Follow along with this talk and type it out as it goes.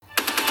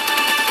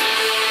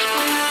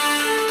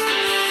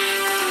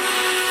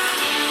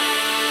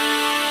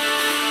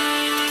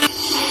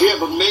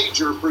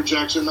major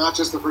projection, not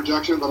just a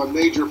projection, but a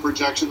major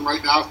projection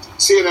right now.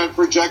 CNN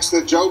projects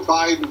that Joe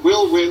Biden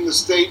will win the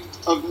state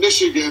of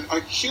Michigan,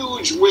 a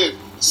huge win,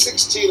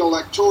 16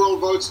 electoral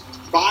votes.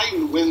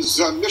 Biden wins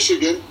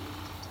Michigan.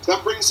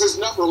 That brings his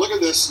number. Look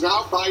at this.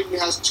 Now Biden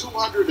has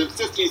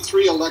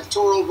 253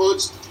 electoral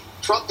votes.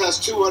 Trump has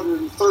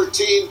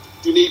 213.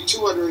 You need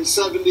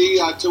 270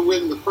 to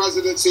win the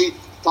presidency.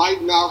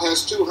 Biden now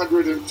has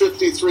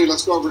 253.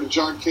 Let's go over to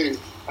John King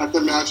at the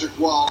Magic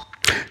Wall.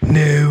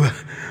 No.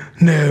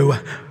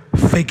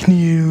 Fake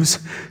news.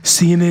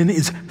 CNN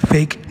is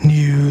fake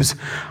news.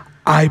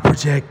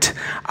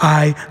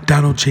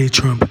 Donald J.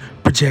 Trump,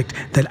 project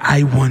that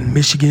I won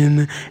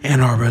Michigan. Ann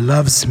Arbor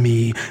loves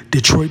me.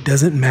 Detroit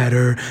doesn't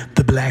matter.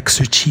 The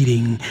blacks are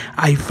cheating.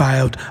 I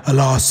filed a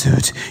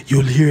lawsuit.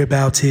 You'll hear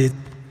about it.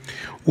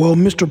 Well,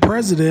 Mr.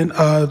 President,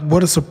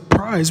 what a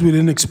surprise. We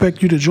didn't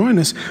expect you to join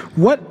us.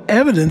 What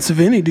evidence, if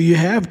any, do you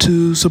have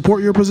to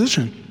support your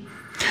position?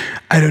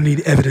 I don't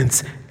need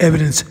evidence.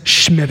 Evidence,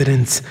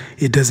 schmevidence.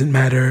 It doesn't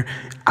matter.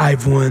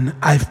 I've won.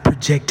 I've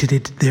projected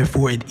it.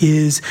 Therefore, it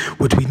is.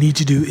 What we need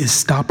to do is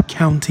stop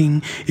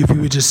counting. If we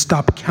would just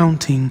stop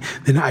counting,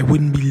 then I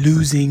wouldn't be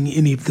losing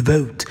any of the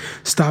vote.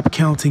 Stop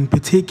counting,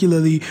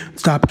 particularly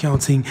stop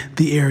counting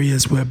the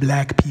areas where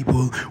black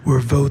people were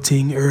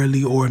voting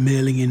early or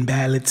mailing in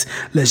ballots.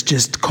 Let's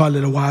just call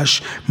it a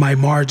wash. My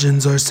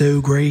margins are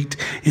so great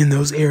in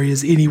those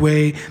areas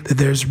anyway that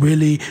there's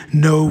really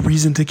no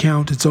reason to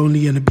count. It's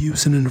only an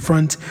abuse and an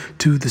affront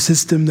to the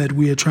system that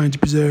we are trying to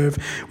preserve.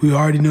 We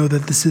already know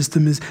that the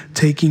system is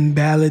taking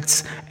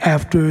ballots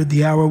after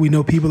the hour. We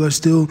know people are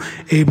still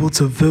able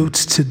to vote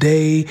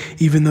today,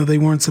 even though they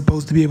weren't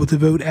supposed to be able to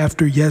vote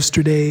after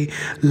yesterday.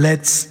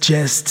 Let's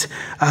just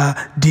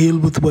deal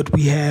with what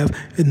we have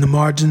in the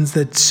margins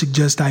that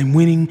suggest I'm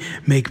winning,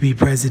 make me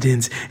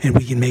president, and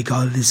we can make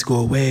all of this go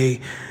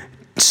away.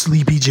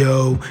 Sleepy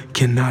Joe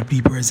cannot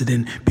be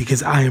president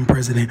because I am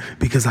president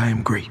because I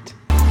am great.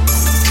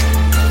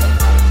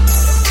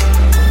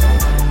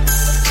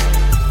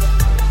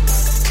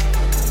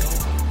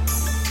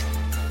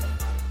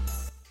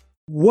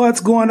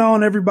 What's going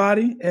on,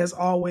 everybody? As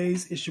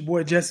always, it's your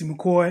boy, Jesse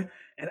McCoy,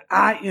 and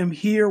I am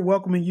here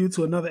welcoming you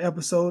to another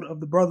episode of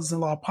the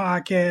Brothers-in-Law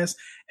Podcast,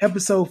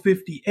 episode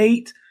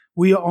 58.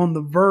 We are on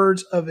the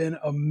verge of an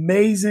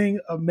amazing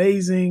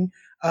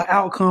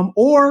outcome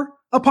or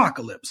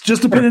apocalypse,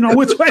 just depending on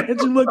which way that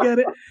you look at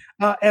it.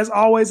 As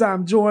always,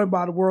 I'm joined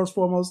by the world's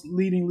foremost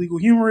leading legal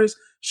humorist,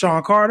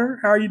 Sean Carter.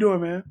 How are you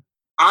doing, man?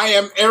 I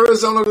am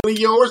Arizonally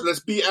yours.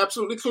 Let's be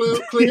absolutely clear.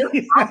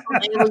 I'm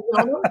from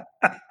Arizona.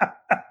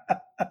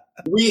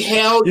 We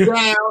held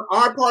down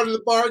our part of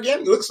the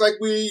bargain. Looks like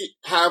we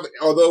have,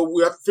 although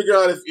we have to figure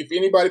out if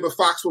anybody but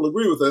Fox will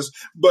agree with us.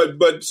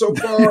 But so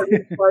far,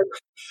 and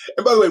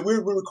by the way,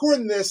 we're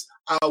recording this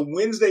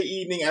Wednesday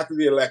evening after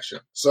the election.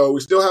 So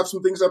we still have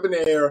some things up in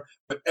the air.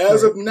 But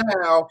as of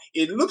now,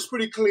 it looks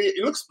pretty clear.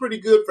 It looks pretty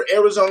good for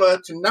Arizona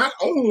to not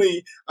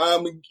only,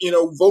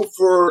 vote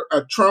for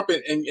Trump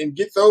and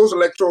get those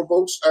electoral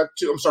votes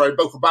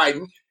vote for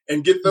Biden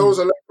and get those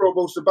electoral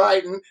votes to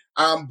Biden,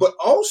 but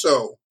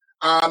also,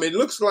 it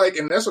looks like,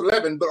 and that's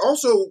 11, but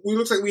also we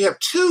looks like we have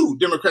 2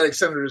 Democratic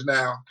senators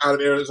now out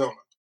of Arizona.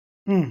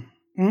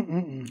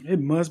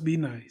 It must be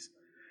nice.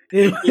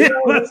 It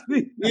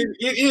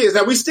is.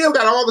 Now, we still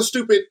got all the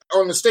stupid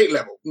on the state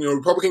level,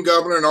 Republican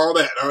governor and all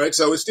that, all right?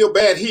 So it's still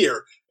bad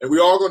here, and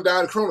we're all going to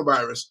die of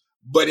coronavirus.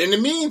 But in the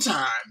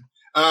meantime,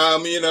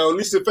 at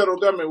least the federal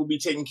government will be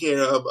taken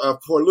care of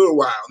for a little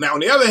while. Now,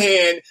 on the other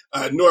hand,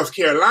 North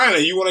Carolina,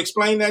 you want to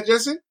explain that,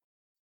 Jesse?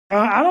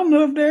 I don't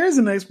know if there is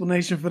an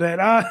explanation for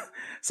that.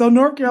 So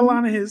North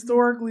Carolina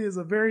historically is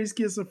a very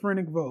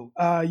schizophrenic vote.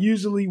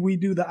 Usually we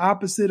do the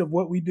opposite of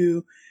what we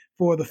do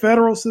for the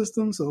federal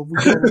system. So if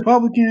we go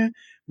Republican,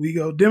 we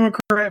go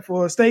Democrat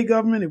for a state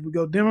government. If we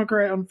go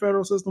Democrat on the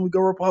federal system, we go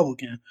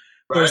Republican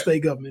for a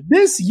state government.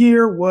 This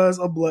year was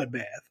a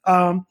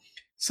bloodbath.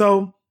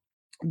 So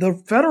the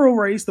federal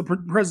race, the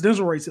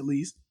presidential race at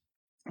least,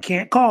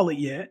 can't call it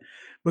yet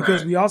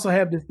because we also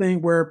have this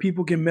thing where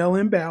people can mail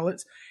in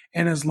ballots.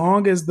 And as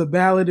long as the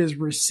ballot is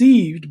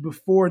received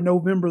before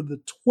November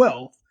the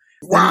 12th,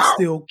 then it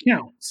still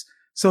counts.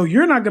 So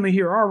you're not going to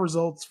hear our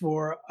results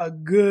for a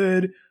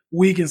good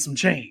week and some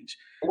change.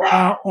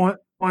 On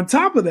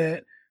top of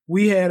that,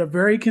 we had a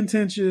very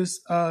contentious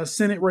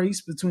Senate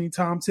race between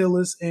Tom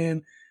Tillis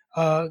and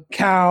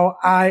Cal.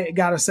 I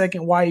got a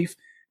second wife,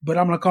 but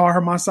I'm going to call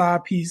her my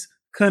side piece,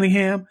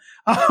 Cunningham.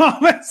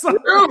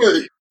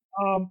 Really?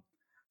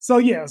 So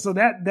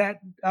that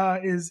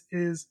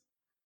is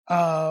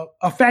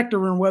a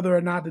factor in whether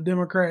or not the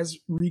Democrats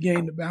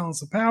regain the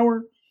balance of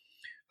power.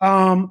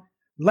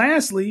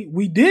 Lastly,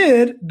 we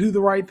did do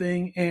the right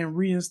thing and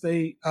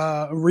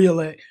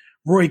reelect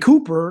Roy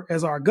Cooper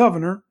as our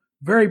governor.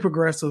 Very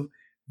progressive,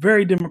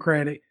 very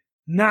Democratic.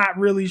 Not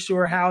really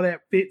sure how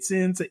that fits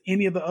into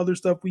any of the other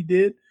stuff we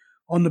did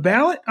on the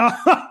ballot,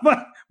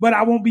 but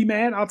I won't be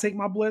mad. I'll take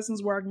my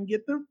blessings where I can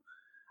get them.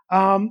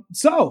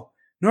 So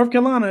North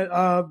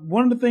Carolina,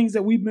 one of the things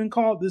that we've been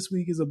called this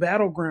week is a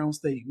battleground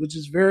state, which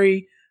is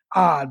very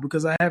odd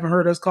because I haven't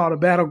heard us called a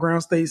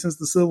battleground state since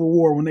the Civil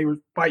War when they were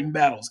fighting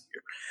battles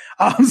here.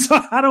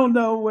 So I don't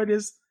know where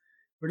this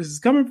is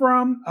coming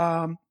from.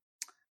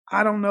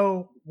 I don't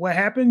know what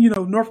happened.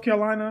 North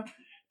Carolina.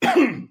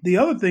 The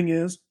other thing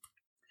is,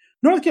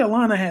 North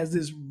Carolina has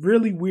this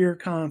really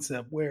weird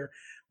concept where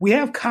we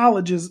have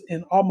colleges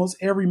in almost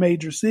every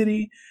major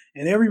city,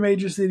 and every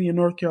major city in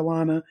North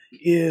Carolina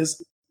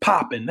is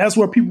popping. That's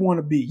where people want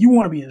to be. You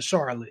want to be in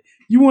Charlotte.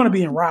 You want to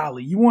be in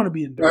Raleigh. You want to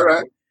be in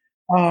Durham.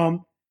 Right.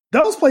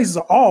 Those places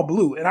are all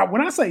blue. And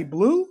when I say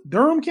blue,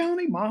 Durham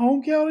County, my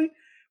home county,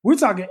 we're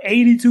talking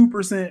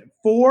 82%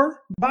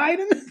 for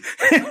Biden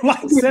and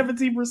like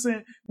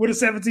 17% with a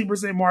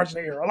 17% margin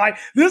of error. Like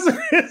this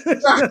is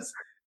just,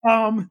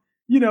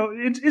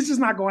 it's just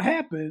not going to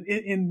happen.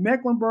 In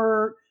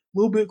Mecklenburg, a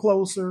little bit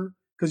closer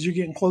because you're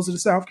getting closer to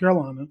South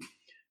Carolina.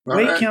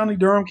 Wake County,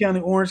 Durham County,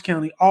 Orange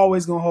County,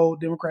 always going to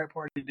hold Democrat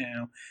Party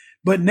down.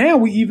 But now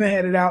we even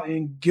had it out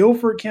in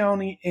Guilford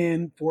County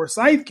and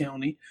Forsyth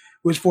County,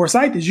 which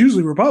Forsyth is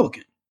usually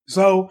Republican.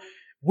 So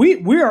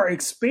we are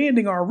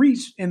expanding our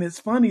reach, and it's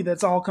funny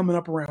that's all coming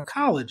up around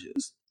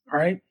colleges,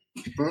 right?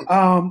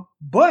 Mm-hmm.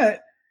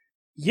 But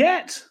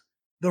yet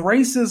the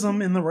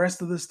racism in the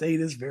rest of the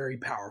state is very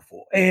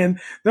powerful. And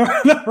the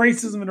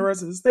racism in the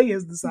rest of the state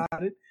has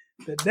decided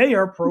that they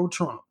are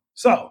pro-Trump.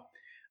 So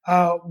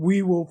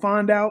we will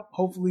find out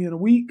hopefully in a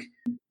week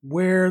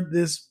where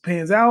this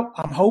pans out.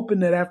 I'm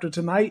hoping that after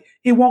tonight,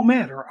 it won't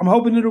matter. I'm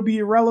hoping it'll be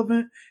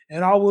irrelevant,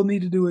 and all we'll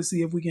need to do is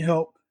see if we can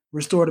help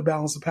restore the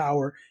balance of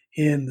power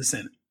in the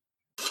Senate.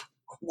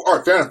 All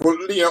right, fair enough. Well,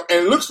 and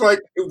it looks like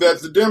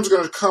that the Dems are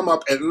going to come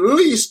up at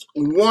least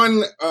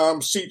one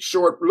seat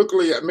short,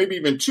 luckily maybe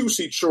even 2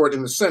 seats short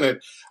in the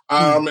Senate.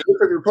 It looks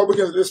like the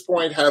Republicans at this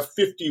point have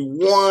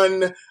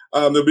 51.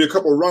 There'll be a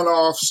couple of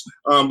runoffs,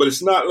 but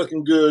it's not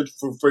looking good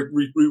for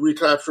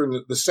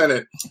recapturing the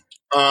Senate.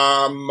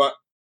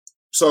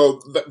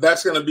 So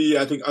that's going to be,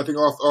 I think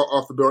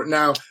off the door.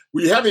 Now,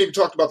 we haven't even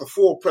talked about the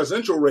full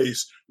presidential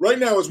race. Right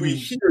now, as we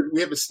hear, we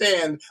have a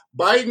stand.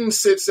 Biden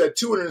sits at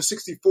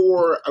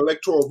 264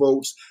 electoral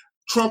votes,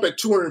 Trump at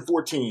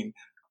 214.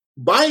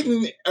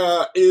 Biden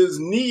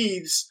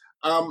needs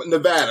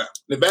Nevada.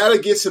 Nevada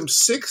gets him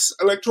 6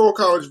 electoral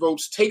college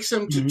votes, takes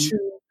him to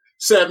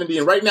 270,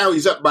 and right now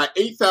he's up by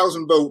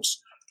 8,000 votes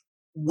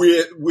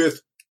with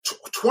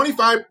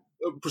 25%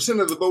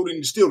 of the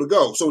voting still to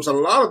go. So it's a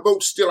lot of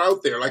votes still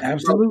out there. Like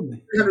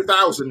absolutely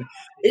 300,000,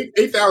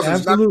 8,000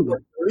 is not the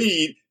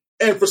lead.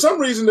 And for some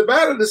reason,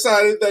 Nevada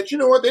decided that, you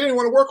know what, they didn't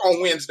want to work on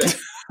Wednesday.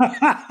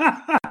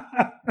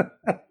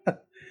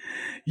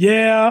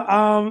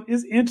 Yeah,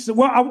 it's interesting.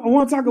 Well, I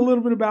want to talk a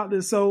little bit about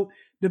this. So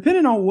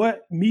depending on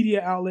what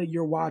media outlet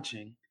you're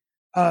watching,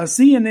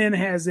 CNN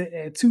has it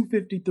at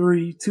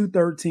 253,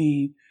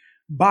 213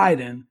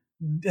 Biden.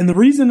 And the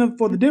reason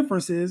for the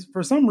difference is,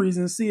 for some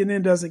reason,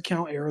 CNN doesn't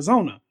count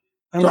Arizona,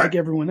 unlike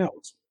everyone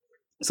else.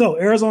 So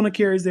Arizona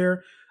carries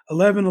their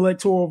 11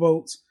 electoral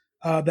votes.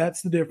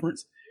 That's the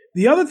difference.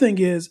 The other thing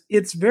is,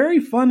 it's very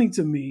funny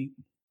to me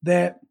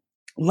that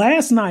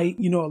last night,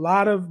 a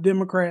lot of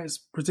Democrats,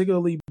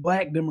 particularly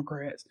Black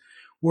Democrats,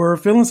 were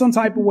feeling some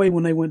type of way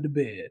when they went to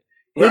bed.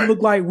 It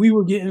looked like we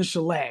were getting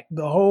shellacked.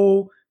 The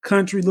whole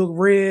country looked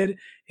red.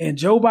 And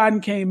Joe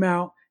Biden came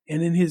out,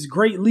 and in his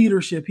great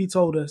leadership, he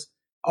told us,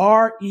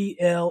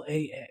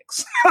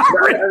 RELAX.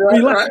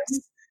 Relax.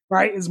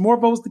 Right? It's more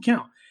votes to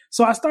count.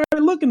 So I started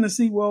looking to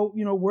see,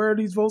 where are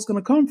these votes going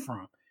to come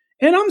from?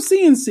 And I'm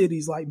seeing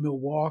cities like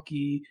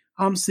Milwaukee.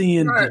 I'm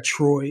seeing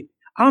Detroit.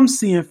 I'm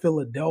seeing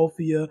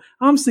Philadelphia.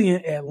 I'm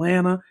seeing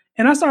Atlanta.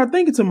 And I started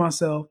thinking to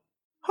myself,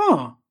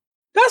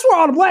 that's where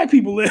all the Black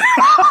people live.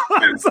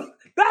 So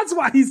that's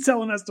why he's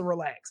telling us to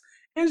relax.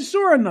 And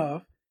sure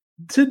enough,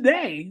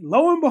 today,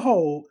 lo and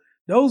behold,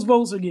 those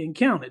votes are getting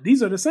counted.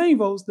 These are the same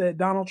votes that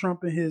Donald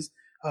Trump in his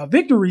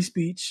victory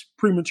speech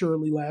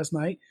prematurely last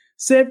night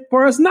said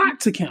for us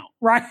not to count,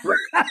 right?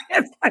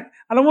 It's like,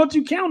 I don't want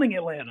you counting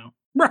Atlanta.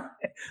 Right.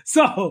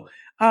 So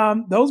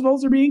those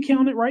votes are being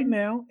counted right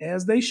now,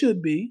 as they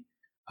should be.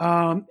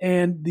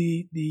 And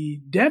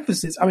the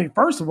deficits,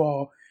 first of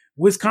all,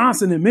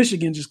 Wisconsin and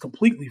Michigan just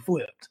completely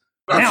flipped.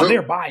 Now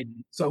they're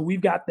Biden. So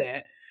we've got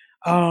that.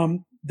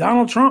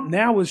 Donald Trump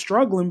now is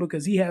struggling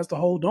because he has to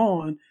hold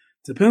on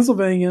to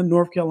Pennsylvania,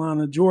 North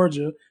Carolina,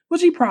 Georgia,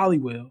 which he probably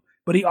will.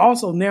 But he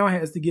also now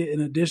has to get an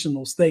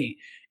additional state.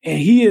 And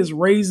he is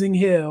raising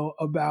hell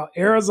about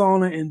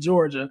Arizona and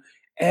Georgia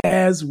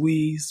as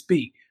we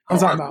speak. I'm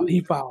talking about he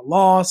filed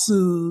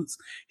lawsuits.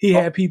 He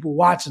had people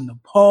watching the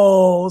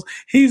polls.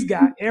 He's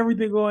got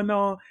everything going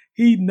on.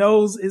 He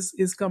knows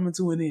it's coming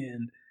to an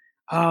end.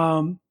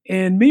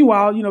 And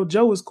meanwhile,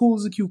 Joe is cool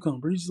as a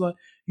cucumber. He's just like,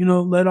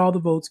 let all the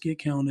votes get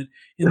counted.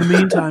 In the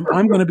meantime,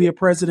 I'm going to be a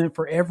president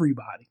for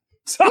everybody.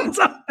 Now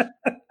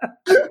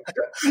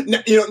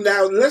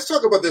let's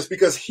talk about this,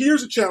 because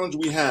here's a challenge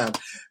we have.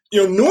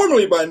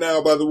 Normally by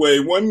now, by the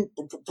way, one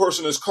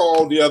person has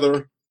called the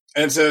other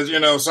and says,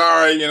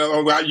 sorry,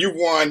 you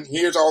won.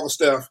 Here's all the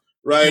stuff,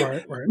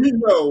 right? We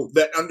know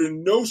that under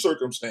no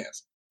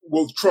circumstance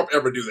will Trump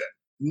ever do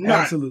that.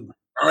 Absolutely.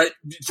 All right.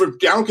 I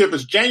don't care if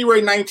it's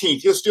January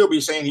 19th, he'll still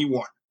be saying he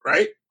won,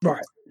 right?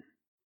 Right.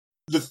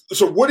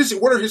 So what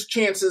are his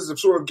chances of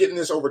sort of getting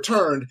this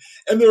overturned?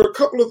 And there are a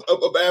couple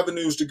of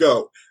avenues to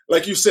go.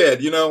 Like you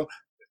said,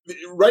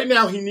 right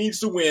now he needs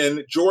to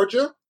win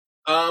Georgia.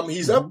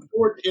 He's up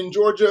in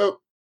Georgia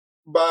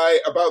by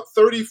about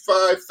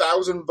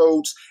 35,000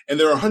 votes, and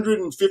there are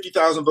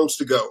 150,000 votes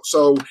to go.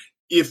 So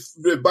if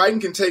Biden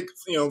can take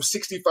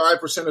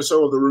 65% or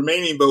so of the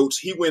remaining votes,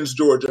 he wins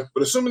Georgia.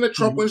 But assuming that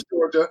Trump wins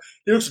Georgia,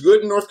 he looks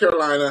good in North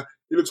Carolina.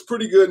 He looks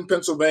pretty good in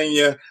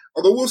Pennsylvania,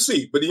 although we'll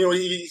see. But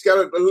he's got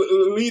a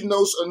lead in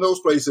those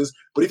places.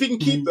 But if he can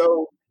keep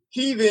those,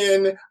 he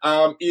then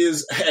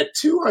is at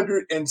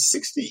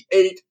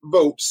 268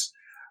 votes,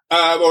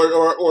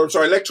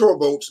 electoral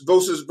votes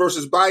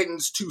versus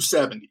Biden's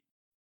 270.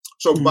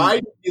 So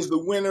Biden is the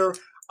winner.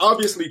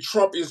 Obviously,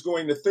 Trump is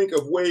going to think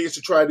of ways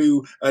to try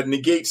to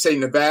negate, say,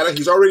 Nevada.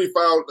 He's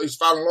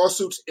filing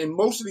lawsuits in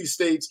most of these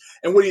states.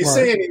 And what he's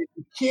saying is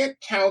you can't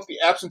count the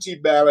absentee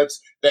ballots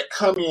that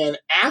come in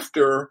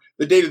after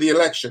the date of the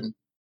election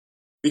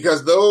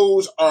because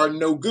those are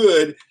no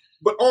good.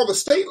 But all the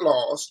state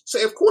laws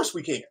say, of course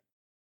we can.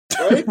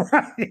 Right?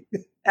 Right.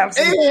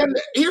 Absolutely. And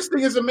here's the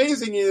thing that's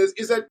amazing is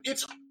that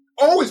it's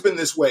always been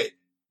this way.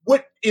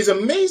 What is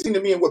amazing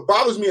to me and what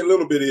bothers me a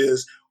little bit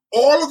is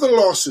all of the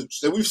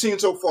lawsuits that we've seen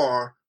so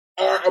far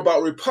are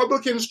about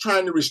Republicans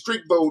trying to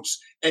restrict votes,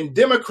 and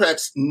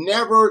Democrats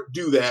never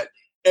do that,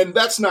 and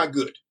that's not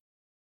good.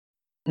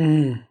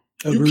 You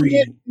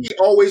can't be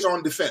always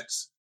on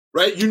defense,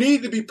 right? You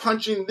need to be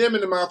punching them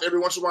in the mouth every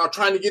once in a while,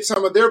 trying to get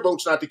some of their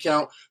votes not to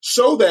count,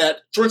 so that,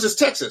 for instance,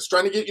 Texas,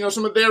 trying to get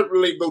some of their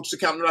late votes to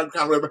count, not to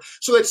count, whatever,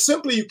 so that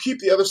simply you keep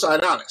the other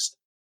side honest.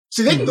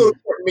 See, they can go to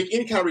court and make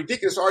any kind of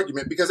ridiculous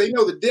argument because they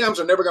know the Dems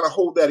are never going to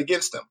hold that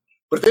against them.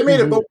 But if they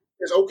made a vote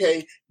that says,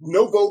 okay,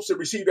 no votes that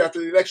received after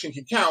the election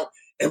can count,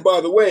 and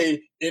by the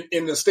way,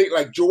 in a state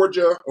like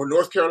Georgia or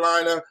North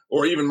Carolina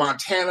or even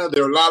Montana,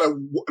 there are a lot of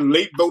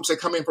late votes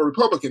that come in for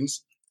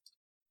Republicans,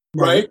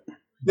 right?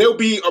 They'll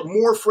be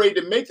more afraid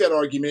to make that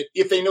argument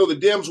if they know the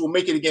Dems will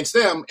make it against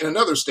them in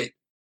another state.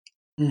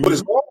 But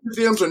as long as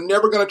the Dems are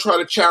never going to try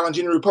to challenge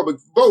any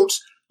Republican votes,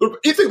 but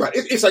you think about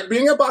it, it's like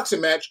being in a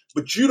boxing match,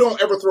 but you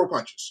don't ever throw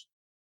punches.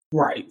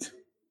 Right.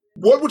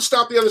 What would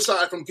stop the other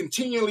side from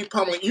continually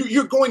pummeling you?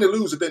 You're going to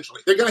lose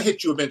eventually. They're going to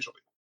hit you eventually.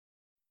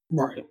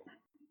 Right.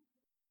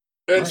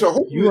 And so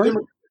hopefully the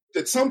Democrats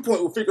at some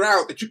point will figure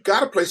out that you've got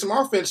to play some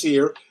offense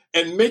here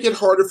and make it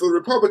harder for the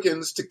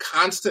Republicans to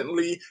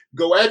constantly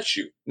go at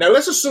you. Now,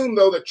 let's assume,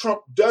 though, that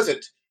Trump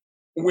doesn't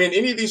win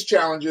any of these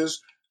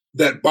challenges,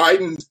 that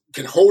Biden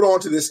can hold on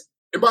to this.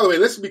 And by the way,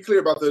 let's be clear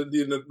about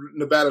the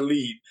Nevada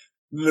lead.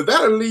 The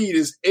Nevada lead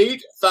is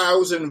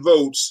 8,000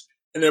 votes,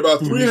 and there are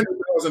about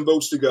 300,000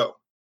 votes to go.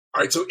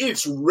 All right, so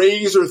it's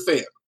razor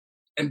thin.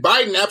 And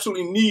Biden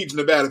absolutely needs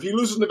Nevada. If he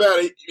loses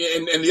Nevada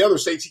and the other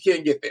states, he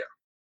can't get there.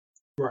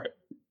 Right.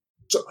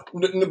 So,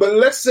 but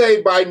let's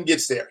say Biden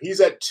gets there.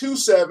 He's at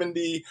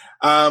 270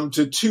 to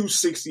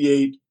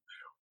 268.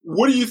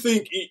 What do you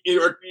think? Do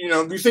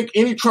you think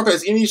Trump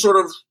has any sort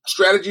of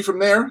strategy from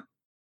there?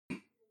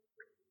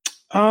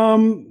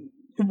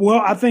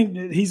 Well, I think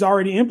that he's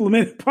already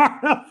implemented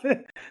part of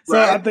it. So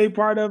I think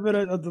part of it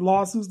are the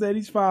lawsuits that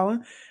he's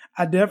filing.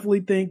 I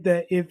definitely think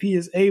that if he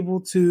is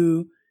able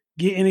to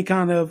get any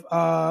kind of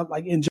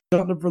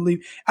injunctive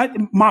relief,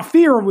 my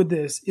fear with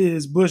this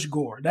is Bush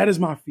Gore. That is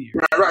my fear.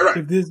 Right.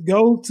 If this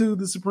goes to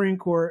the Supreme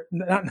Court,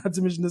 not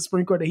to mention the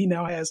Supreme Court that he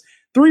now has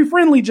 3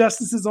 friendly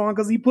justices on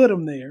because he put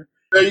them there.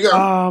 There you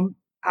go.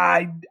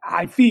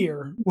 I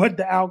fear what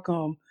the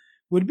outcome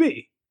would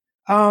be.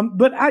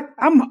 But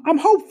I'm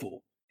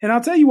hopeful. And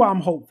I'll tell you why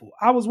I'm hopeful.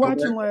 I was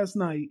watching last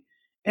night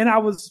and I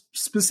was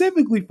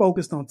specifically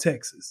focused on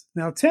Texas.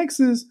 Now,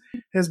 Texas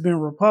has been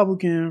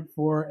Republican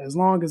for as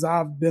long as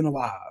I've been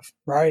alive,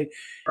 right?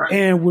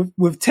 And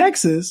with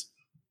Texas,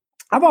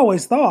 I've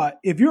always thought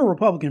if you're a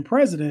Republican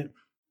president,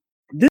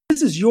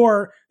 this is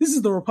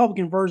the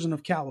Republican version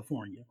of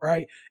California,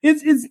 right?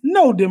 It's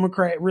no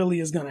Democrat really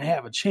is going to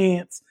have a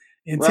chance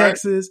in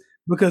Texas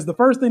because the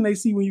first thing they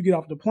see when you get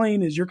off the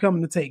plane is you're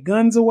coming to take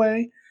guns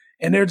away.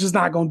 And they're just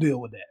not going to deal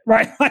with that,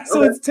 right?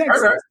 So it's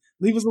Texas.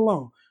 Leave us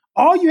alone.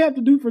 All you have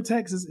to do for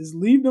Texas is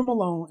leave them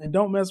alone and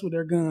don't mess with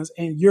their guns,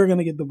 and you're going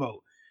to get the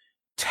vote.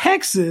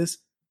 Texas,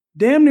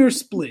 damn near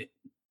split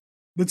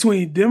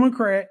between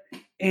Democrat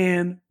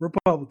and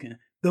Republican.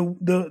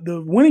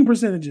 The winning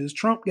percentages,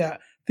 Trump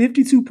got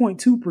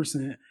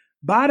 52.2%.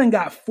 Biden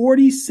got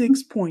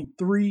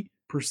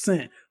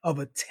 46.3% of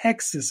a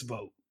Texas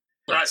vote.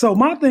 Right. So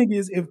my thing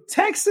is, if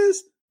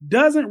Texas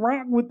doesn't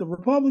rock with the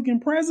Republican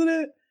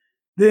president,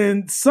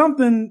 then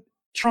something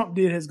Trump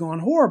did has gone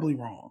horribly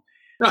wrong.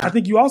 I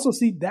think you also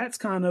see that's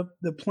kind of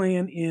the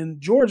plan in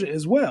Georgia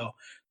as well.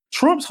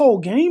 Trump's whole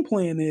game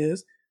plan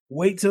is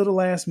wait till the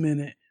last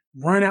minute,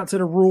 run out to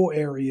the rural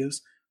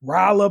areas,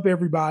 rile up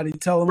everybody,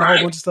 tell them a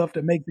whole bunch of stuff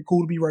that makes it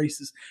cool to be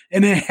racist,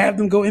 and then have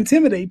them go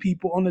intimidate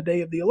people on the day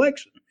of the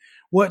election.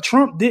 What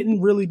Trump didn't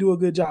really do a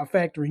good job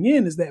factoring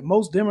in is that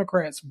most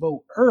Democrats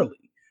vote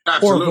early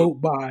or vote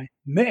by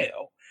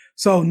mail.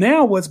 So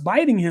now what's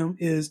biting him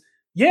is,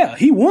 yeah,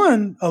 he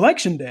won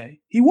election day.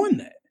 He won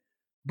that.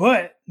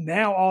 But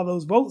now all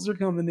those votes are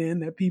coming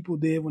in that people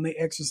did when they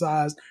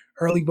exercised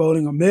early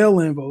voting or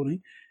mail-in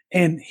voting.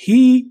 And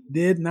he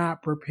did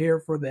not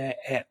prepare for that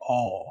at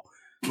all.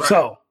 Right.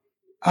 So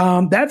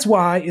that's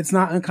why it's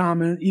not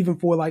uncommon, even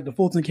for like the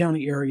Fulton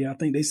County area. I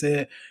think they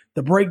said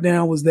the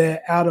breakdown was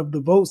that out of the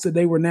votes that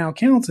they were now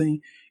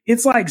counting,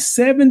 it's like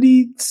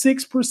 76%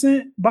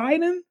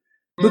 Biden,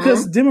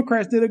 because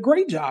Democrats did a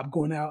great job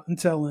going out and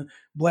telling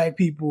black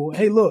people,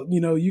 hey, look,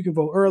 you can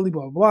vote early,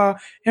 blah, blah, blah.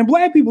 And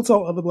black people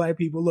told other black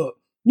people, look,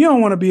 you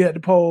don't want to be at the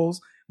polls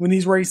when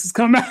these races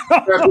come out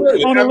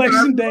on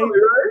election day.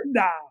 Right?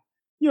 Nah,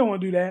 you don't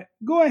want to do that.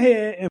 Go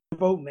ahead and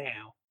vote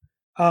now.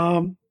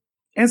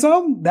 And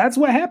so that's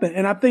what happened.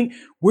 And I think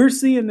we're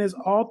seeing this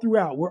all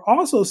throughout. We're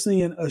also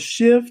seeing a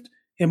shift,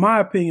 in my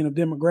opinion, of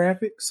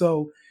demographics.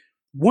 So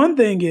one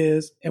thing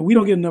is, and we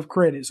don't get enough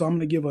credit, so I'm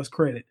going to give us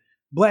credit.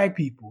 Black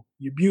people,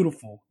 you're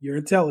beautiful, you're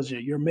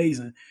intelligent, you're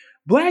amazing.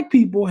 Black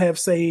people have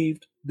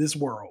saved this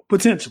world,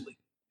 potentially,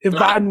 if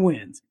Biden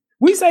wins.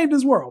 We saved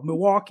this world.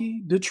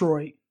 Milwaukee,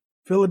 Detroit,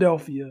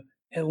 Philadelphia,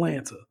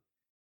 Atlanta.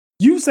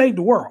 You saved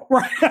the world,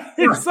 right?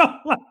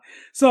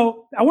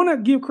 So I want to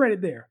give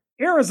credit there.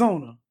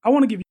 Arizona, I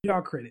want to give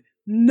y'all credit.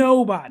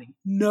 Nobody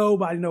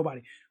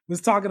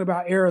was talking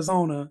about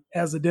Arizona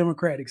as a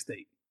Democratic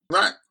state.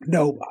 Right.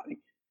 Nobody.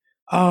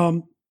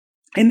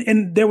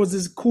 And there was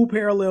this cool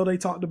parallel they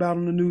talked about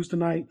on the news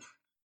tonight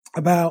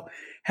about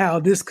how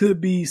this could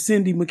be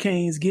Cindy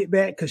McCain's get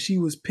back because she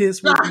was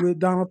pissed with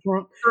Donald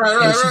Trump.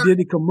 And she did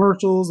the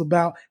commercials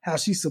about how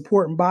she's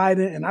supporting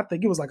Biden. And I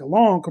think it was like a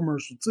long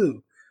commercial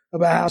too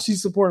about how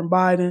she's supporting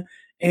Biden.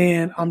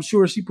 And I'm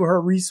sure she put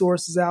her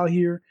resources out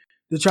here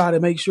to try to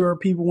make sure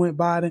people went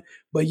Biden.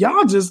 But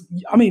y'all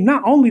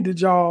not only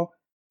did y'all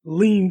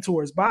lean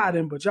towards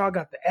Biden, but y'all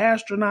got the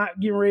astronaut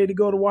getting ready to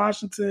go to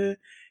Washington.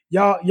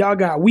 Y'all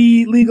got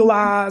weed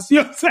legalized. You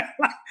know what I'm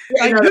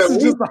saying? This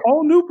is just a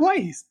whole new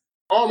place.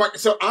 Oh my!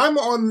 So I'm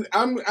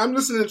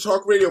listening to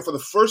talk radio for the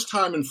first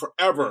time in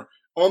forever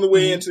on the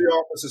way into the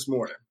office this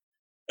morning.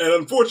 And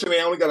unfortunately,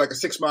 I only got like a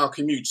 6-mile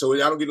commute, so I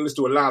don't get to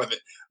listen to a lot of it.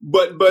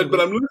 But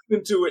I'm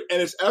listening to it,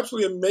 and it's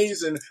absolutely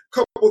amazing.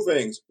 Couple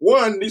things.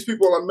 One, these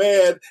people are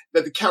mad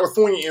that the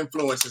California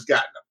influence has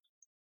gotten them,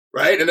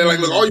 right? And they're like,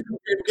 look, all you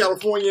people came from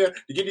California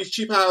to get these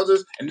cheap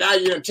houses, and now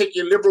you're going to take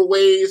your liberal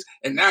ways,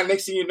 and now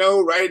next thing you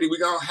know, right, we're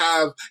going to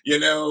have,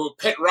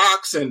 pet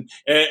rocks and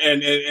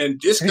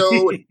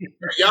disco, and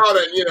y'all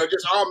that,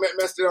 just all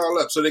messed it all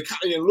up. So they're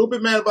a little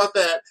bit mad about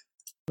that.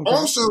 Okay.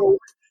 Also,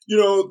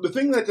 the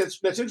thing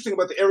that's interesting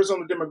about the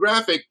Arizona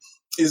demographic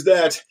is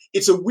that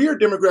it's a weird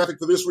demographic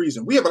for this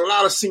reason. We have a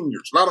lot of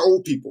seniors, a lot of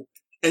old people,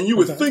 and you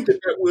would think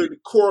that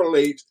would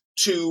correlate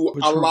to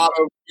a lot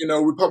of,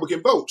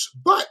 Republican votes.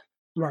 But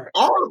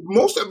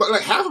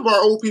half of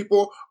our old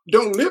people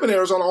don't live in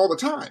Arizona all the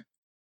time.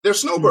 They're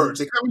snowbirds.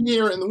 They come in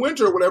here in the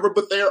winter or whatever,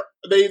 but their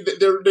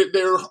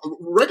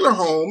regular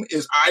home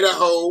is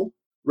Idaho,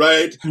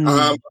 right?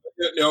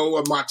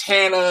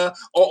 Montana,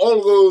 all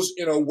of those,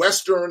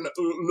 western,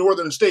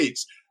 northern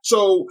states.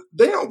 So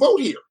they don't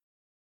vote here.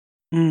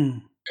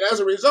 And as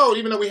a result,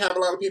 even though we have a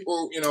lot of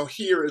people,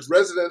 here as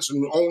residents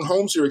and own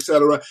homes here, et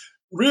cetera,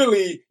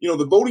 really,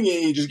 the voting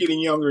age is getting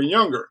younger and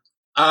younger.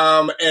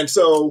 And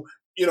so,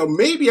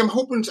 maybe I'm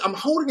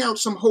holding out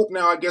some hope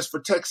now, I guess, for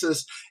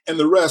Texas and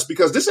the rest,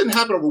 because this didn't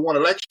happen over one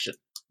election.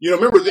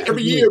 Remember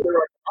every year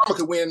Obama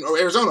could win or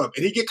Arizona,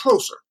 and he'd get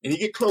closer and he'd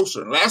get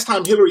closer. And last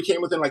time Hillary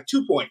came within like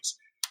 2 points.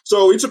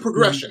 So it's a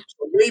progression.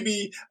 So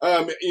maybe,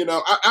 I'm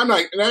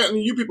not,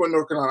 and you people in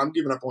North Carolina, I'm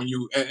giving up on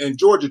you, and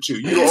Georgia too.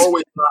 You're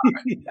always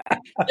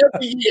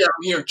every year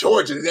I'm hearing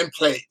Georgia's in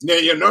play.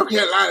 North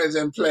Carolina's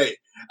in play.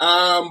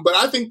 But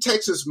I think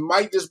Texas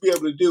might just be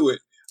able to do it.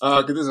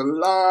 Because there's a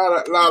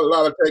lot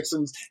of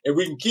Texans, and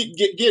we can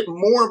get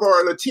more of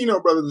our Latino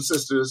brothers and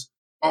sisters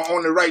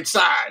on the right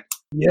side.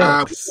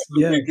 Yes.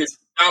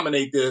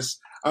 Dominate this.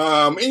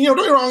 And don't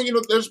get me wrong,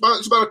 it's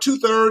about a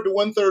 2/3 to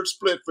 1/3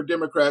 split for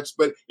Democrats,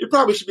 but it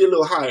probably should be a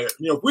little higher.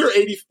 If we're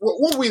 80,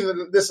 what were we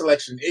in this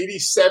election?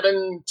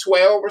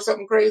 87-12 or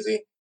something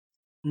crazy?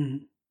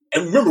 Mm-hmm.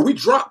 And remember, we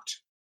dropped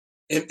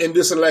in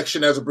this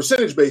election as a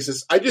percentage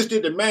basis. I just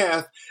did the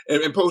math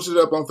and posted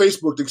it up on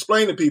Facebook to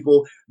explain to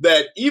people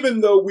that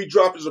even though we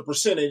dropped as a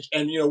percentage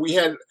and, we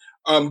had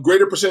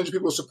greater percentage of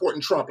people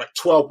supporting Trump, like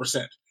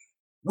 12%,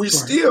 we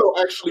still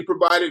actually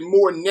provided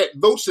more net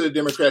votes to the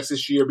Democrats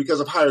this year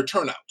because of higher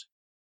turnout.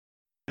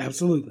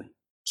 Absolutely.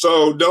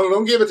 So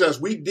don't give it to us.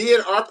 We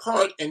did our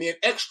part, and then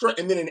extra,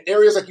 and then in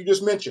areas like you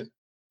just mentioned,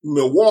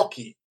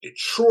 Milwaukee,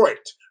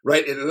 Detroit,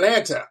 right,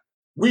 Atlanta,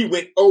 we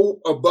went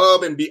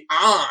above and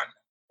beyond.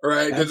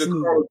 Right, there's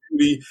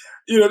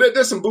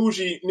there's some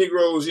bougie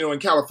Negroes, in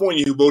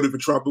California who voted for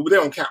Trump, but they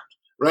don't count,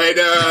 right?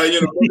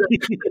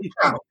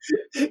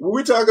 When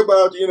we talk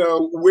about,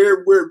 where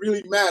it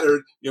really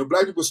mattered,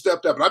 Black people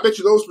stepped up, and I bet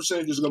you those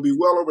percentages are going to be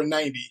well over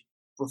 90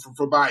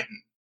 for Biden.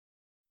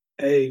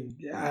 Hey,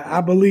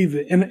 I believe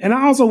it. And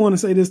I also want to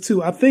say this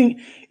too. I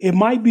think we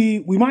might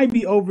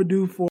be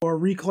overdue for a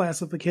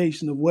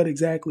reclassification of what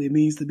exactly it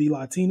means to be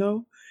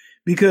Latino,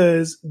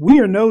 because we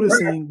are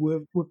noticing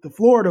with the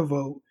Florida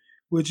vote,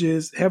 which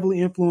is heavily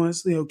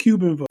influenced,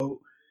 Cuban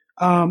vote,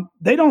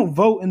 they don't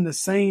vote in the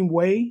same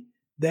way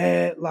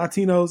that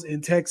Latinos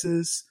in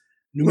Texas,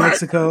 New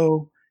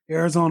Mexico,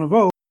 Arizona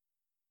vote.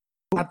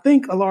 I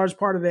think a large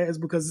part of that is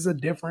because it's a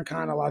different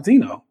kind of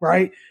Latino,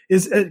 right?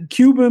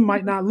 Cuban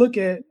might not look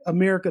at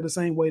America the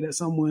same way that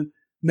someone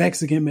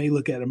Mexican may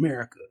look at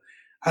America.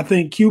 I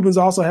think Cubans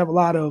also have a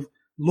lot of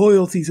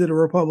loyalty to the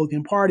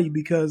Republican Party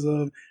because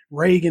of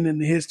Reagan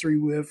and the history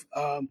with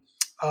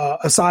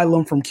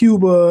asylum from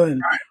Cuba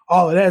and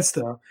all of that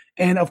stuff.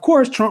 And of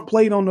course, Trump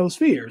played on those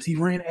fears. He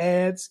ran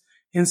ads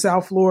in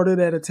South Florida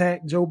that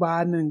attacked Joe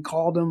Biden and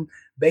called him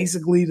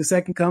basically the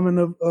second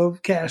coming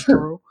of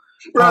Castro.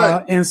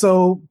 Right. And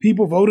so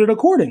people voted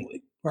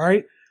accordingly,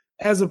 right?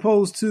 As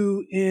opposed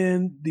to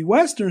in the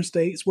Western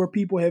states where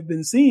people have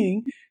been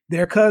seeing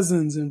their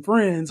cousins and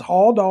friends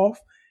hauled off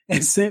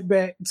and sent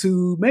back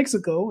to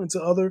Mexico and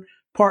to other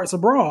parts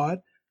abroad,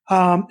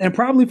 and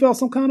probably felt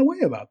some kind of way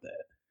about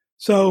that.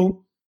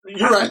 So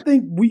I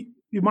think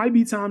it might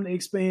be time to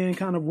expand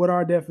kind of what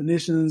our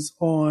definitions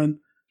on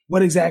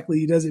what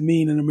exactly does it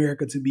mean in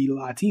America to be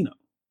Latino.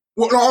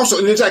 Well, also,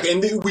 and exactly,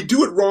 and we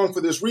do it wrong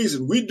for this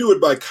reason. We do it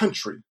by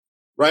country.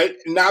 Right?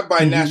 Not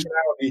by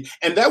nationality.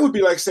 And that would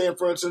be like saying,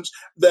 for instance,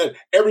 that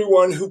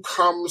everyone who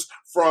comes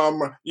from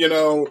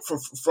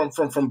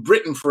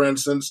Britain, for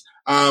instance,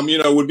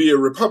 would be a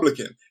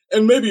Republican.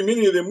 And maybe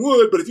many of them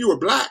would, but if you were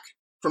black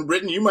from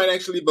Britain, you might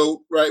actually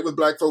vote, right, with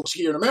black folks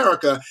here in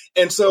America.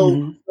 And so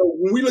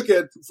when we look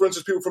at, for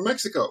instance, people from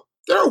Mexico,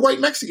 there are white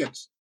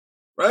Mexicans,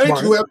 right?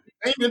 Who have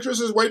the same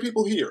interests as white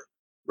people here.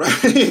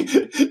 Right?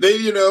 It's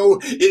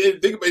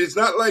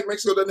not like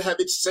Mexico doesn't have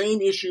its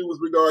same issue with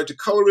regard to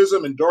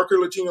colorism and darker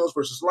Latinos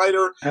versus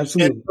lighter.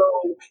 Absolutely. And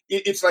so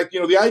it's like,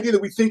 the idea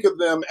that we think of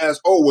them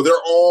as, they're all, they're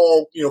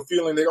all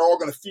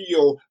going to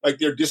feel like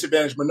they're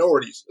disadvantaged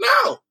minorities.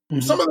 No,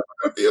 some of them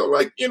are going to feel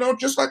like,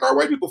 just like our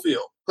white people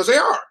feel, because they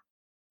are.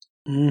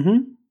 Mm-hmm.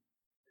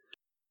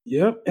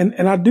 Yep.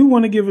 And I do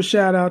want to give a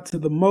shout out to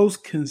the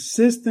most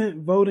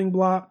consistent voting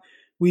bloc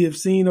we have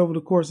seen over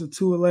the course of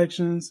 2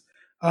 elections.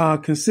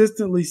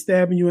 Consistently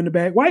stabbing you in the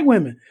back. White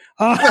women.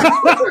 Y'all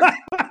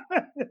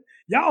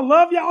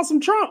love y'all some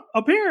Trump,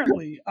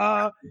 apparently.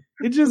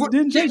 It just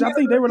didn't change. I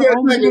think they were the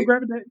only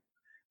demographic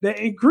that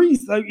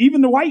increased. Like,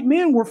 even the white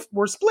men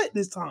were split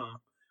this time.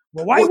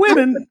 But white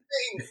women.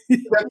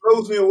 That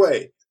blows me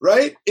away,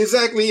 right?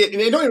 Exactly. And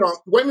don't get me wrong,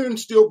 white men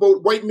still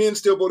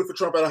voted for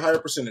Trump at a higher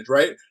percentage,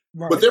 right?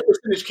 But their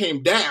percentage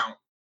came down.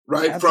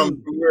 Right.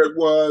 Absolutely. From where it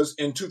was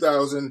in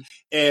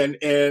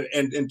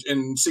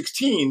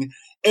 2016.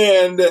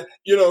 And,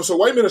 so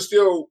white men are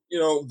still,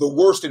 the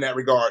worst in that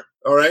regard.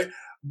 All right.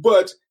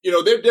 But,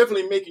 they're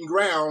definitely making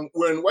ground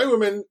when white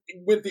women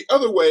went the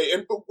other way.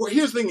 And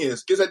here's the thing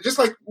is that just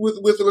like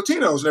with the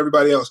Latinos and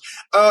everybody else,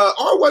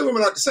 our white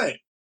women aren't the same.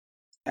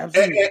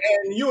 Absolutely.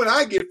 And you and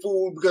I get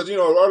fooled because, a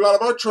lot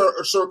of our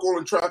circle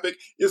and traffic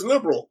is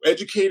liberal,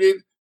 educated.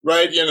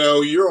 Right,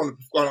 you're on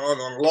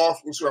a law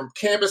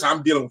campus.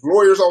 I'm dealing with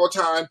lawyers all the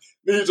time.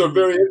 These are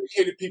very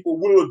educated people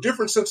with a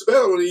different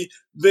sensibility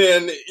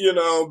than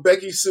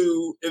Becky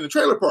Sue in the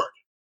trailer park.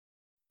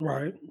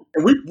 Right,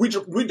 and we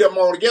dump them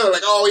all together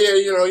like, oh yeah,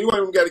 you ain't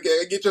even got to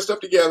get your stuff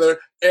together.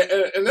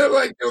 And they're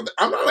like,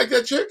 I'm not like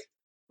that chick.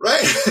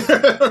 Right?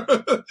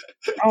 I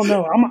don't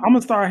know. I'm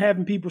gonna start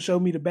having people show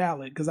me the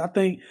ballot because I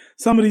think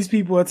some of these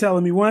people are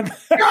telling me one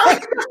thing.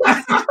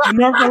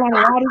 North Carolina,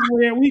 all this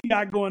weird we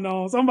got going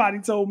on.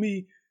 Somebody told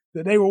me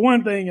that they were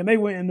one thing and they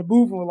went in the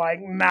booth and were like,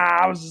 "Nah,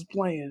 I was just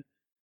playing."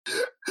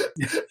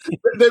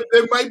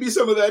 there might be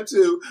some of that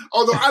too.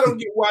 Although I don't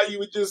get why you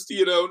would just,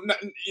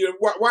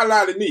 why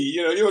lie to me?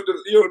 You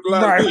don't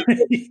lie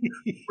to me.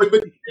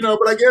 But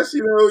I guess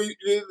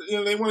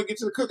they want to get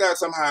to the cookout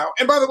somehow.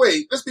 And by the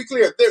way, let's be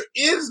clear: there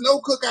is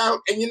no cookout,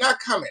 and you're not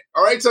coming.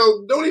 All right,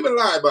 so don't even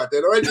lie about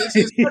that. All right,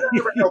 it's not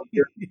ever help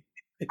here.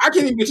 I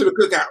can't even get to the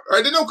cookout. All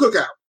right, there's no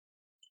cookout.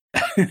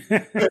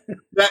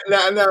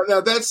 Now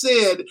that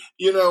said,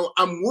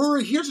 I'm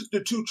worried. Here's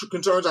the 2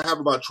 concerns I have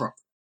about Trump.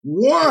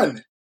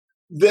 One,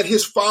 that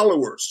his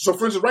followers. So,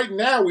 for instance, right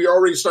now we're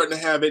already starting to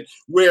have it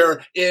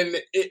where in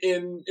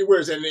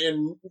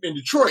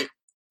Detroit,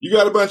 you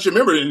got a bunch of.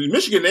 Remember, in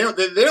Michigan,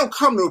 they don't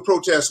come to a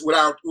protest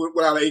without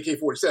an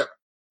AK-47,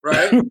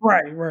 right?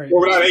 right.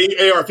 Or without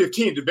an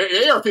AR-15. The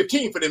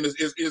AR-15 for them is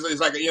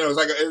like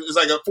it's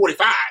like a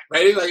 45,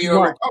 right? It's like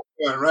right. A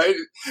gun, right?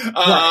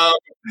 Right.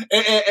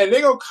 And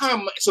they're gonna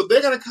come. So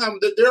they're gonna come.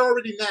 They're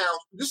already now.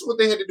 This is what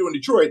they had to do in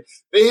Detroit.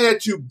 They had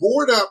to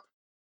board up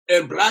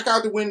and black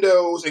out the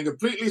windows and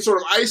completely sort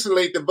of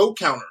isolate the vote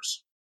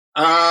counters.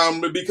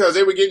 Because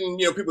they were getting,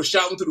 people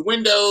shouting through the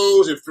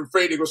windows and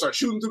afraid they're going to start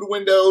shooting through the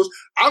windows.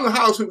 I don't know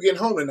how those people getting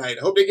home tonight.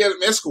 I hope they get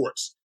them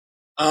escorts.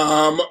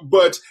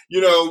 But,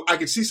 I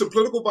could see some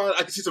political violence.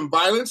 I could see some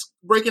violence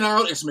breaking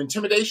out and some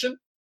intimidation,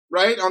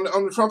 right? On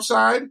the Trump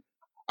side.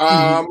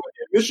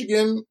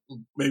 Michigan,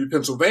 maybe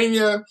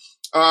Pennsylvania,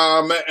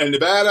 and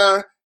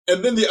Nevada.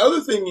 And then the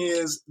other thing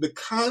is the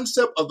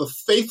concept of the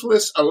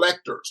faithless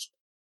electors.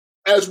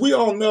 As we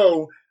all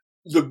know,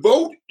 the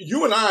vote,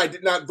 you and I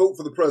did not vote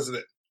for the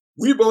president.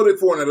 We voted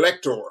for an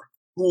elector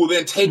who will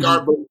then take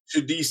our vote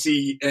to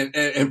D.C.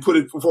 and put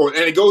it forward.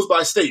 And it goes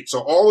by state. So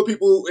all the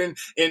people in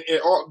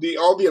all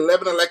the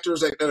 11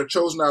 electors that are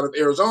chosen out of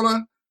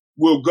Arizona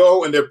will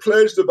go, and they're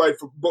pledged to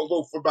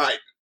vote for Biden.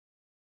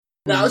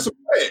 Now, it's a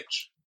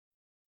pledge.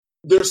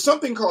 There's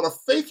something called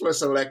a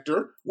faithless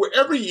elector, where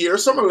every year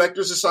some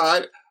electors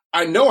decide,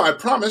 I know I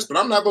promised, but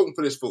I'm not voting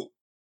for this fool.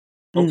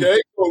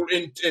 Okay? So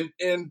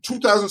in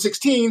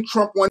 2016,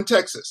 Trump won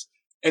Texas.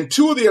 And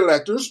two of the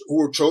electors who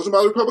were chosen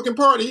by the Republican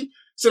Party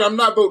said, I'm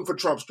not voting for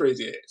Trump's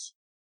crazy ass.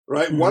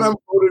 Right? One of them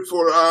voted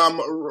for, I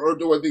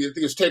think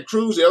it's Ted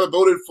Cruz. The other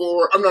voted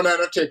for, no,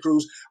 not Ted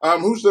Cruz.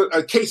 Who's the,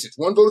 Kasich.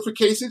 One voted for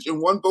Kasich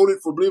and one voted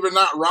for, believe it or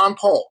not, Ron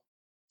Paul.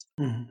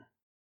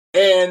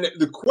 And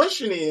the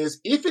question is,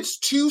 if it's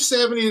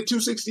 270 to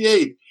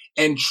 268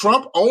 and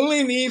Trump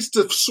only needs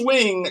to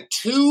swing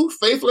two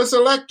faithless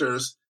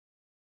electors,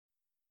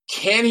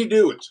 can he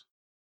do it?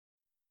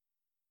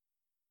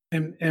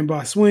 And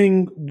by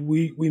swing,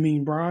 we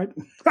mean bribe.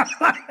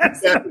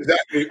 That's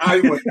exactly.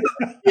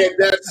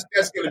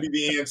 That's going to be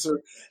the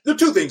answer. There are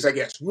two things, I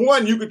guess.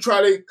 One, you could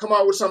try to come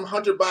out with some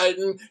Hunter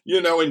Biden,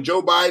 and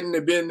Joe Biden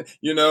have been,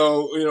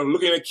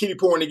 looking at kitty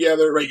porn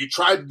together, right? You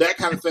tried that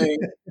kind of thing.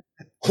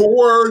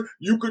 Or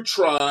you could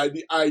try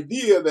the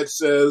idea that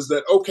says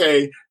that,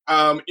 okay,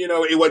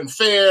 it wasn't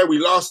fair. We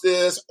lost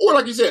this. Or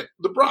like you said,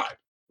 the bribe,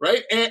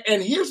 right?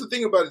 And here's the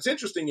thing about it's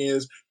interesting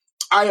is,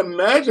 I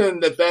imagine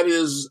that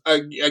is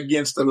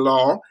against the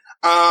law.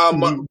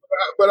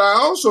 But I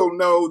also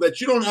know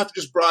that you don't have to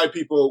just bribe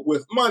people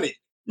with money.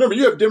 Remember,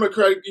 you have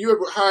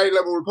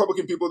high-level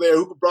Republican people there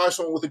who could bribe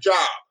someone with a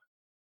job,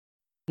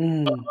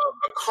 a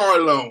car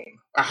loan,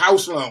 a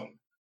house loan.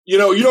 You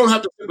don't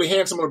have to simply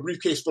hand someone a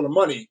briefcase full of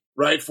money,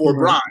 right, for a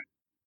bribe.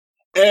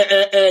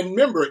 And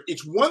remember,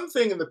 it's one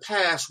thing in the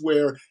past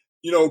where,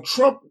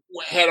 Trump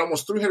had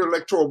almost 300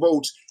 electoral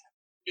votes.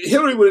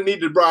 Hillary would have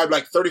needed to bribe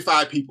like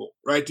 35 people,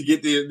 right, to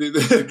get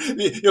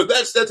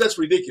that's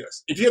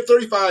ridiculous. If you have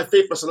 35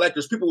 faithless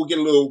electors, people will get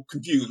a little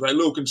confused, right, a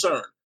little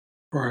concerned.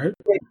 Right.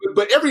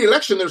 But every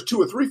election, there's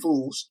two or three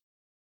fools.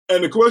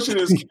 And the question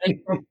is, can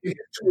Trump get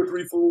two or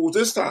three fools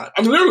this time?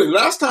 I mean, literally,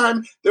 last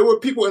time there were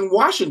people in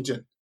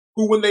Washington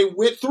who, when they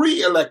went,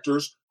 three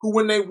electors, who,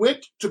 when they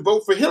went to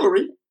vote for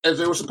Hillary, as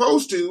they were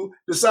supposed to,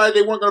 decided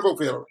they weren't going to vote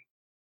for Hillary.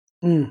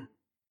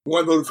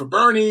 One voted for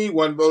Bernie,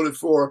 one voted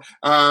for,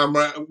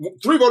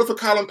 three voted for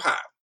Colin Powell,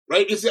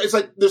 right? It's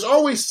like there's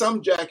always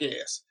some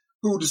jackass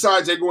who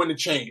decides they're going to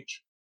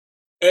change.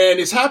 And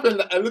it's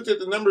happened, I looked at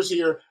the numbers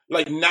here,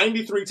 like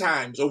 93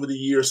 times over the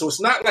years. So it's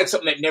not like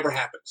something that never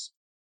happens.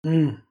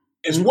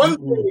 It's one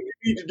thing if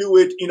you need to do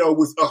it,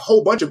 with a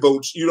whole bunch of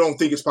votes, you don't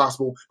think it's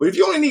possible. But if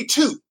you only need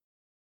two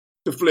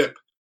to flip,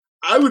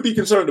 I would be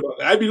concerned about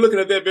that. I'd be looking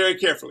at that very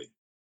carefully.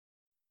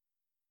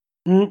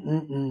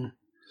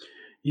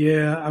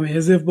 Yeah, I mean,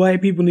 as if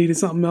black people needed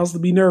something else to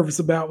be nervous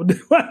about with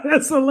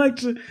this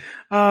election.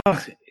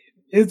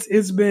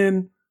 It's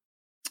been,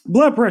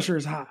 blood pressure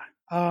is high.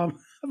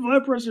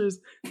 Blood pressure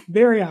is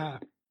very high.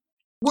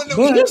 Well, no,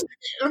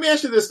 let me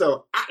ask you this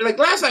though. Like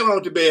last night when I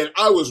went to bed,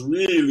 I was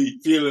really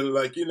feeling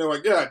like,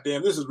 God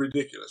damn, this is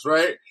ridiculous,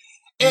 right?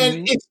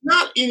 And it's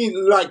not any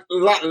like a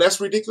lot less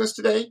ridiculous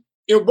today.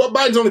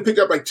 Biden's only picked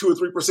up like 2 or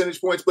 3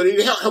 percentage points, but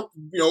it helped,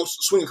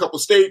 swing a couple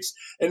states,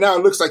 and now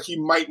it looks like he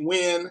might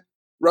win.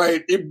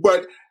 Right.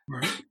 But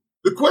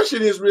the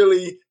question is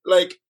really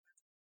like,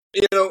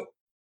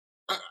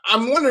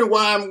 I'm wondering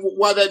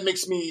why that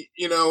makes me,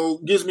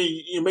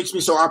 makes me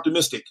so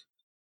optimistic.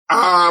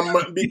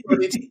 Because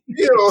it's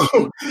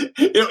still,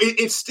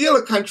 it's still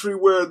a country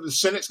where the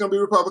Senate's going to be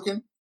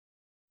Republican.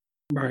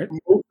 Right.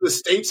 Most of the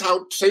state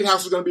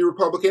house is going to be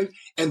Republican.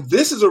 And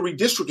this is a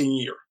redistricting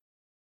year,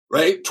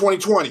 right?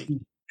 2020.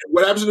 And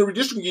what happens in the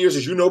redistricting years,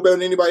 as you know better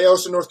than anybody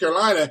else in North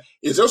Carolina,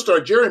 is they'll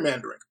start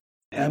gerrymandering.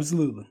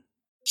 Absolutely.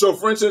 So,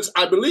 for instance,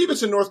 I believe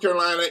it's in North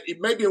Carolina.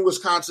 It may be in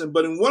Wisconsin,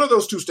 but in one of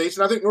those two states,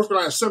 and I think North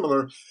Carolina is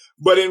similar,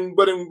 but I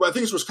think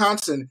it's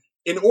Wisconsin.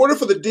 In order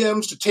for the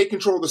Dems to take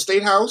control of the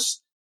state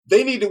house,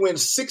 they need to win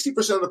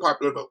 60% of the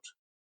popular vote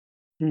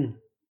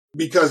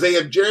because they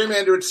have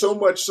gerrymandered so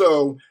much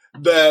so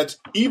that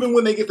even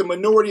when they get the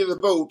minority of the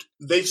vote,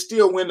 they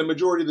still win the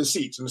majority of the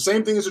seats. And the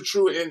same thing is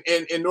true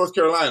in North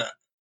Carolina.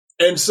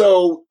 And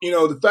so,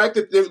 the fact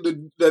that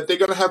they're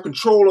going to have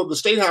control of the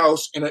state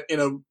house in a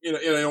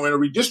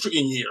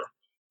redistricting year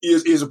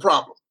is a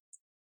problem.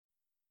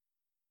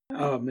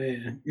 Oh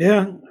man,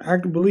 yeah, I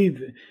can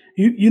believe it.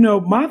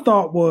 My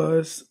thought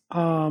was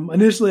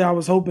initially I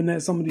was hoping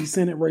that some of these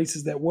Senate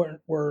races that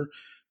were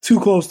too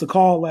close to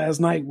call last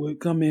night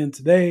would come in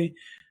today.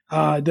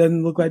 It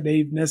doesn't look like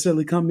they've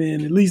necessarily come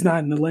in, at least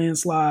not in the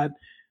landslide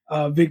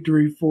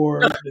victory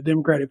for the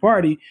Democratic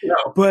Party. No.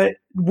 But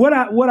what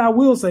I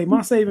will say,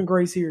 my saving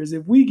grace here is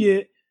if we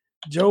get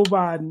Joe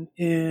Biden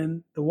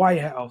in the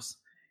White House,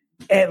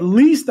 at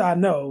least I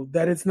know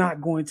that it's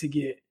not going to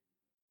get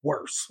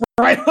worse,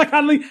 right? Like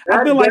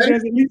I feel like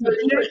there's at least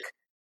a check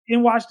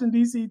in Washington,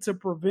 D.C. to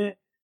prevent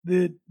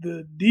the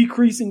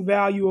decreasing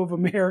value of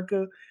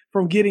America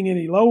from getting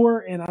any lower.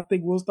 And I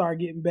think we'll start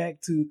getting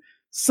back to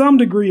some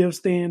degree of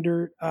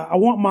standard. I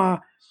want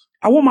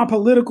my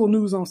political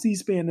news on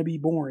C-SPAN to be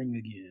boring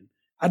again.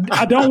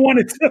 I don't want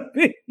it to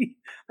be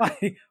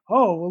like,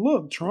 oh, well,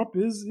 look, Trump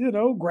is,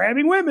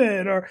 grabbing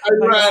women, or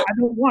I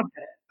don't want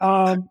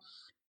that.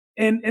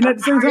 And at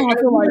the same time, I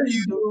feel like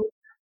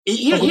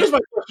here's my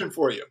question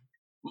for you.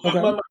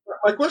 Okay.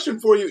 My question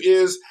for you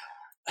is,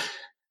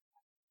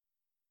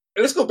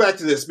 let's go back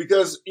to this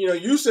because,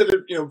 you said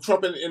that,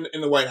 Trump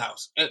in the White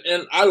House.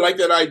 And I like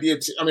that idea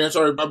too. I mean, I'm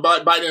sorry,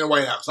 Biden in the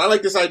White House. I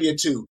like this idea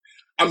too.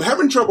 I'm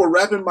having trouble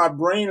wrapping my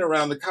brain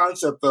around the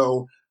concept,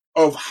 though,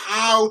 of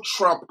how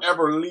Trump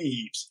ever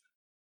leaves.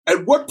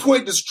 At what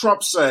point does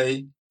Trump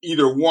say,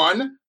 either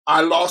one,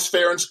 I lost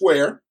fair and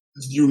square,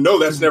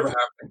 that's never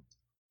happening,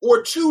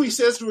 or two, he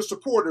says to his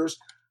supporters,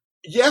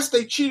 yes,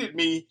 they cheated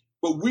me,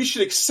 but we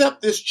should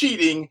accept this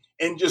cheating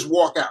and just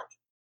walk out.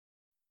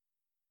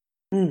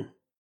 Can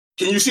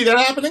you see that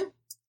happening?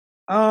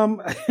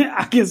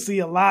 I can see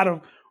a lot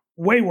of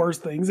way worse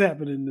things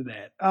happening to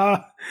that.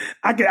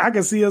 I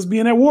can see us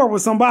being at war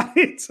with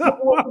somebody. So.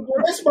 Well,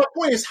 that's my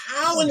point is,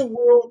 how in the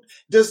world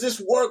does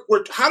this work?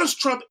 How does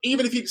Trump,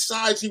 even if he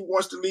decides he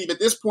wants to leave at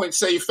this point,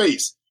 save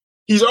face?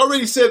 He's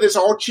already said it's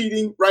all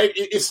cheating, right?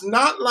 It's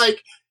not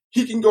like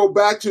he can go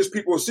back to his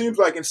people, it seems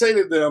like, and say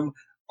to them,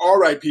 all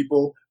right,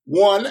 people,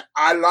 one,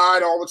 I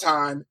lied all the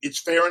time.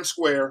 It's fair and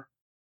square,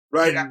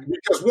 right? Mm-hmm.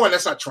 Because one,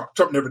 that's not Trump.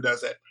 Trump never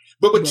does that.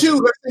 But two,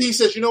 let's say he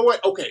says, you know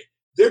what? Okay,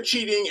 they're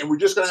cheating and we're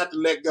just going to have to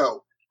let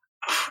go.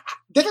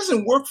 That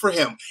doesn't work for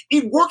him.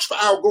 It works for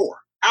Al Gore.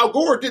 Al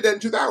Gore did that in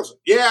 2000.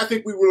 Yeah, I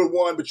think we would have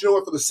won, but you know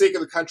what? For the sake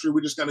of the country,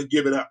 we're just going to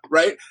give it up,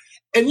 right?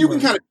 And you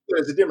can kind of do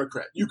it as a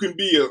Democrat. You can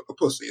be a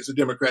pussy as a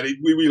Democrat.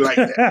 We like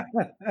that.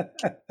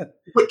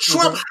 But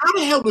Trump, how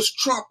the hell does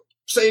Trump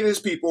say to his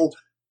people,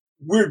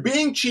 we're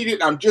being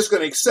cheated, I'm just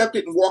going to accept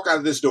it and walk out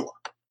of this door?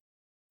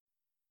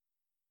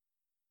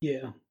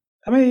 Yeah.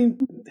 I mean,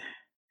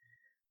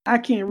 I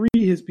can't read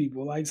his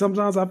people. Like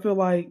sometimes I feel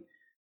like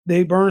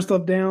they burn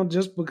stuff down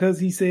just because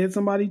he said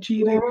somebody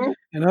cheated. Mm-hmm.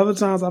 And other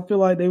times I feel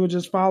like they would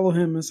just follow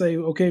him and say,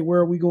 okay,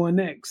 where are we going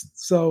next?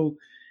 So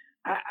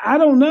I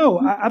don't know.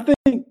 I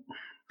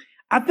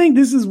think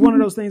this is one of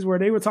those things where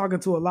they were talking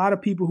to a lot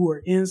of people who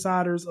are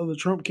insiders of the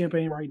Trump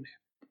campaign right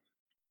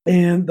now.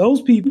 And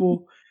those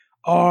people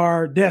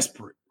are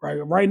desperate, right?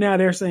 Right now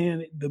they're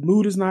saying the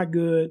mood is not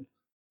good.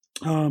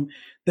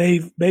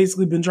 They've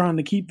basically been trying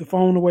to keep the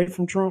phone away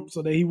from Trump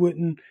so that he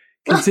wouldn't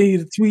continue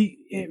to tweet.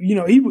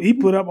 He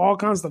put up all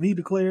kinds of stuff. He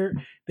declared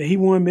that he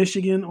won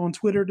Michigan on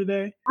Twitter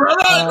today.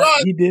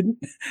 Right. He didn't.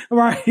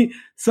 Right.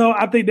 So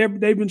I think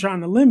they've been trying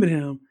to limit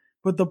him.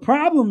 But the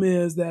problem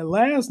is that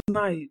last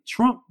night,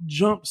 Trump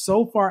jumped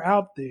so far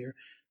out there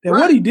that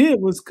what he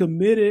did was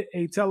committed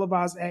a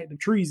televised act of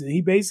treason.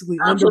 He basically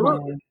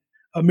undermined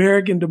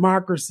American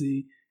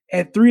democracy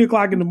at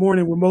 3:00 in the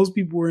morning when most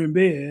people were in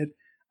bed.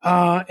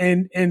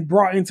 And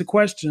brought into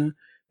question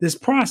this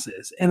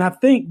process. And I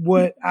think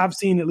what I've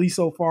seen, at least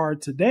so far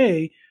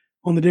today,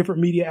 on the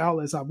different media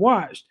outlets I've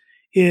watched,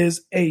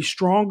 is a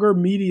stronger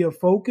media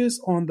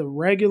focus on the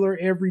regular,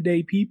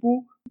 everyday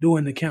people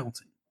doing the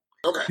counting.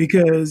 Okay.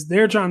 Because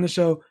they're trying to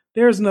show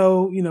there's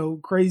no,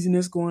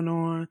 craziness going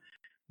on.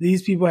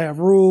 These people have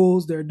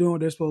rules. They're doing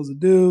what they're supposed to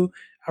do.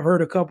 I've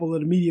heard a couple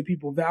of the media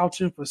people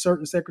vouching for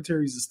certain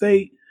secretaries of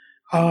state.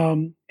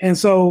 And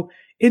so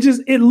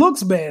it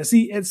looks bad.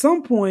 See, at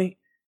some point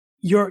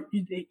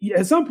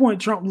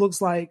Trump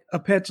looks like a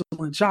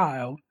petulant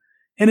child.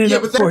 And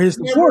then for his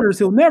supporters,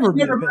 he'll never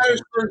be a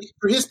petulant.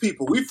 For his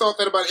people. We've thought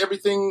that about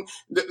everything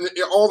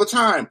all the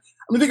time.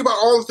 I mean, think about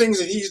all the things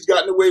that he's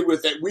gotten away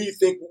with that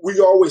we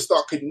always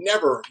thought could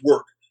never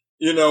work.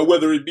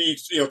 Whether it be,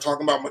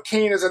 talking about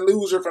McCain as a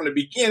loser from the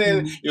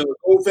beginning, the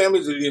old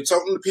families, the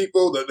insulting the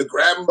people, the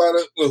grabbing by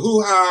the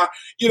hoo-ha,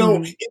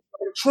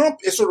 Trump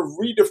is sort of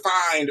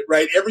redefined,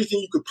 right? Everything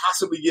you could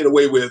possibly get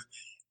away with.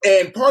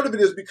 And part of it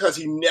is because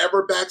he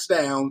never backs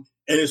down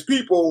and his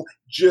people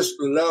just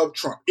love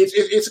Trump.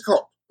 It's a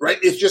cult, right?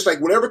 It's just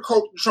like whatever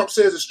cult Trump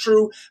says is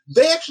true.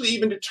 They actually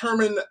even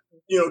determine,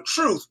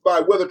 truth by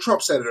whether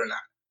Trump said it or not.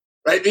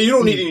 Right? You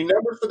don't need any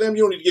numbers for them.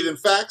 You don't need to give them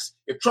facts.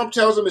 If Trump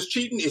tells them it's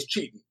cheating,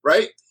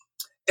 right?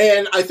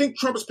 And I think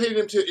Trump has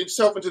painted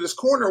himself into this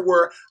corner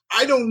where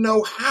I don't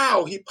know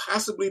how he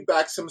possibly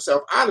backs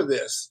himself out of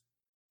this.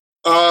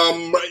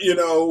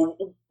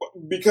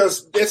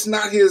 Because that's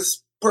not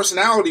his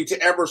personality to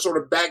ever sort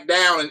of back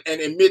down and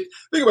admit.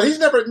 Think about it, he's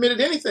never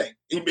admitted anything.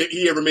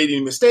 He ever made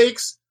any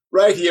mistakes,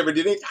 right? He ever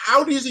did anything.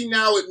 How does he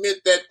now admit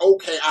that,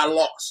 okay, I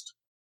lost?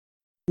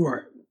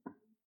 Right.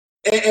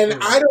 And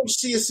I don't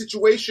see a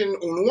situation.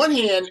 On one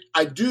hand,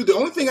 I do. The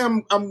only thing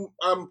I'm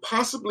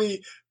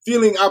possibly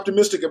feeling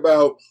optimistic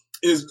about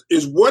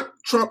is what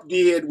Trump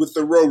did with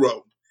the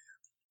Roe.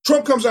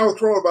 Trump comes out with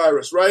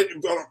coronavirus, right?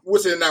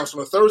 What's the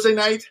announcement? On Thursday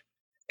night,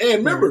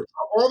 And remember, Right.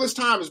 all this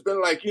time it's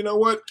been like, you know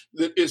what?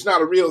 It's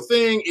not a real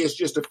thing. It's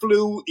just a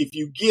flu. If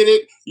you get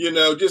it,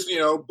 just,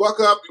 buck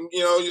up and,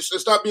 just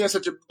stop being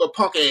such a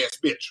punk ass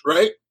bitch,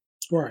 right?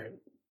 Right.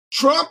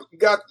 Trump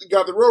got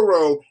the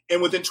Roro,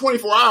 and within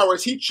 24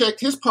 hours, he checked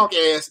his punk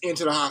ass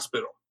into the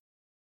hospital.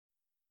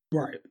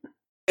 Right.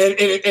 And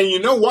you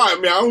know why? I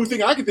mean, the only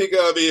thing I can think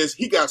of is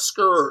he got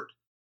scared.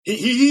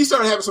 He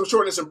started having some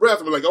shortness of breath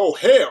and was like, oh,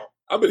 hell,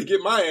 I better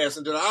get my ass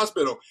into the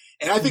hospital.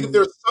 And I think if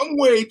there's some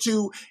way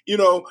to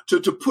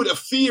put a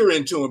fear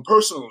into him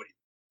personally,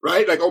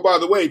 right? Like, oh, by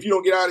the way, if you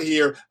don't get out of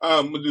here,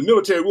 the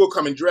military will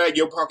come and drag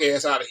your punk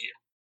ass out of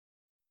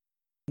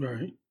here.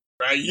 Right.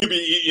 Right?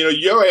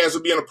 Your ass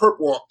will be on a perp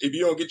walk if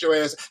you don't get your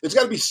ass. There's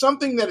got to be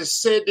something that is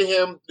said to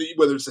him,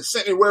 whether it's a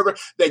sentence or whatever,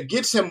 that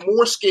gets him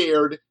more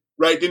scared,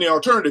 right, than the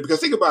alternative.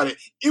 Because think about it.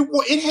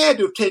 It had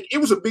to take, it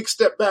was a big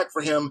step back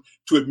for him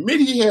to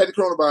admit he had the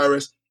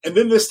coronavirus. And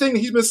then this thing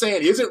he's been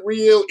saying isn't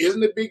real,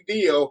 isn't a big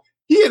deal.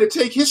 He had to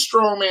take his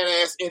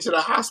strongman ass into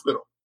the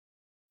hospital.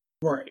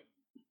 Right.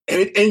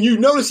 And you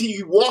notice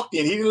he walked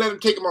in. He didn't let him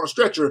take him on a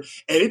stretcher,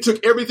 and it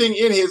took everything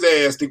in his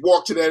ass to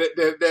walk to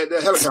that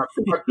helicopter.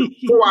 Like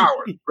 4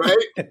 hours,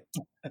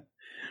 right?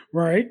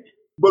 Right.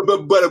 But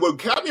what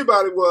got me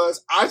about it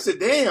was I said,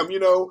 damn,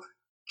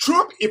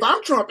 Trump. If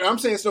I'm Trump and I'm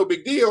saying it's no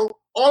big deal,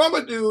 all I'm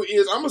gonna do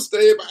is I'm gonna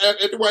stay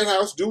at the White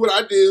House, do what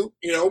I do,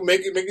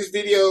 make his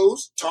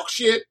videos, talk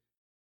shit.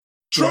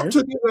 Trump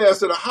took his ass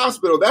to the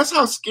hospital. That's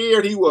how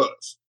scared he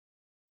was.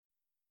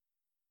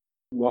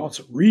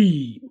 Walter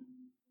Reed.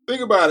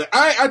 Think about it.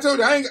 I told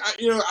you,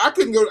 I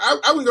couldn't go.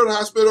 I wouldn't go to the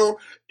hospital.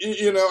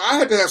 I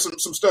had to have some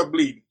stuff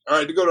bleeding, all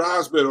right, to go to the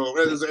hospital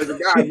as a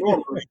guy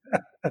normally.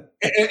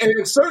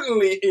 and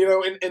certainly,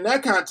 in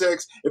that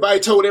context, if I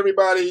told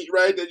everybody,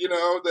 right, that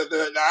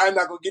that I'm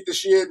not gonna get the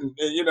shit, and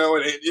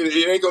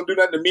it ain't gonna do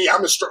nothing to me.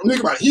 I'm as strong. Think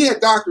about it. He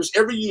had doctors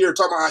every year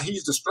talking about how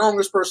he's the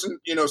strongest person,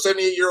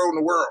 78-year-old in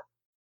the world.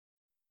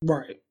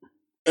 Right.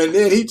 And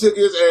then he took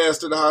his ass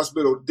to the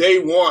hospital day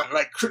one,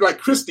 like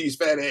Christie's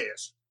fat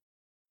ass.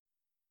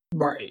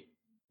 Right.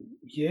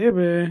 Yeah,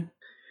 man.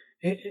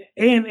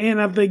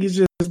 And I think it's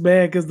just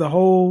bad because the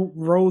whole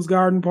Rose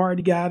Garden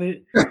party got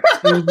it.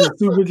 It was just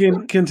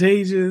super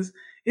contagious.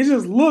 It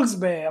just looks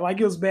bad.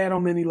 Like it was bad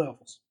on many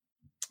levels.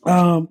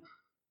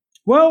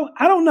 Well,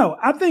 I don't know.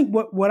 I think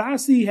what I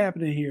see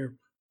happening here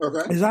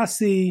is I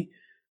see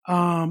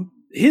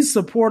his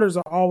supporters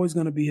are always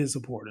going to be his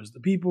supporters. The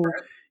people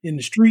in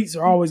the streets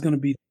are always going to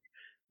be.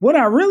 What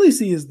I really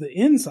see is the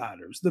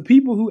insiders, the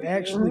people who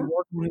actually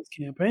work on his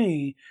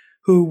campaign,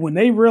 who, when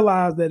they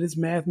realize that it's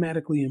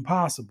mathematically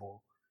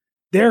impossible,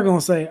 they're going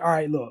to say, all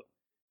right, look,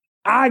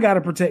 I got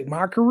to protect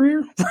my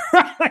career.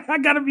 I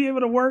got to be able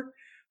to work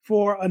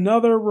for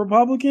another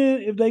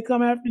Republican if they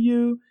come after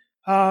you.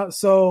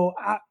 So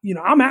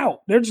I'm out.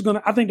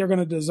 I think they're going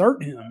to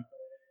desert him.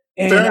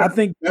 And I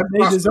think if they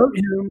desert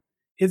him,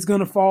 it's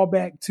going to fall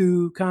back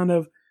to kind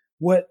of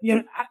what,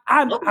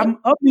 I'm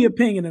of the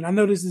opinion, and I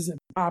know this isn't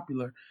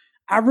popular.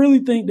 I really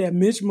think that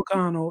Mitch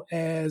McConnell,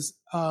 as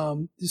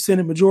the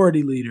Senate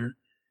Majority Leader,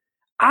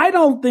 I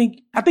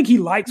think he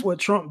likes what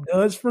Trump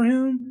does for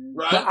him,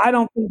 but I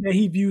don't think that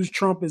he views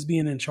Trump as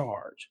being in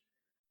charge.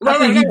 I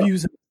think he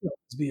views himself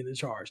as being in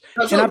charge.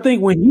 And I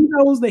think when he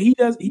knows that he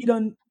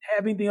doesn't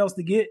have anything else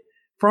to get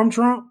from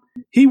Trump,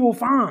 he will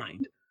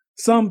find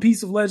some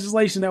piece of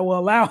legislation that will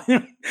allow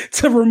him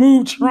to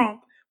remove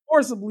Trump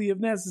forcibly if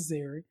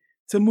necessary,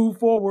 to move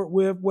forward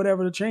with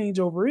whatever the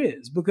changeover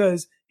is,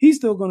 because he's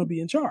still going to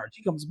be in charge.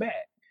 He comes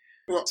back.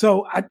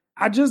 So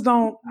I just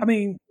don't,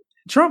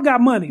 Trump got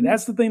money.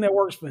 That's the thing that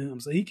works for him.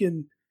 So he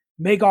can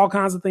make all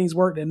kinds of things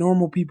work that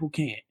normal people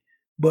can't.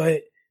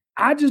 But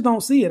I just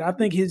don't see it. I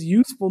think his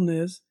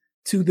usefulness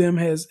to them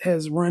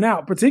has run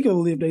out,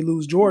 particularly if they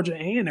lose Georgia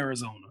and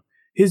Arizona.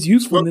 His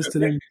usefulness to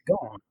them is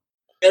gone.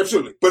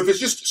 Absolutely. But if it's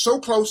just so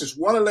close, it's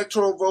one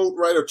electoral vote,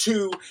 right, or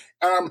two.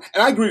 And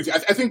I agree with you.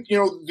 I think,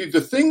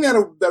 the thing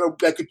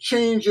that could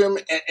change him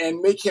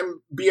and make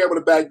him be able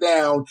to back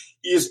down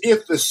is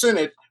if the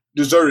Senate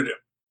deserted him.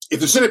 If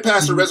the Senate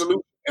passed a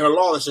resolution and a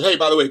law that said, hey,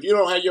 by the way, if you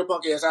don't have your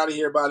punk ass out of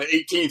here by the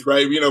 18th,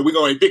 right, we're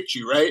going to evict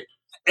you, right?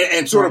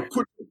 And sort of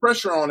put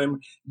pressure on him,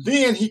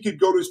 then he could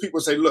go to his people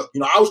and say, look,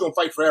 I was going to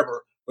fight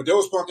forever, but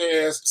those punk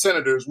ass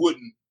senators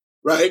wouldn't,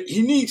 right?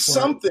 He needs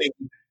something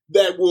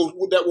that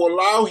will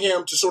allow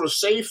him to sort of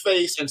save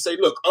face and say,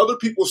 look, other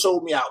people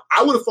sold me out.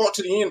 I would have fought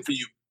to the end for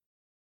you,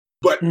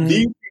 but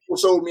these people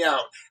sold me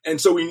out. And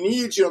so he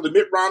needs, the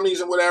Mitt Romneys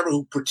and whatever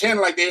who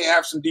pretend like they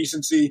have some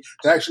decency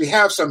to actually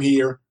have some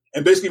here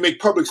and basically make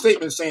public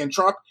statements saying,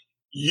 Trump,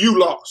 you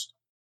lost,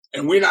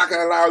 and we're not going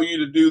to allow you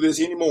to do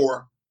this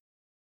anymore,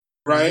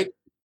 right?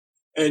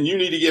 And you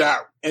need to get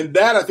out. And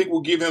that, I think,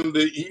 will give him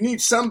he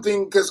needs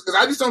something, because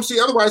I just don't see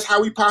otherwise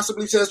how he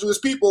possibly says to his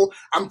people,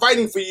 I'm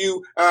fighting for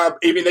you,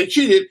 even they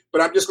cheated,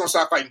 but I'm just going to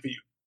stop fighting for you.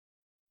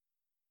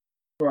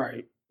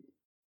 Right.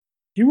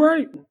 You're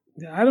right.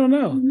 I don't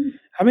know.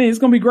 It's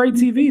going to be great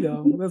TV,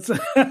 though.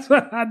 That's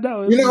what I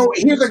know.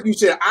 Here's like you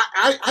said,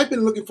 I've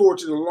been looking forward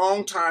to it a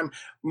long time.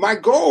 My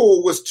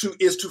goal is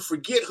to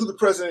forget who the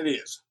president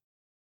is.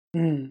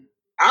 Mm.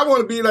 I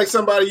want to be like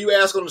somebody you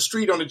ask on the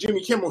street on the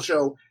Jimmy Kimmel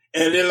show,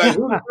 and then like,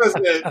 who's the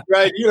president,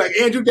 right? You're like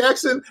Andrew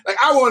Jackson. Like,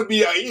 I want to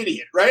be an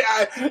idiot, right?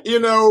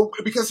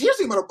 Because here's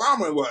the thing about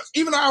Obama was,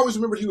 even though I always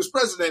remembered he was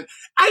president,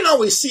 I didn't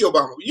always see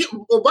Obama.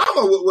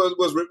 Obama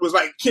was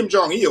like Kim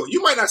Jong-il.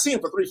 You might not see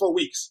him for 3-4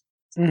 weeks.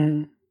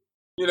 Mm-hmm.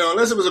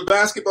 Unless it was a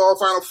basketball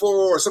Final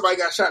Four or somebody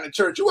got shot in the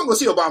church, you wasn't going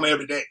to see Obama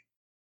every day.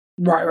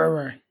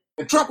 Right.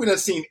 And Trump we done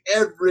seen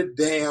every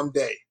damn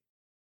day.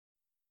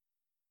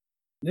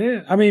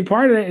 Yeah, I mean,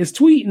 part of that is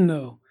tweeting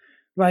though.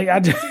 Like I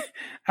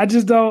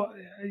just don't.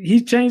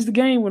 He's changed the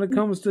game when it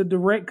comes to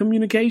direct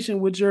communication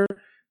with your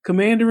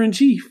commander in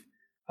chief.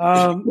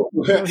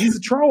 He's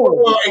a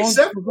troll. Well,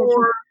 except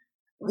for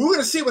we're going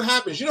to see what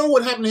happens. You know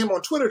what happened to him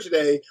on Twitter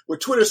today, where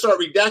Twitter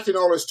started redacting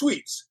all his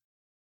tweets.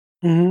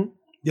 Mm-hmm.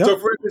 Yep. So,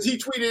 for instance, he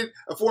tweeted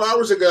 4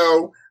 hours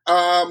ago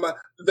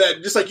that,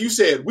 just like you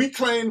said, we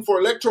claim for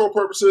electoral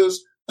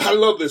purposes. I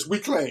love this.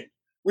 We've claimed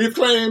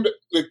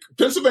the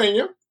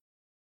Pennsylvania,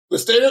 the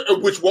state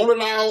of, which won't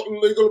allow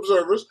legal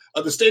observers,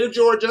 the state of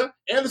Georgia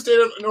and the state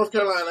of North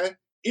Carolina,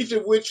 each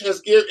of which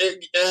has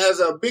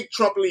a big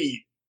Trump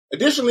lead.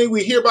 Additionally,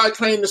 we hereby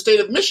claim the state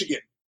of Michigan,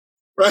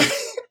 right?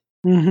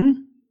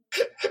 Mm-hmm.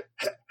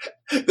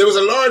 There was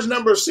a large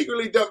number of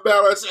secretly dumped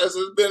ballots, as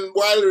has been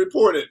widely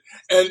reported,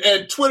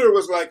 and Twitter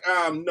was like,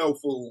 no,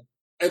 fool.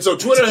 And so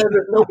Twitter has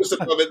this notice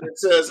above it that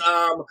says,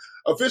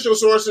 official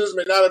sources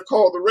may not have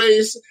called the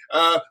race.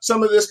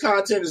 Some of this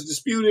content is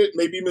disputed,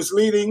 may be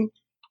misleading.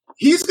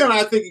 He's going to,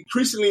 I think,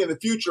 increasingly in the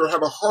future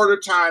have a harder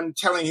time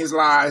telling his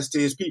lies to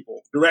his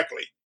people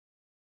directly.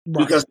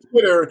 Right. Because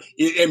Twitter,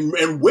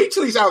 and wait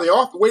till he's out of the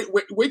office,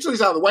 wait till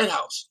he's out of the White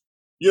House.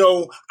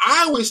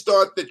 I always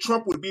thought that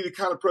Trump would be the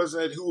kind of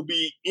president who would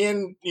be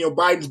in,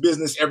 Biden's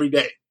business every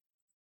day.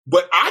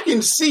 But I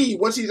can see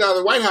once he's out of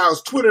the White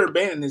House, Twitter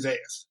abandoning his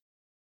ass.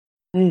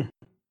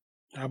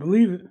 I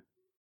believe it.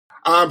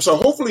 So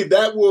hopefully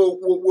that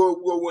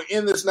will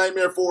end this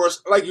nightmare for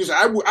us. Like you said,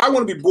 I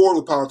want to be bored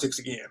with politics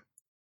again.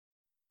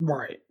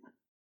 Right.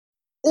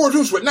 Or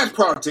not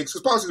politics,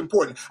 because politics is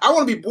important. I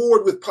want to be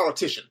bored with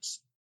politicians.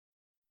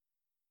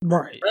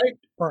 Right.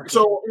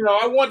 So,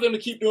 I want them to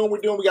keep doing what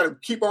we're doing. We got to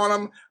keep on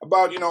them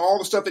about, all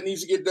the stuff that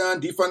needs to get done,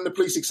 defund the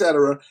police,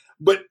 etc.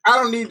 But I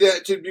don't need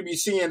that to be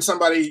seeing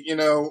somebody,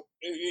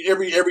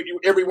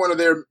 every one of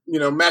their,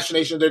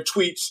 machinations, their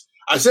tweets.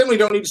 I certainly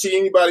don't need to see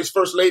anybody's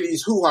first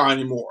lady's hoo-ha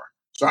anymore.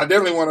 So I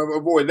definitely want to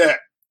avoid that.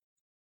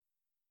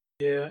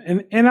 Yeah.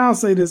 And I'll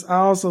say this. I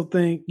also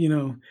think,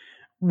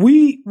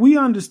 we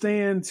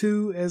understand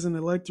too, as an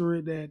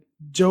electorate, that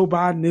Joe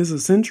Biden is a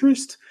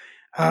centrist.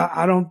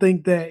 I don't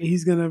think that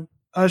he's going to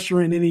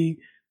usher in any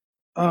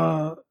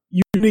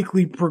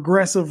uniquely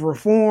progressive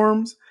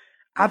reforms.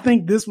 I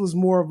think this was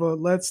more of a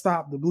let's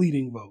stop the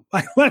bleeding vote.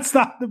 Like, let's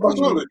stop the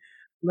bleeding.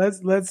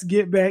 Let's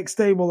get back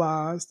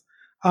stabilized.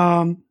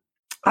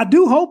 I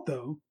do hope,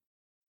 though,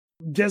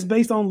 just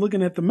based on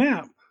looking at the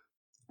map,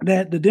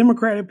 that the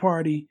Democratic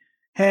Party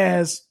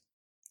has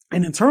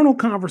an internal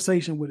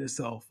conversation with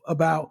itself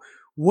about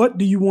what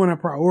do you want to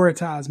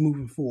prioritize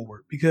moving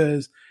forward,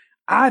 because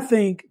I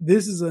think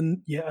this is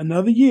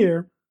another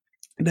year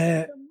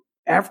that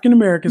African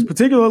Americans,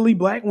 particularly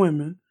Black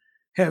women,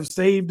 have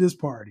saved this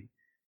party.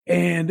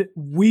 And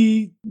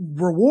we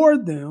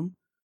reward them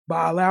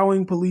by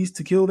allowing police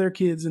to kill their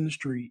kids in the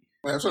street.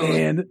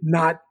 Absolutely. And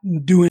not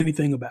do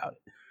anything about it.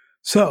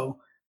 So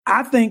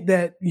I think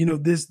that,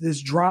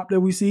 this drop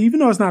that we see, even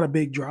though it's not a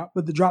big drop,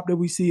 but the drop that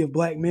we see of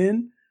Black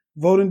men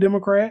voting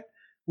Democrat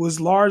was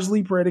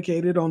largely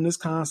predicated on this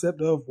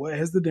concept of what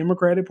has the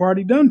Democratic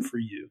Party done for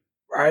you?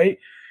 Right.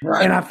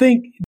 And I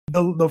think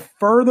the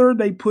further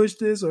they push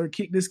this or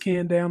kick this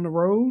can down the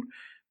road,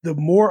 the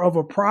more of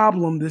a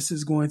problem this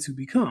is going to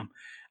become.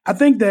 I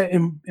think that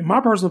in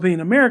my personal opinion,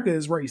 America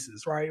is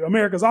racist, right?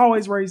 America's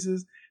always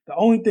racist. The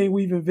only thing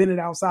we've invented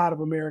outside of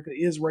America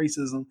is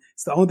racism.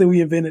 It's the only thing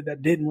we invented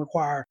that didn't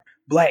require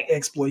Black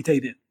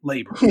exploited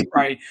labor,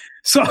 right?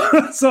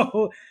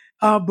 So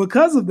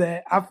because of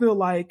that, I feel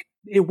like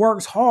it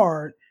works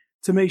hard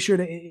to make sure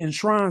that it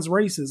enshrines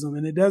racism.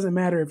 And it doesn't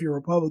matter if you're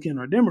Republican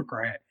or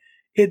Democrat.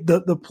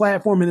 The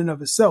platform in and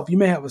of itself, you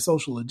may have a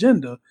social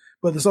agenda,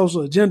 but the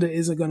social agenda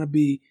isn't going to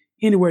be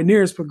anywhere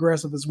near as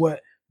progressive as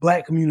what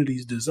Black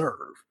communities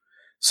deserve.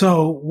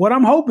 So what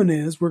I'm hoping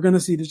is we're going to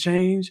see the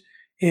change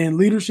in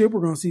leadership.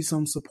 We're going to see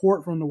some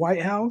support from the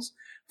White House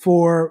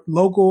for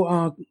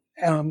local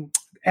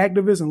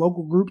activists and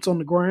local groups on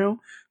the ground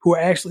who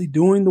are actually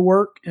doing the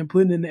work and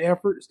putting in the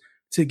efforts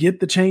to get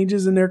the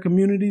changes in their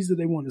communities that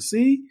they want to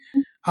see.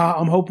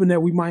 I'm hoping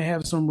that we might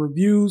have some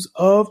reviews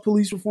of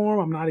police reform.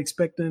 I'm not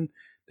expecting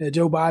that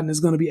Joe Biden is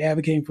going to be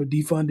advocating for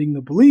defunding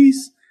the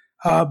police,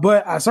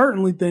 but I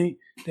certainly think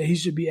that he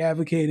should be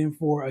advocating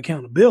for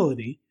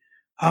accountability.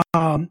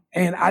 And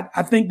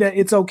I think that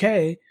it's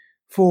okay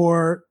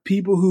for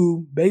people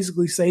who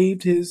basically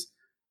saved his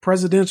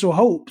presidential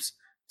hopes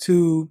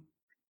to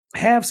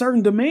have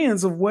certain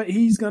demands of what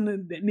he's going to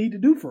need to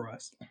do for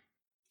us.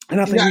 And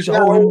I think we should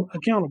hold him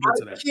accountable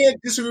to that. I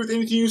can't disagree with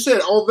anything you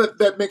said. All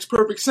that makes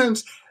perfect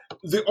sense.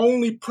 The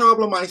only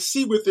problem I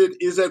see with it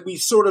is that we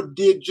sort of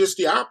did just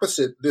the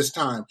opposite this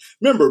time.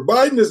 Remember,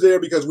 Biden is there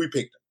because we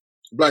picked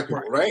him, black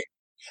people, right?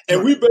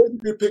 And we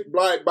basically picked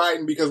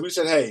Biden because we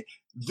said, hey,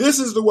 this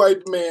is the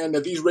white man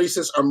that these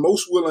racists are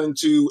most willing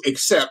to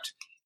accept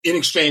in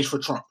exchange for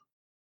Trump.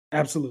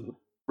 Absolutely.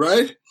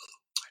 Right?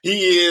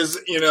 He is,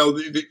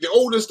 the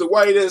oldest, the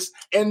whitest,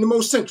 and the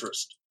most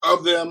centrist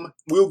of them.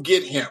 We'll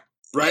get him,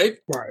 right?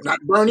 Not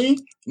Bernie,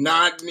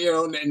 not,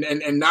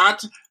 and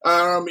not,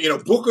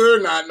 Booker,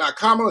 not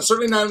Kamala,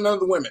 certainly not none of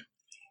the women.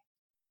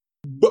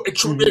 But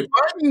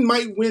Biden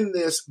might win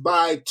this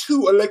by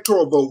 2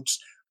 electoral votes,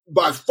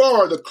 by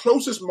far the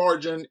closest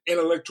margin in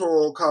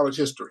electoral college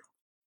history.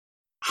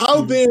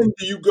 How then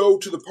do you go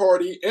to the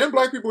party and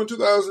black people in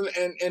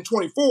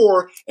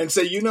 2024 and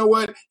say, you know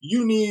what,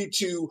 you need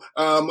to,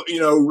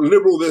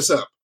 liberal this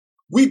up?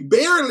 We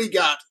barely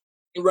got,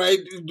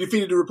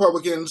 defeated the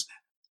Republicans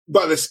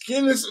by the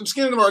skin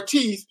of our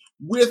teeth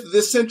with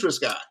this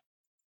centrist guy.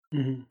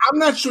 I'm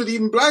not sure that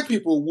even black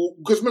people will,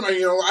 because remember,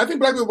 I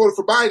think black people voted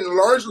for Biden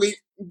largely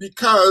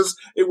because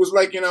it was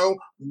like,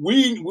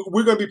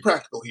 we're going to be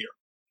practical here.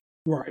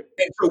 Right.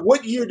 And so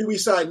what year do we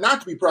decide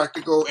not to be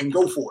practical and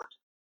go for it?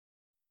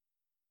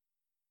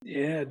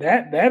 Yeah,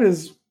 that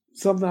is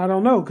something I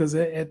don't know, because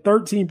at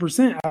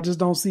 13%, I just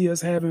don't see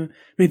us having,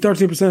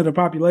 13% of the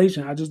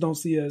population, I just don't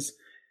see us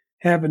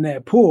having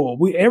that pull.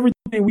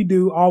 Everything we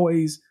do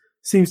always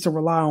seems to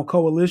rely on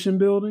coalition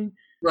building.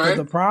 Right.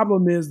 But the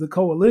problem is the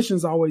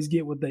coalitions always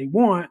get what they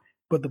want,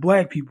 but the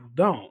black people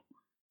don't.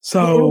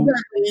 So,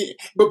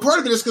 but part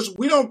of it is because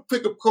we don't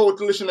pick a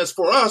coalition that's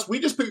for us.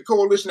 We just pick a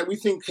coalition that we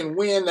think can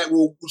win, that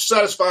will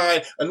satisfy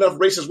enough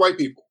racist white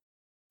people.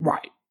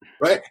 Right.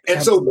 Right. And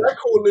Absolutely. so that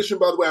coalition,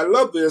 by the way, I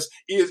love this,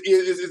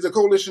 is a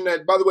coalition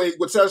that, by the way,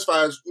 what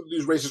satisfies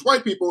these racist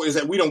white people is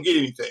that we don't get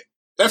anything.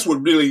 That's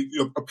what really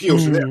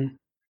appeals to them.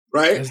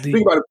 Right.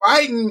 Think about it.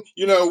 Biden,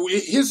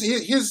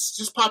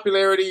 his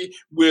popularity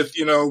with,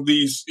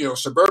 these,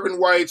 suburban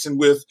whites and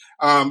with,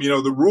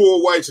 the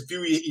rural whites, a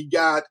few he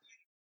got,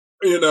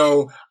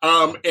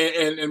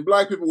 and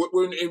black people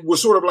were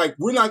sort of like,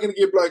 we're not going to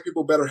give black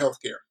people better health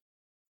care.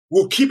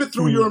 We'll keep it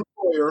through your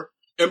employer.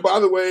 And by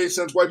the way,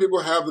 since white people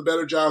have the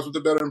better jobs with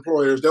the better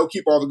employers, they'll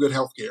keep all the good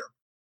health care.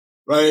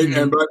 Right.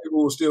 And black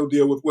people will still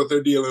deal with what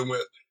they're dealing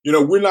with.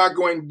 We're not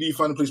going to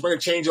defund the police. We're going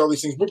to change all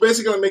these things. We're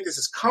basically going to make this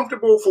as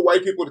comfortable for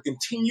white people to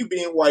continue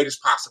being white as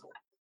possible.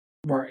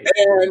 Right.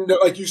 And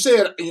like you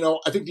said,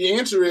 I think the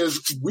answer is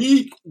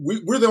we're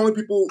the only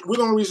people, we're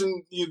the only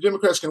reason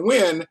Democrats can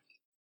win.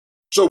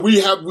 So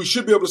we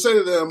should be able to say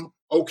to them,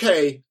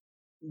 okay,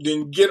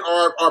 then get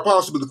our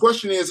policy. But the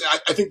question is,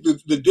 I think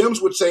the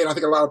Dems would say, and I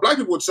think a lot of black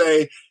people would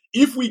say,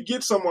 if we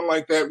get someone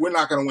like that, we're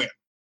not going to win.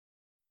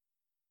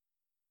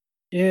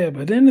 Yeah,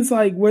 but then it's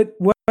like, what is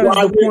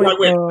the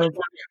point of?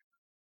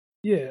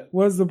 Yeah,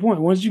 what's the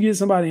point? Once you get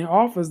somebody in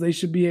office, they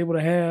should be able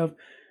to have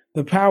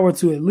the power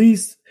to at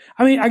least.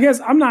 I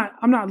guess I'm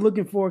not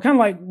looking for, kind of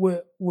like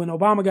when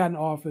Obama got in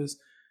office.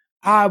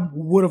 I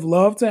would have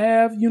loved to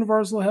have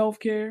universal health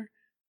care.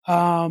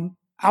 I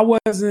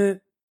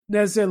wasn't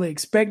necessarily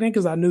expecting,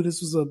 because I knew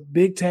this was a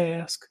big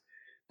task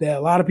that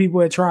a lot of people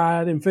had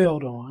tried and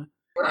failed on.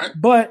 Right.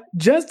 But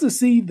just to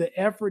see the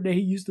effort that he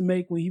used to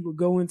make when he would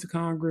go into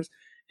Congress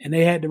and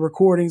they had the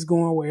recordings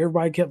going where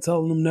everybody kept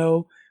telling him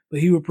no, but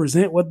he would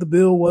present what the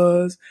bill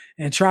was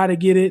and try to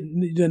get it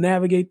to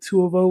navigate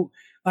to a vote.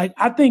 Like,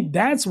 I think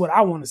that's what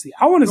I want to see.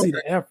 I want to see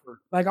the effort.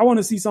 Like, I want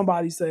to see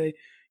somebody say,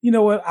 you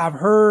know what, I've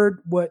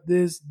heard what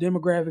this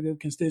demographic of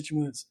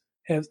constituents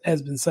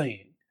has been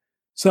saying.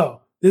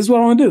 So this is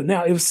what I want to do.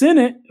 Now, if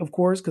Senate, of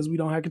course, because we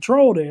don't have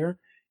control there,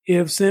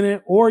 if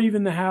Senate or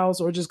even the House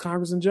or just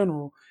Congress in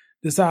general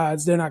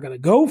decides they're not going to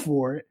go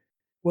for it,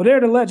 well, they're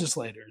the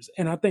legislators.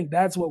 And I think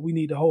that's what we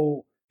need to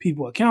hold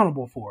people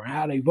accountable for,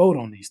 how they vote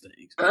on these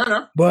things.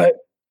 But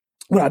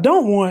what I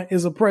don't want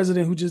is a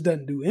president who just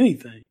doesn't do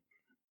anything.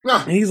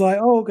 And he's like,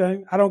 oh,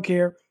 okay, I don't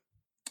care.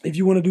 If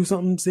you want to do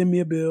something, send me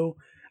a bill.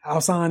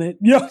 I'll sign it.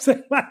 You know what I'm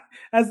saying? Like,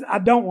 I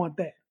don't want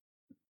that.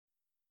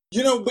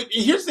 But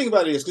here's the thing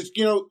about it is, because,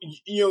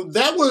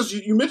 that was,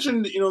 you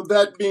mentioned,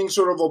 that being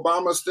sort of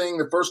Obama's thing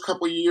the first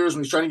couple of years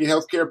when he's trying to get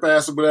health care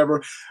passed or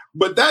whatever.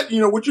 But that,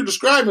 what you're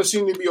describing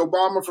seemed to be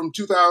Obama from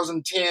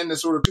 2010 to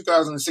sort of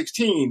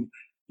 2016.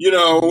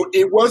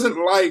 It wasn't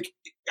like,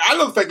 I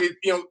love the fact that,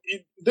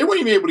 they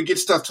weren't even able to get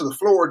stuff to the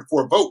floor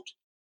for a vote,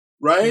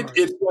 right?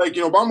 It's like,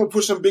 Obama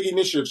pushed some big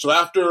initiatives. So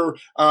after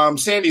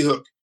Sandy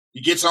Hook,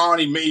 he gets on,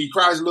 he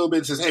cries a little bit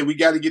and says, hey, we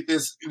got to get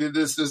this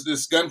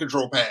gun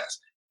control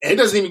passed. And it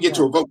doesn't even get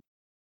to a vote,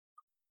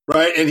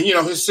 right? And,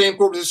 his same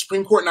quote, his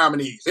Supreme Court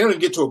nominees, they don't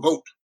even get to a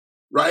vote,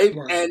 right?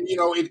 And,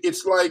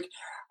 it's like,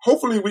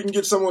 hopefully we can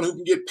get someone who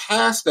can get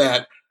past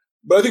that.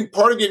 But I think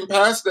part of getting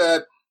past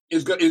that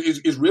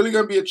is really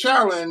going to be a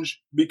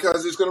challenge,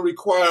 because it's going to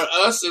require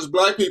us as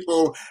black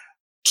people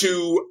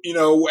to,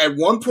 at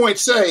one point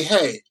say,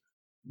 hey,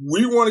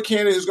 we want a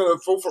candidate who's going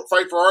to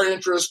fight for our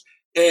interests,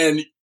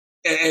 and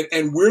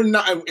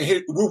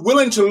we're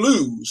willing to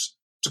lose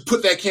to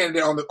put that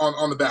candidate on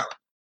the ballot.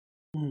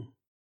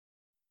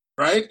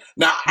 right?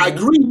 Now, I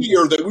agree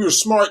here that we were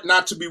smart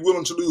not to be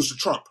willing to lose to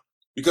Trump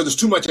because there's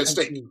too much at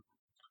stake,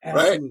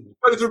 right?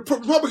 But if the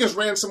Republicans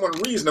ran someone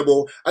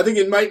reasonable, I think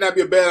it might not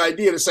be a bad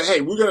idea to say,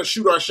 hey, we're going to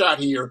shoot our shot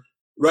here,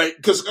 right?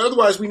 Because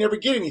otherwise we never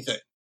get anything.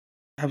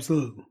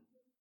 Absolutely.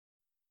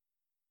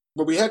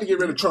 But we had to get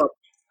rid of Trump.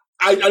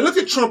 I look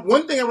at Trump.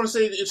 One thing I want to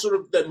say is sort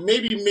of that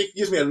maybe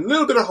gives me a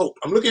little bit of hope.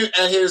 I'm looking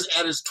at his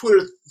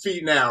Twitter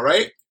feed now,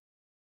 right?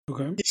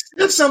 Okay. He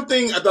said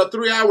something about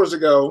 3 hours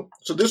ago.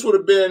 So this would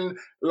have been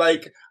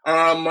like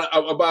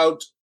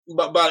about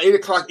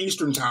 8:00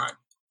 Eastern time,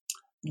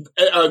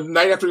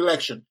 night after the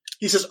election.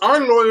 He says, our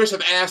lawyers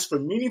have asked for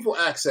meaningful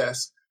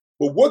access,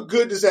 but what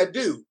good does that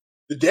do?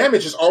 The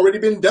damage has already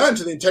been done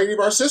to the integrity of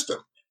our system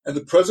and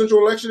the presidential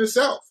election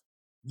itself.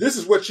 This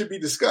is what should be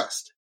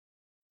discussed.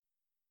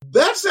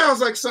 That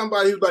sounds like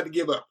somebody who's about to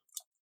give up.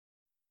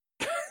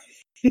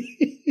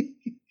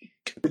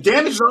 The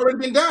damage has already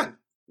been done.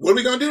 What are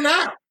we going to do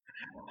now?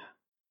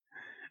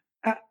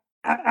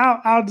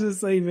 I'll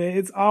just say, man,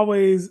 it's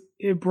always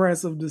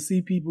impressive to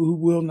see people who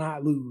will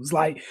not lose.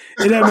 Like,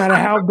 it doesn't matter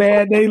how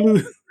bad they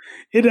lose.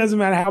 It doesn't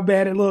matter how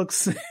bad it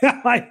looks.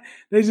 Like,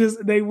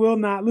 they will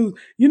not lose.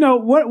 You know,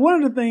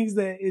 one of the things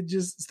that it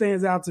just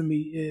stands out to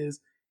me is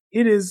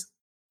it is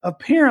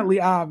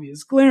apparently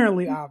obvious,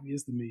 glaringly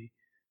obvious to me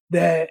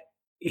that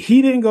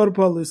he didn't go to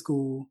public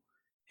school,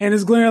 and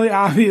it's glaringly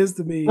obvious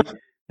to me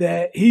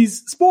that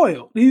he's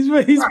spoiled. He's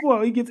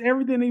spoiled. He gets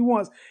everything he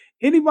wants.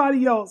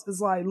 Anybody else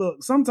is like,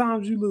 look,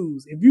 sometimes you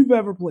lose. If you've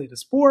ever played a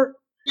sport,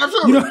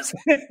 Absolutely. You know what I'm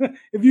saying?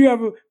 If you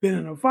ever been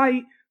in a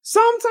fight,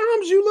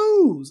 sometimes you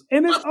lose,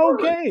 and it's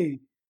Absolutely. okay.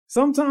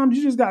 Sometimes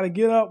you just got to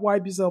get up,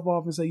 wipe yourself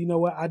off, and say, you know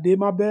what? I did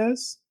my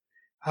best.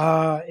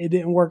 It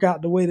didn't work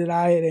out the way that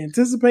I had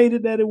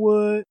anticipated that it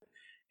would.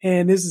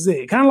 And this is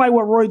it. Kind of like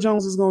what Roy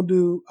Jones is going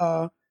to do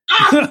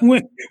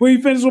when he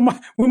finished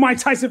when Mike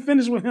Tyson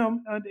finished with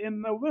him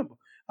in November.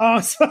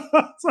 But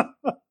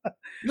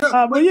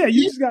yeah,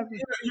 you just got.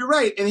 You're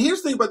right. And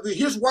here's the thing about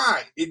here's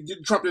why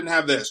Trump didn't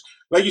have this.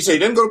 Like you say, he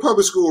didn't go to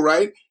public school,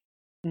 right?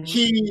 Mm-hmm.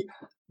 He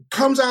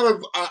comes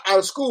out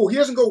of school. He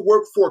doesn't go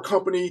work for a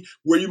company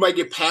where you might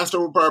get passed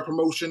over by a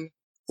promotion.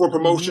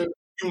 Mm-hmm.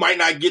 You might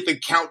not get the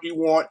count you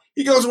want.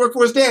 He goes to work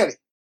for his daddy,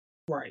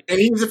 right? And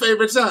he's a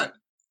favorite son.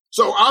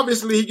 So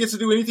obviously he gets to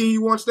do anything he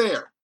wants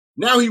there.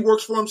 Now he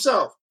works for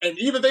himself. And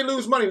even if they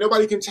lose money,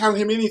 nobody can tell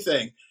him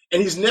anything.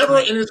 And he's never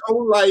in his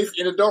whole life,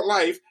 in adult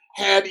life,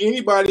 had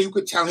anybody who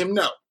could tell him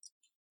no.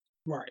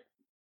 Right.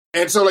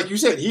 And so, like you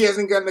said, he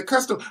hasn't gotten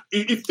accustomed.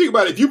 If you think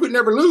about it, if you could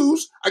never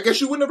lose, I guess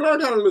you wouldn't have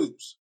learned how to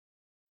lose.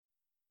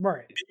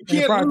 Right.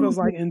 It probably feels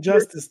like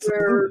injustice to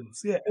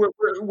lose. Yeah.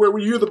 Where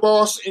you're the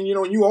boss and, you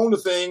know, and you own the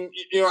thing.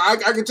 You know, I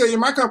can tell you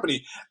in my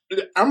company,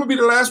 I'm going to be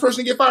the last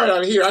person to get fired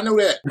out of here. I know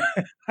that.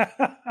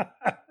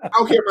 I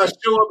don't care if I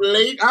show up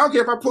late. I don't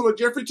care if I pull a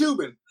Jeffrey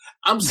Toobin.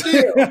 I'm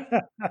still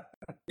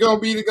going to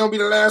be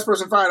the last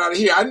person fired out of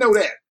here. I know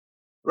that.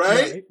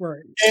 Right.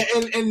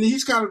 And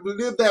he's kind of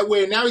lived that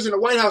way. And now he's in the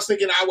White House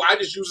thinking, I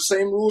just use the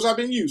same rules I've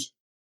been using.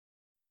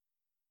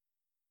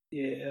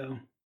 Yeah.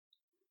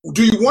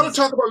 Do you want to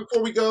talk about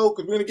before we go?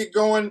 Because we're going to get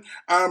going.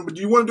 But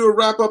do you want to do a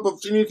wrap up of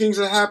any things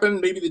that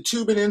happened? Maybe the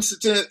Toobin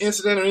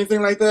incident or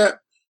anything like that?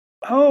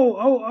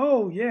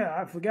 Oh, yeah,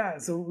 I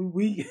forgot. So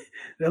the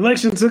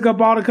election took up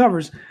all the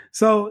coverage.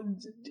 So,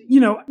 you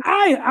know,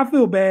 I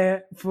feel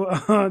bad for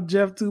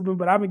Jeff Toobin,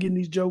 but I've been getting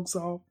these jokes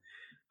off.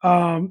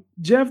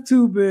 Jeff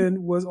Toobin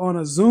was on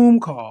a Zoom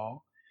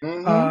call,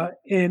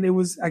 and it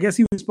was, I guess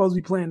he was supposed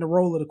to be playing the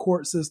role of the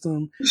court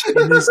system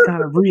in this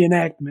kind of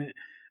reenactment.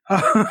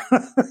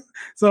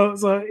 So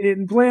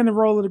in playing the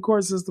role of the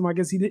court system, I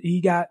guess he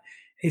got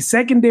a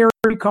secondary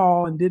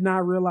call and did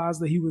not realize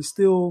that he was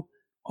still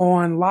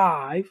on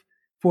live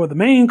for the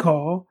main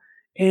call.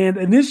 And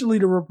initially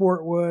the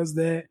report was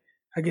that,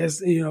 I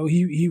guess, you know,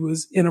 he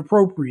was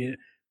inappropriate,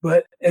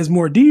 but as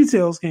more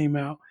details came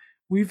out,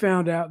 we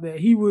found out that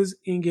he was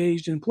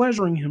engaged in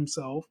pleasuring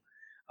himself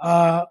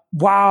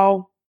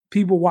while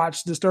people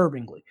watched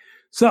disturbingly.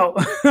 So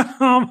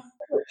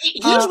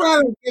here's what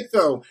I don't get,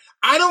 though.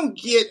 I don't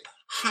get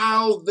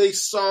how they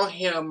saw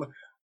him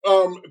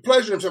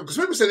pleasuring himself, because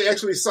people said they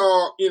actually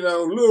saw, you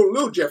know,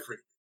 little Jeffrey,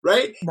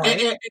 right?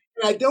 And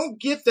I don't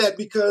get that,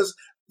 because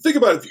think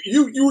about it.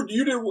 You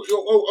did a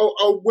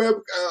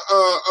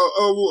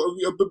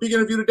big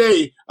interview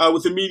today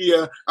with the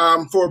media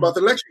for about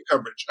the election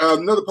coverage.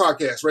 Another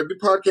podcast, right? Big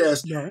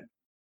podcast. Yeah.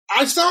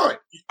 I saw it.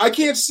 I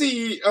can't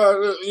see,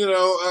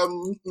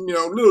 little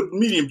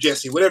medium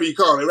Jesse, whatever you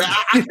call it, right?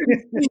 I can't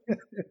see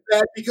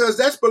that, because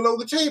that's below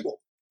the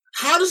table.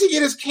 How does he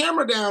get his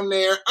camera down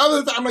there?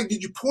 Other than, I'm like,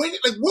 did you point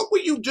it? Like, what were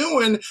you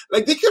doing?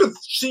 Like, they could have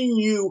seen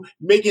you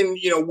making,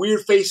 you know,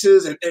 weird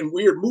faces and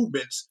weird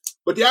movements.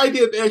 But the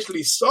idea that they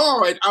actually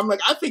saw it, I'm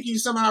like, I think he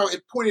somehow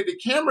had pointed the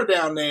camera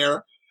down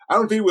there. I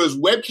don't know if he was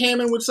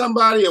webcamming with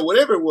somebody or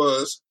whatever it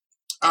was.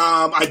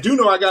 I do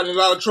know I got in a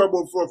lot of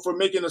trouble for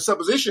making a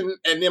supposition,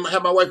 and then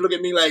have my wife look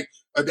at me like,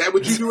 is that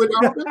what you do at the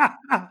office?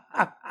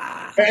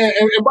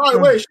 and by the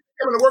way, she's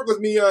coming to work with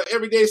me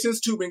every day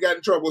since Toobin got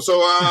in trouble. So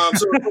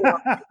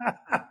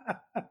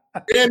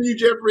Damn you,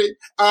 Jeffrey.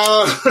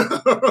 But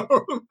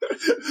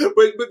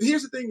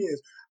here's the thing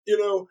is,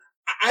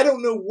 I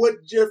don't know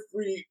what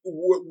Jeffrey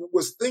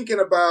was thinking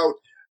about.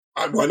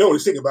 Well, I know what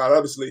he's thinking about,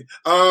 obviously.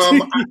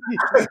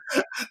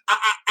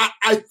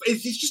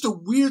 It's just a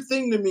weird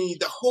thing to me.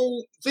 The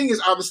whole thing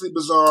is obviously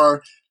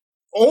bizarre.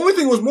 Only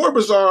thing was more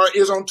bizarre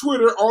is on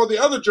Twitter, all the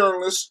other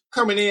journalists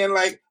coming in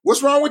like,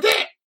 what's wrong with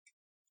that?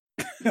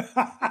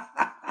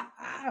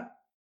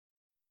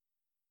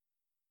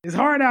 It's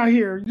hard out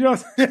here,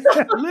 just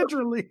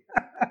literally.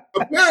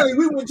 Apparently,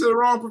 we went to the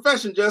wrong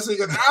profession, Jesse,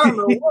 because I don't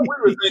know what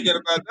we were thinking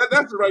about.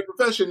 That's the right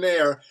profession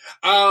there.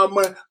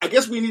 I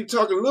guess we need to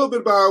talk a little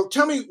bit about,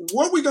 tell me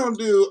what we're going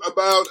to do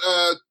about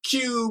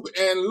Cube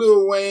and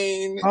Lil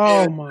Wayne.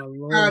 Oh, and my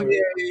Lord.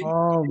 Kanye.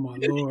 Oh, my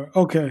Lord.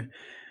 Okay.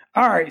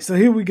 All right. So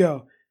here we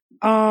go.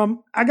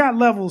 I got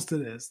levels to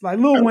this. Like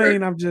Lil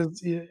Wayne, I'm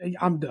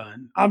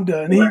done.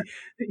 Right.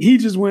 He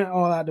just went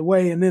all out the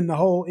way, and then the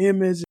whole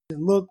image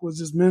and look was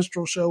just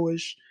minstrel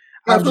showish.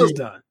 I'm just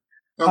done.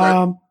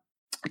 Okay.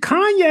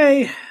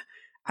 Kanye,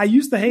 I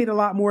used to hate a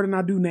lot more than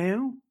I do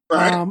now.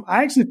 Right.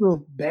 I actually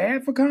feel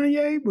bad for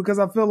Kanye because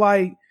I feel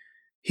like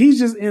he's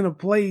just in a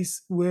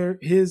place where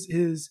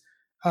his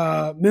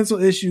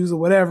mental issues or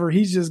whatever,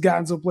 he's just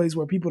gotten to a place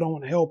where people don't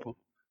want to help him.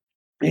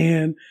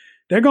 And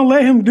they're going to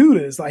let him do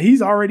this. Like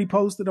he's already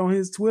posted on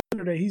his Twitter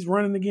that he's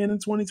running again in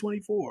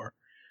 2024.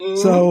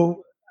 Mm-hmm.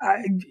 So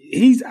I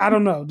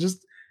don't know,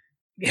 just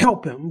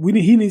help him.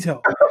 He needs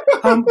help.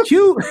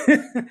 Cube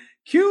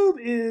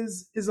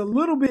is a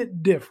little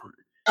bit different.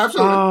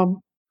 Absolutely.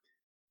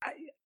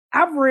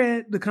 I've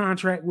read the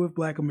contract with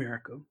Black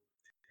America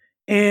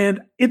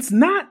and it's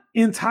not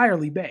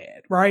entirely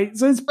bad, right?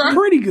 So it's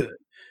pretty good.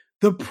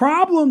 The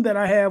problem that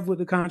I have with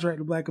the contract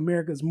with Black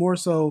America is more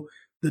so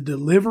the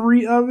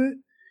delivery of it.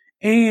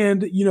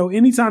 And,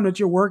 anytime that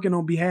you're working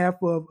on behalf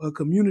of a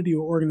community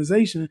or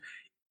organization,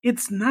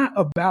 it's not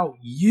about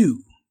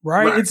you,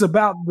 right? It's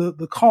about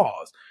the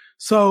cause.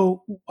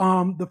 So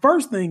the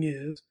first thing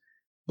is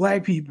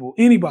Black people,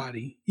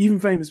 anybody,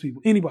 even famous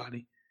people,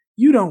 anybody,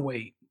 you don't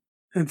wait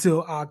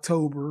until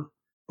October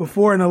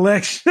before an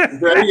election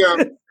there you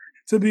go.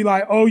 to be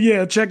like, oh,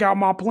 yeah, check out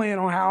my plan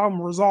on how I'm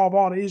going to resolve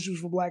all the issues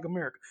for Black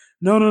America.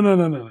 No. An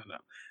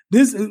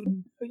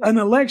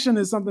election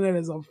is something that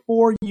is a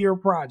 4-year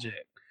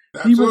project.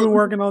 Absolutely. People have been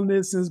working on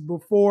this since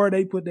before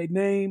they put their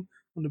name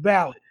on the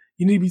ballot.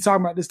 You need to be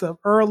talking about this stuff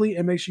early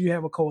and make sure you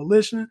have a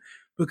coalition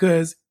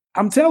because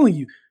I'm telling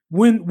you,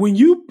 when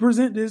you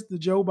present this to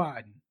Joe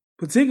Biden,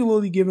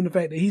 particularly given the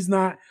fact that he's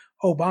not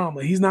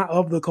Obama, he's not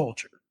of the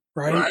culture,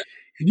 right?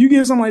 If you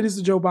give something like this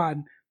to Joe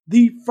Biden,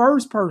 the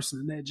first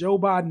person that Joe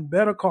Biden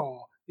better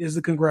call is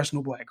the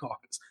Congressional Black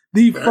Caucus.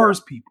 The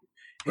first people.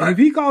 And if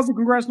he calls the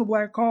Congressional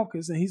Black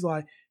Caucus and he's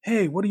like,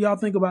 hey, what do y'all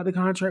think about the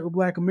contract with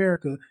Black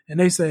America? And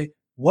they say,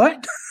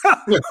 what?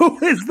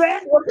 Who is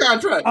that? What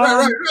contract?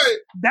 Right.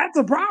 That's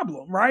a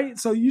problem, right?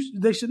 So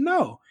they should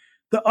know.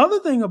 The other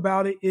thing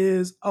about it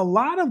is a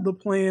lot of the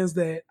plans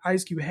that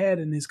Ice Cube had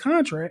in his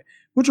contract,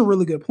 which are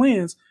really good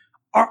plans,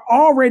 are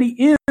already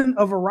in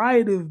a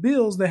variety of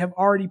bills that have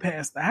already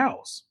passed the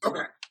House.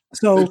 Okay.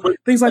 So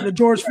things like the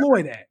George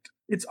Floyd Act,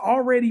 it's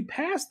already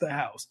passed the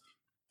House.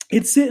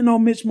 It's sitting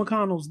on Mitch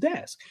McConnell's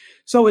desk.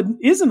 So it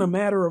isn't a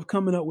matter of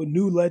coming up with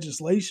new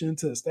legislation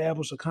to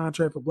establish a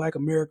contract for Black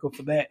America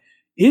for that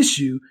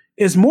issue.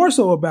 It's more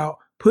so about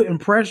putting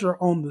pressure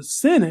on the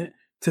Senate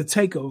to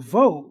take a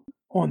vote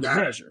on the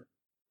measure.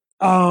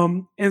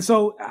 And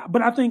so,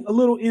 but I think a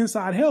little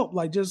inside help,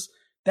 like just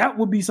that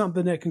would be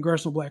something that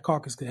Congressional Black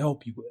Caucus could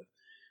help you with.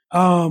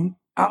 I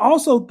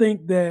also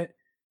think that,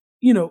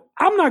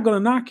 I'm not going to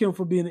knock him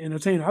for being an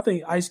entertainer. I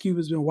think Ice Cube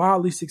has been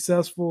wildly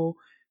successful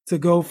to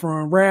go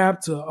from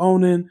rap to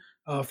owning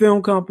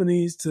film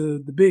companies to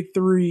the big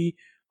three,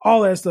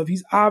 all that stuff.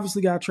 He's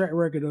obviously got a track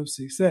record of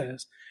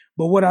success.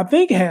 But what I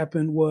think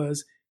happened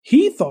was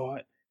he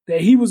thought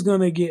that he was going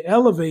to get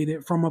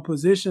elevated from a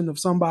position of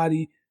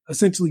somebody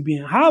essentially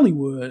being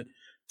Hollywood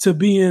to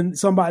being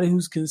somebody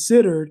who's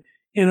considered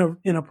in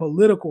a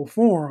political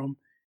forum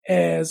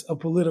as a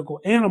political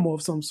animal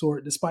of some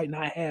sort, despite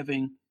not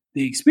having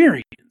the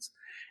experience.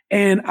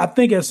 And I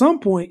think at some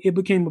point it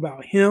became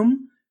about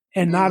him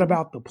and not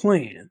about the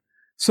plan.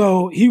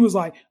 So he was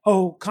like,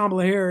 oh,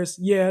 Kamala Harris,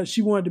 yeah,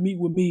 she wanted to meet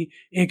with me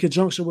in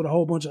conjunction with a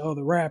whole bunch of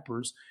other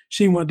rappers.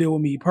 She didn't want to deal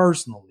with me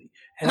personally.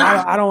 And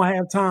I don't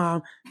have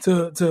time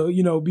to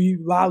be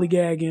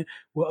lollygagging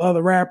with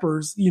other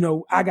rappers.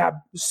 I got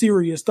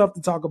serious stuff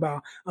to talk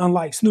about,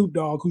 unlike Snoop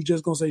Dogg, who's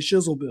just going to say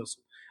shizzle bizzle.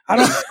 I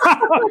don't.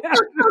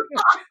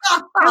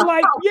 And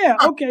like, yeah,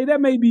 okay, that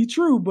may be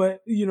true.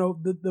 But,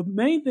 the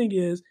main thing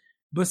is,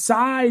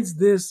 besides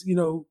this,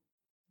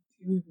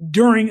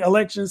 during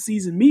election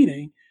season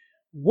meeting,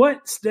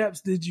 what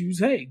steps did you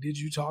take? Did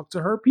you talk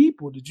to her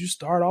people? Did you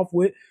start off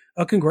with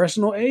a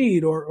congressional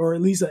aide or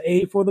at least an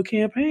aide for the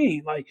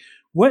campaign? Like,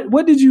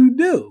 what did you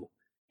do?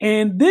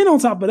 And then on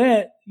top of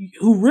that,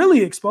 who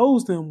really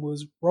exposed him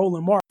was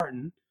Roland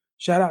Martin.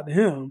 Shout out to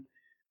him.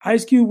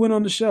 Ice Cube went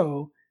on the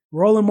show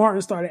Roland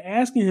Martin started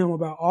asking him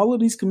about all of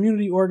these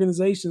community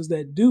organizations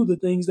that do the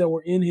things that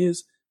were in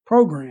his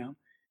program.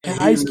 And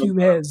Ice Cube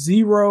had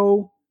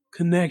zero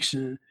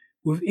connection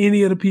with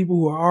any of the people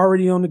who are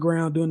already on the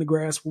ground doing the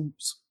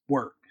grassroots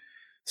work.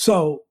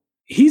 So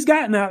he's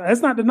gotten out.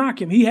 That's not to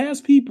knock him. He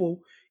has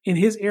people in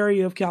his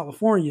area of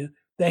California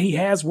that he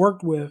has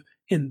worked with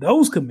in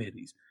those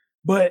committees.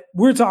 But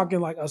we're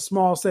talking like a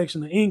small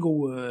section of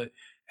Inglewood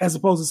as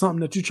opposed to something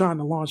that you're trying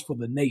to launch for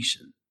the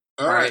nation.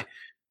 All right.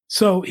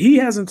 So he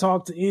hasn't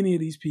talked to any of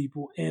these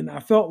people. And I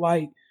felt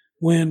like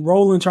when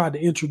Roland tried to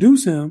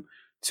introduce him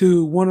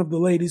to one of the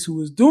ladies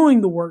who is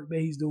doing the work that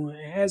he's doing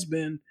and has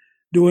been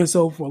doing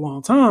so for a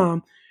long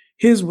time,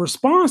 his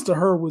response to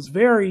her was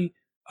very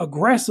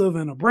aggressive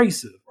and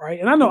abrasive, right?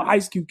 And I know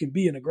Ice Cube can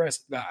be an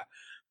aggressive guy,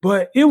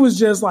 but it was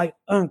just like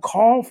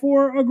uncalled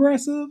for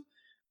aggressive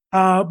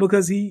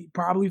because he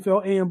probably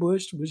felt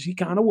ambushed, which he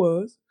kind of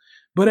was.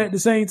 But at the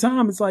same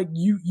time, it's like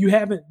you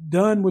haven't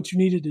done what you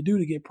needed to do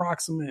to get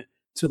proximate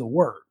to the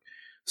work.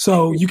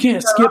 So you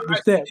can't skip the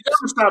steps.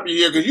 I'm stop you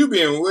here because you're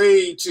being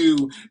way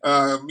too,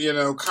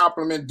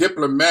 compliment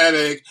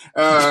diplomatic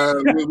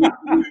with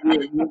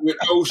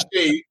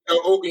O'Shea,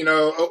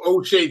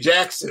 O'Shea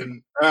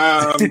Jackson.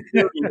 Here's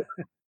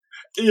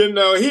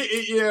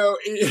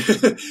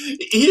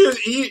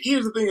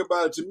the thing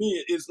about it. To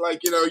me, it's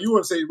like, you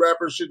want to say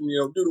rappers shouldn't,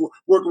 do the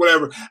work or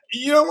whatever.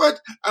 You know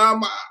what?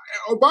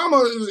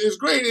 Obama is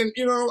great, and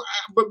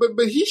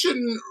but he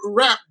shouldn't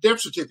rap death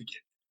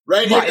certificate.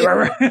 Right.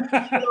 Right.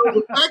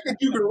 The fact that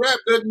you can rap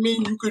doesn't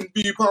mean you can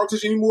be a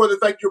politician anymore. The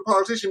fact you're a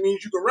politician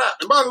means you can rap.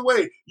 And by the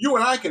way, you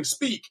and I can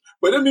speak,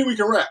 but it doesn't mean we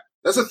can rap.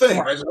 That's a thing,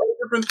 right? It's a whole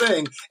different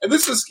thing. And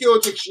this is a skill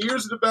that takes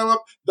years to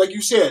develop. Like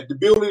you said, the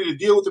ability to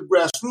deal with the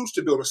grassroots,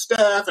 to build a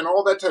staff and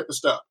all that type of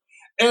stuff.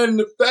 And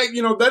the fact,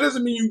 that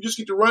doesn't mean you just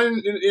get to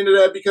run into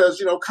that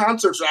because,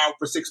 concerts are out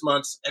for 6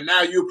 months and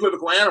now you're a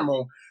political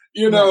animal.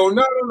 No.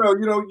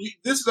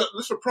 This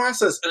is a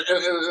process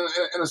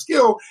and a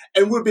skill.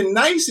 And what would have been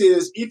nice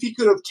is if he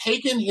could have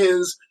taken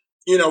his,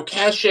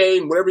 cachet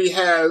and whatever he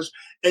has,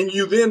 and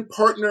you then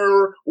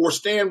partner or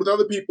stand with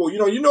other people.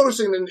 You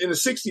notice in the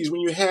 60s when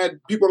you had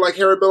people like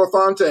Harry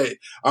Belafonte,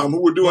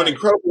 who were doing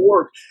incredible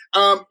work.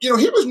 He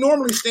was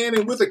normally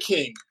standing with a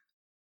king.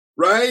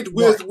 Right?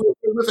 With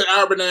an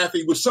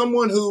Abernathy, with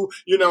someone who,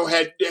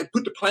 had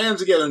put the plans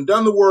together and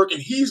done the work,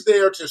 and he's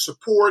there to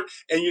support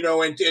and,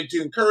 and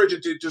to encourage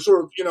it to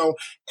sort of,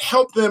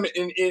 help them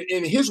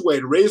in his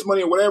way to raise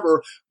money or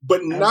whatever,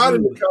 but not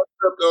in the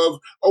concept of,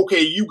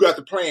 okay, you got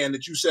the plan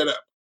that you set up.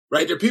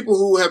 Right? There are people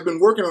who have been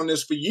working on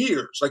this for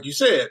years, like you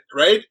said,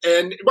 right?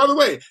 And by the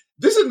way,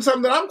 this isn't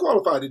something that I'm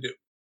qualified to do.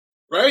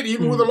 Right?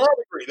 Even with a law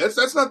degree. That's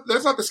not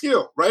the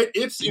skill, right?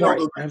 It's, the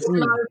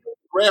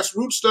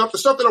grassroots stuff, the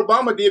stuff that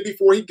Obama did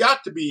before he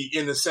got to be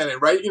in the Senate,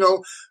 right?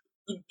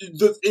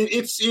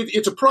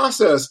 It's a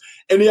process.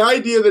 And the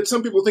idea that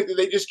some people think that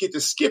they just get to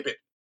skip it,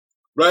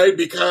 right?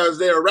 Because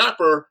they're a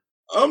rapper.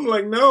 I'm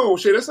like, no,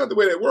 shit, that's not the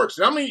way that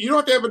works. I mean, you don't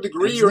have to have a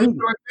degree or anything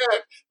like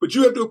that, but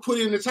you have to put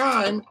in the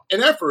time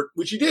and effort,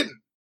 which you didn't.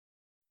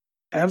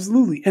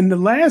 Absolutely. And the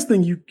last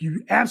thing you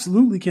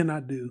absolutely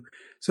cannot do.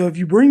 So if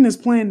you bring this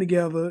plan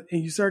together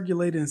and you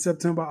circulate it in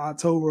September,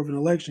 October of an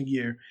election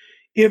year,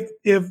 if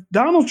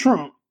Donald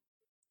Trump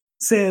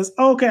says,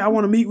 okay, I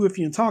want to meet with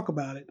you and talk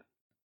about it,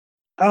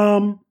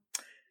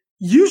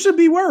 you should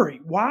be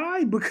worried.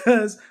 Why?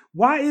 Because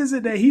why is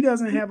it that he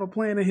doesn't have a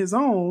plan of his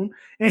own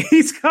and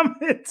he's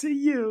coming to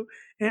you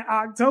in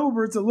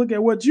October to look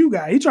at what you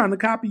got? He's trying to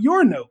copy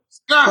your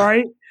notes,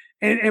 right?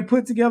 And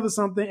put together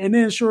something. And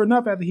then sure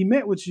enough, after he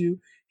met with you,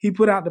 he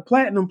put out the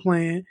platinum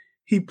plan.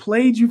 He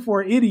played you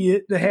for an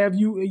idiot to have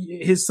you,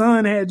 his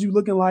son had you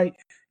looking like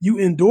you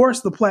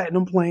endorsed the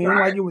platinum plan,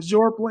 like it was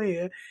your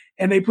plan.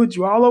 And they put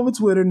you all over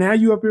Twitter. Now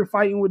you up here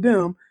fighting with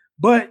them.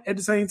 But at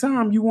the same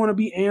time, you want to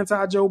be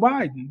anti-Joe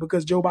Biden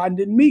because Joe Biden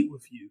didn't meet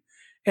with you.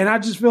 And I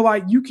just feel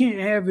like you can't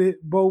have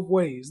it both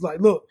ways.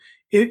 Like, look,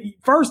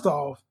 first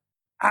off,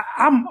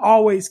 I'm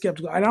always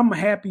skeptical, and I'm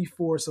happy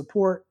for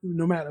support,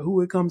 no matter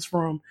who it comes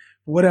from,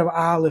 whatever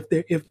aisle,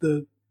 if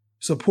the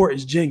support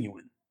is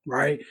genuine,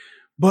 right?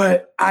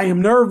 But I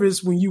am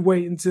nervous when you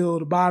wait until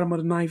the bottom of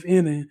the ninth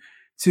inning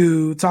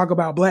to talk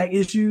about black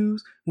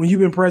issues when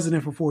you've been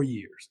president for 4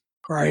 years,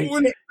 right?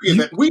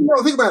 We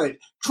know, think about it.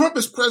 Trump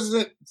is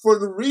president for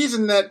the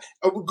reason that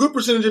a good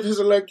percentage of his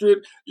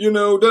electorate,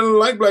 doesn't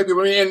like black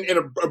people. I mean,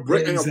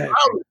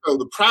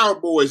 the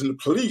Proud Boys and the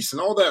police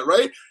and all that,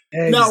 right?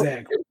 Exactly. Now,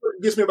 it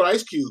gets me about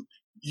Ice Cube.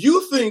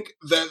 You think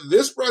that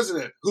this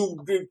president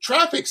who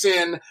traffics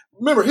in,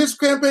 remember his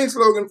campaign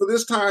slogan for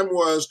this time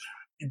was,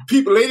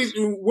 people, ladies,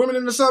 women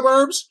in the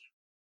suburbs,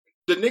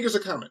 the niggas are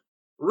coming.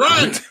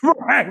 Run.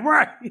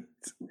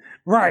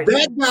 Right.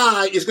 That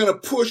guy is going to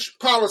push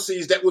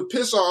policies that would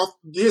piss off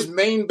his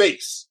main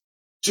base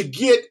to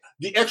get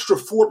the extra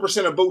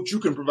 4% of votes you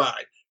can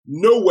provide.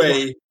 No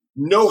way,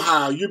 no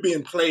how, you're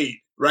being played.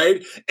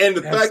 Right. And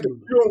the fact that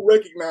you don't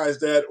recognize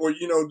that, or,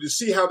 to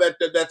see how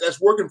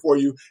that's working for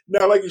you.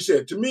 Now, like you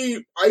said, to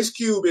me, Ice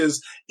Cube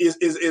is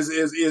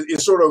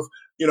sort of,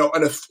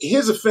 and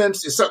his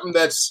offense is something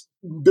that's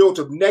built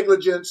of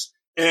negligence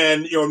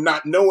and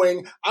not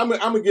knowing. I'm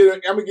gonna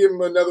give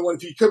him another one.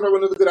 If he comes up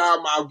with another good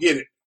album, I'll get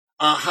it.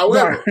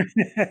 However,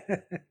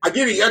 I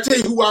get it. I tell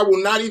you who I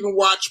will not even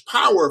watch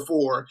Power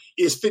for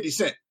is 50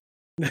 Cent.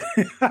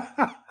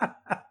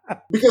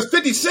 Because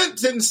 50 Cent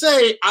didn't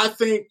say, I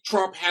think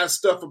Trump has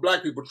stuff for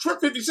black people.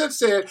 50 Cent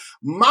said,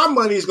 my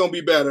money is going to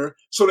be better,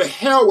 so to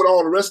hell with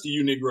all the rest of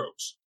you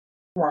Negroes.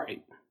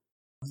 Right.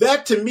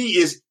 That to me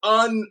is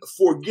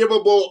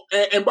unforgivable.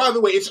 And by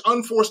the way, it's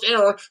unforced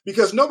error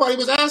because nobody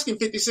was asking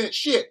 50 Cent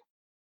shit.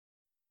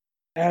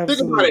 Absolutely.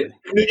 Think about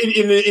it.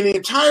 In the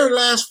entire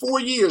last 4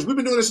 years, we've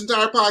been doing this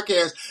entire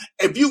podcast.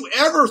 If you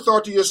ever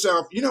thought to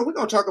yourself, we're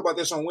going to talk about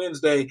this on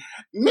Wednesday,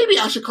 maybe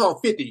I should call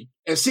 50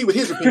 and see what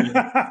his opinion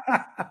is.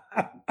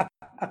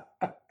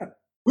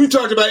 We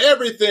talked about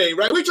everything,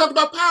 right? We talked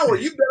about Power.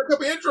 You've done a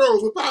couple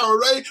intros with Power,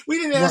 right? We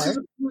didn't ask his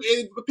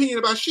opinion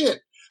about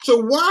shit.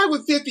 So why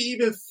would 50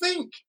 even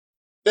think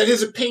that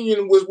his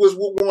opinion was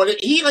wanted?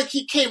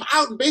 He came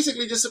out and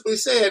basically just simply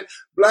said,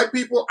 black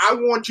people, I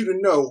want you to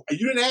know, and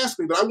you didn't ask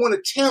me, but I want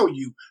to tell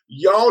you,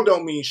 y'all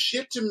don't mean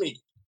shit to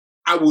me.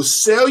 I will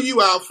sell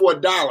you out for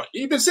 $1.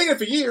 You've been singing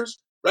for years,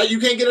 right? You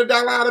can't get $1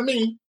 out of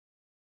me.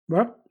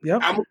 Well,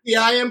 yep. I'm a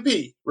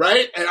PIMP,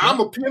 right? And I'm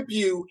going to pimp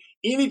you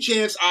any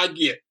chance I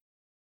get.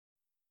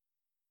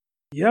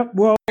 Yep.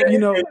 Well, and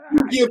you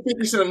give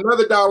 50 Cent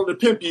another $1 to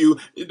pimp you.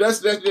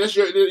 That's your,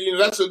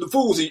 that's the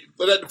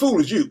fool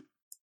is you.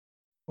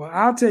 Well,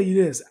 I'll tell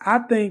you this. I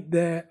think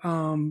that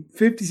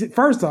 50 Cent,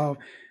 first off,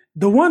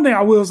 the one thing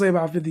I will say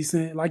about 50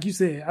 Cent, like you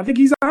said, I think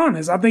he's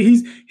honest. I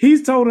think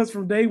he's told us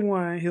from day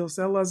one he'll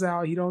sell us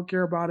out. He don't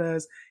care about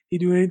us. He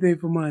do anything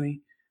for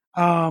money.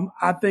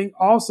 I think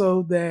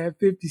also that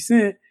 50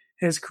 Cent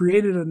has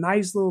created a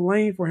nice little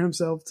lane for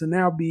himself to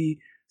now be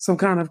some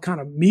kind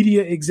of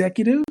media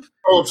executive.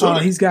 Oh,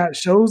 he's got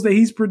shows that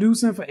he's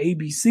producing for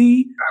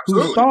ABC.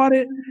 Absolutely. Who thought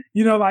it?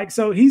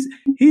 So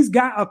he's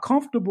got a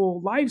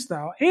comfortable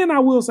lifestyle. And I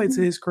will say,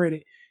 to his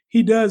credit,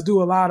 he does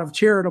do a lot of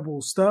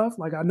charitable stuff.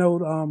 Like I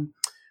know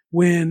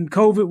when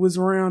COVID was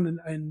around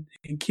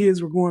and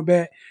kids were going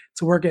back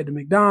to work at the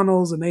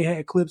McDonald's, and they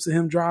had clips of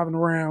him driving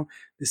around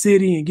the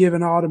city and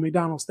giving all the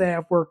McDonald's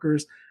staff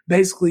workers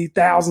basically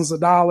thousands of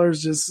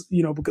dollars just,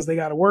 because they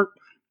got to work.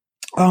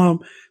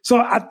 So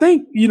I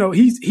think,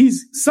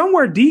 he's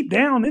somewhere deep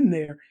down in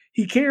there.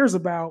 He cares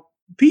about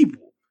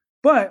people,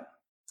 but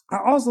I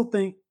also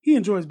think he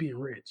enjoys being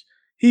rich.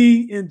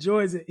 He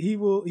enjoys it. He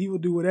will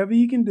do whatever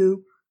he can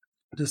do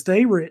to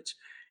stay rich.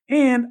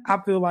 And I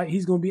feel like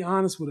he's going to be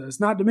honest with us.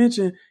 Not to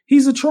mention,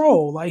 he's a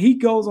troll. Like, he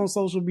goes on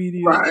social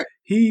media. Right.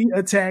 He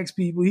attacks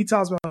people. He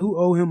talks about who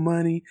owe him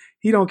money.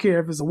 He don't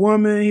care if it's a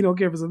woman. He don't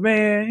care if it's a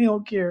man. He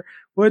don't care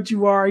what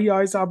you are. He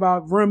always talk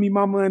about run me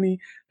my money.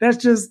 That's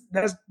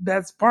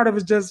part of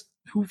it, just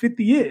who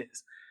 50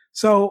 is.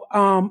 So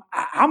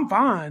I'm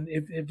fine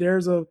if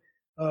there's a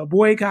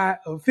boycott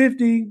of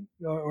 50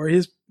 or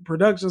his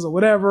productions or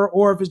whatever,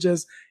 or if it's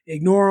just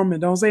ignore him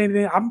and don't say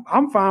anything.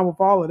 I'm fine with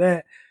all of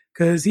that,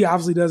 because he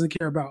obviously doesn't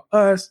care about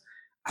us.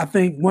 I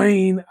think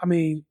Wayne,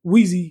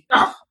 Weezy,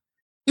 that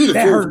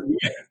hurt.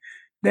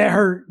 That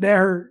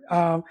hurt.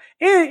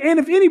 And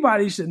if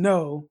anybody should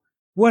know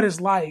what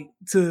it's like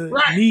to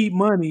need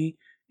money,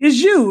 it's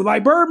you.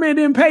 Like, Birdman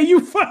didn't pay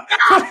you for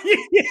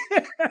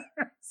years.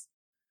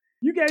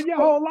 You gave your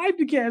whole life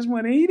to Cash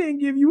Money. He didn't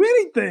give you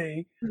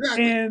anything.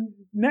 Exactly. And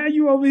now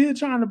you over here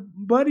trying to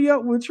buddy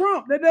up with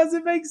Trump. That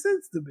doesn't make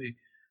sense to me.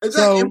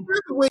 Exactly. And by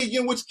the way,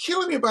 what's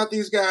killing me about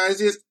these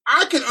guys is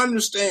I can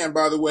understand,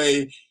 by the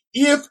way,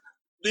 if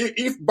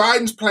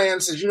Biden's plan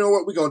says, you know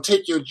what, we're going to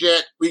take your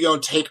jet, we're going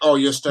to take all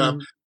your stuff.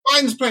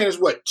 Mm-hmm. Biden's plan is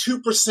what,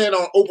 2%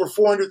 on over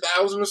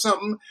 400,000 or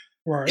something?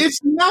 Right. It's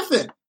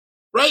nothing,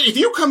 right? If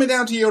you're coming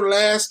down to your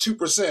last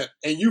 2%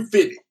 and you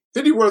 50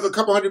 worth a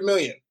couple $100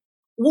 million,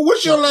 well,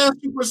 what's your last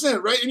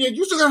 2%, right? And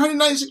you still got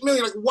 196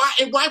 million. Like,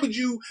 why would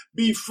you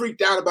be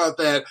freaked out about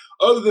that?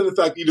 Other than the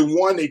fact, either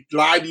one, they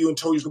lied to you and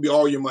told you it's going to be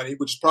all your money,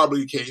 which is probably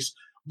the case.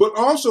 But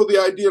also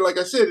the idea, like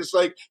I said, it's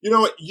like, you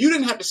know what? You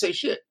didn't have to say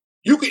shit.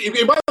 You could,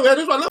 and by the way,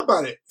 that's what I love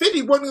about it.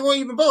 50 wasn't going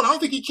to even vote. I don't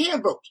think he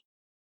can vote.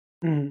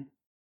 Mm-hmm.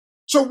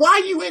 So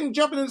why you in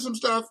jumping into some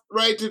stuff,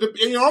 right?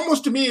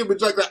 Almost to me, it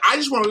was like, I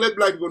just want to let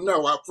black people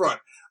know out front,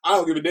 I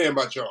don't give a damn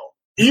about y'all.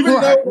 Even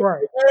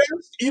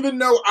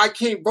though I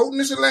can't vote in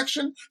this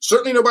election,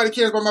 certainly nobody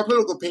cares about my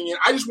political opinion.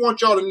 I just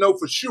want y'all to know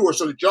for sure,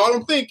 so that y'all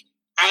don't think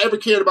I ever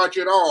cared about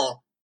you at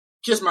all.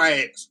 Kiss my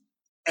ass.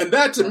 And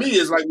that to me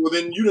is like, well,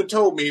 then you done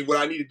told me what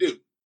I need to do.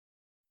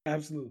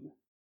 Absolutely.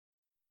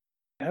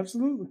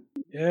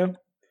 Yeah.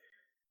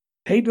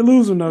 Hate to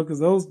lose them though, because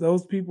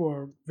those people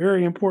are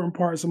very important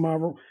parts of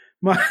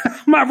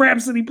my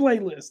Rhapsody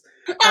playlist.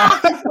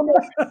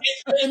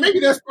 And maybe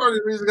that's part of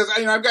the reason, because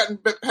I've gotten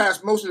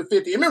past most of the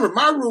 50. And remember,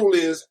 my rule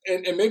is,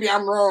 and maybe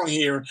I'm wrong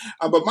here,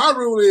 but my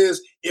rule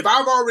is, if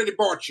I've already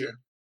bought you,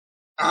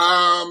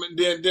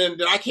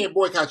 then I can't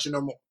boycott you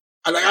no more.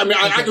 I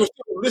can still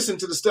listen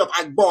to the stuff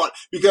I bought,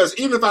 because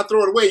even if I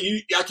throw it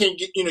away, I can't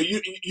get, I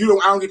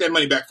don't get that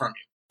money back from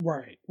you.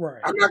 Right.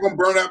 I'm not gonna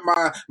burn up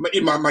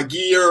my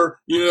gear,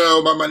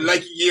 my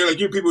Nike gear. Like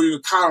you people, you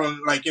Colin,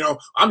 like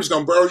I'm just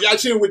gonna burn. I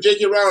seen it with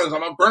J.K. Rowling.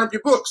 I'm gonna burn up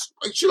your books.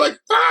 Like she's like,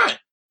 fine,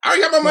 I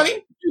already got my money.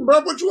 You can burn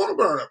up what you want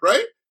to burn up,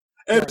 right?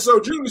 And so,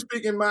 generally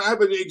speaking, I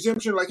have an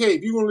exemption. Like, hey,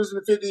 if you want to listen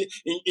to 50,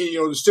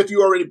 the stuff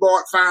you already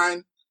bought,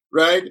 fine,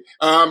 right?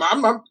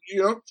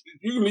 You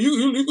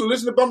can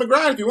listen to Bum and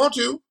Grind if you want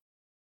to,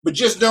 but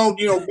just don't,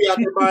 be out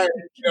there buying,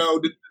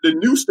 the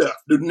new stuff,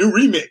 the new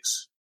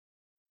remix.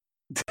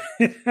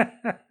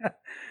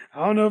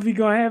 I don't know if he's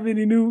gonna have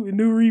any new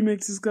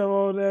remixes come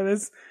on there.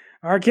 That's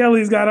R.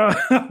 Kelly's got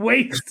a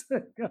ways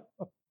to go.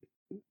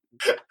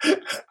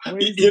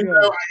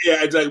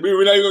 Yeah, exactly.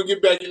 We're not even gonna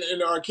get back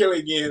into R. Kelly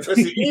again. Let's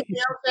see. Anything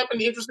else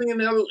happened interesting in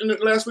the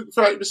last week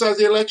besides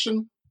the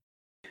election?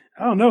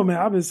 I don't know, man.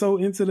 I've been so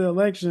into the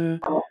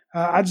election.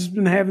 I just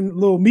been having a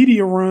little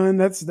media run.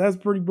 That's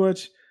pretty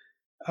much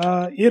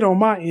it on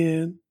my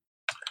end.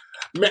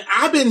 Man,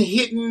 I've been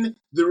hitting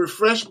the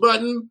refresh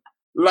button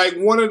like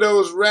one of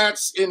those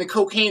rats in the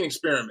cocaine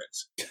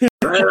experiments.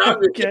 Right? I've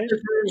been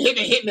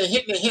hitting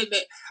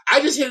it.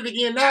 I just hit it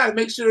again now to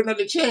make sure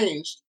nothing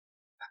changed.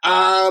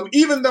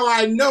 Even though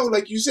I know,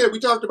 like you said, we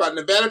talked about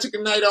Nevada took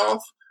a night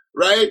off,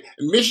 right?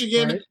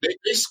 Michigan, right.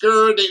 They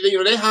scurred,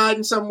 they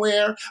hiding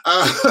somewhere.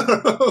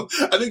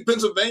 I think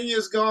Pennsylvania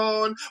is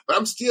gone, but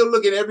I'm still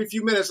looking every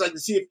few minutes, like to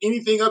see if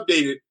anything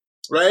updated,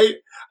 right?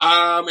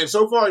 And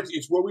so far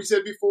it's what we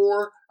said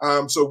before.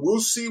 So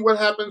we'll see what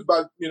happens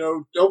by,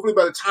 hopefully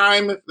by the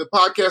time the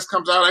podcast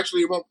comes out,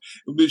 actually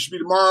it should be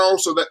tomorrow.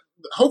 So that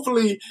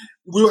hopefully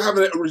we'll have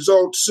a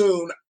result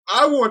soon.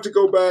 I want to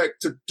go back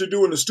to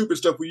doing the stupid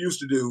stuff we used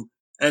to do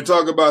and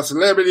talk about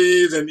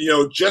celebrities and,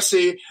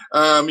 Jesse,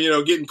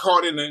 getting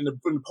caught in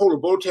the polar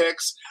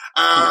vortex.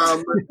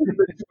 Too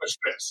much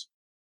stress.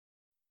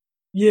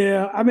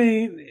 Yeah. I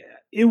mean,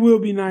 it will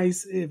be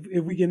nice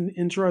if we can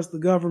entrust the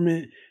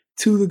government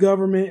to the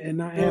government and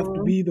not have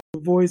to be the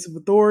voice of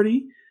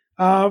authority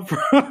from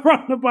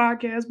the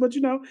podcast. But,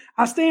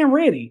 I stand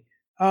ready.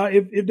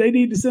 If they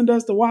need to send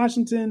us to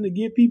Washington to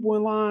get people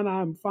in line,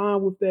 I'm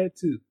fine with that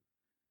too.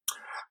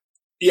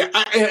 Yeah,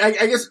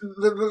 I guess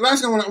the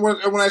last thing I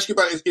want to ask you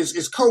about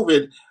is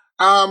COVID.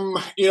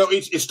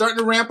 It's starting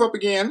to ramp up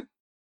again.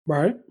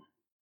 Right.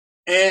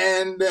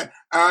 And,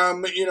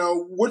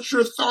 what's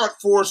your thought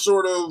for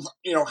sort of,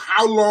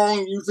 how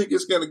long you think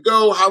it's going to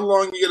go, how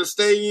long you're going to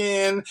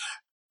stay in?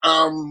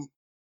 What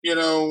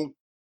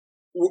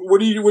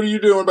are you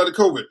doing about the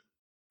COVID?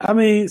 I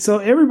mean, so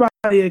everybody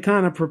had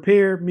kind of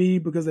prepared me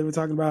because they were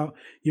talking about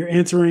you're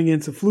entering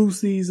into flu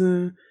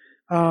season.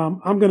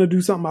 I'm going to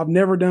do something I've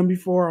never done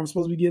before. I'm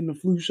supposed to be getting a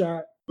flu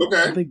shot.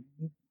 Okay. I think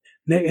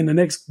in the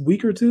next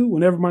week or two,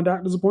 whenever my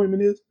doctor's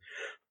appointment is.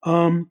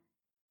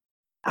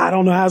 I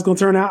don't know how it's going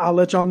to turn out. I'll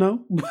let y'all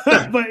know.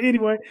 But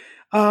anyway,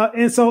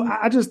 and so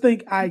I just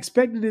think I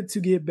expected it to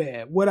get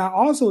bad. What I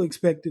also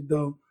expected,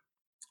 though,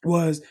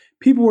 was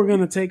people were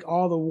going to take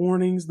all the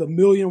warnings, the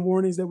million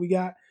warnings that we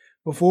got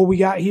before we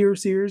got here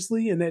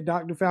seriously, and that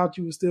Dr.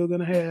 Fauci was still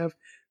going to have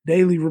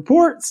daily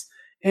reports.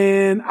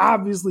 And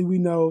obviously we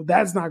know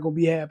that's not going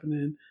to be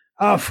happening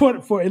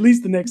for at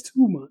least the next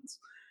 2 months.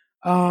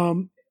 I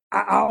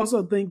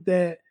also think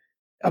that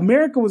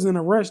America was in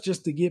a rush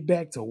just to get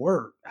back to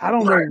work. I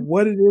don't know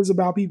what it is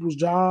about people's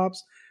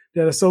jobs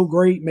that are so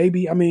great.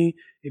 Maybe, I mean,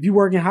 if you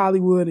work in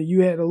Hollywood and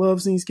you had a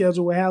love scene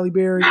schedule with Halle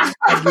Berry, I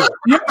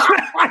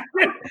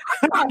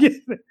get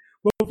it.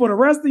 But for the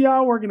rest of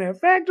y'all working at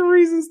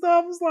factories and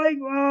stuff, it's like,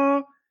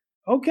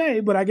 okay,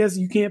 but I guess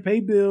you can't pay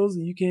bills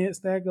and you can't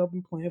stack up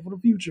and plan for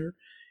the future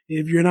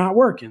if you're not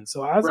working.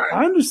 So I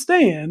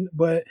understand,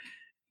 but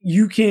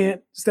you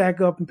can't stack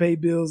up and pay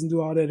bills and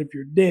do all that if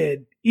you're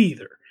dead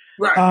either.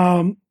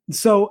 Right.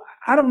 So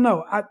I don't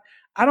know.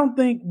 I don't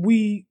think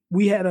we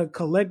had a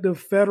collective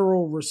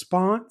federal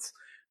response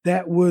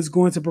that was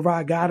going to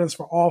provide guidance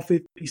for all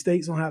 50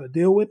 states on how to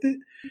deal with it.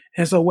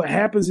 And so what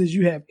happens is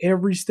you have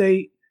every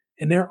state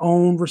and their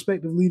own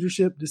respective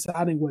leadership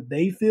deciding what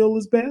they feel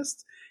is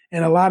best.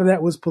 And a lot of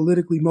that was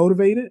politically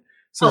motivated.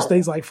 So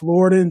states like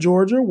Florida and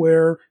Georgia,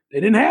 where they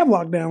didn't have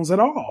lockdowns at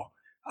all.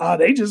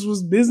 They just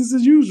was business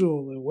as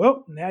usual. And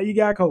well, now you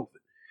got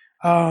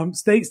COVID.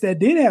 States that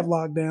did have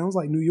lockdowns,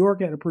 like New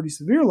York had a pretty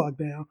severe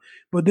lockdown,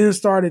 but then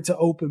started to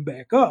open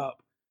back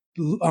up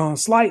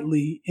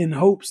slightly in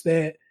hopes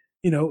that,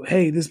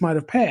 hey, this might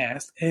have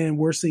passed. And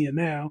we're seeing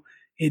now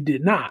it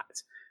did not.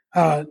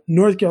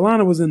 North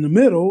Carolina was in the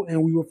middle,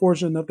 and we were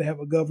fortunate enough to have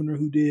a governor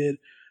who did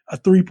a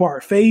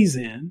 3-part phase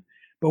in.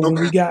 But when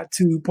we got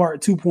to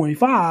part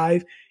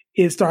 2.5,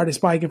 it started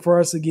spiking for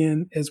us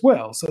again as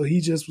well. So he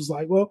just was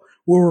like, well,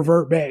 we'll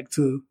revert back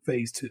to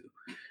phase 2.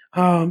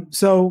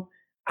 So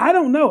I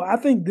don't know. I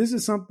think this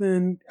is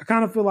something, I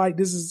kind of feel like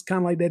this is kind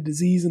of like that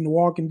disease in The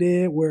Walking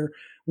Dead where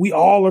we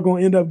all are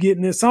going to end up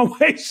getting it some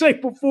way,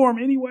 shape, or form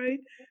anyway.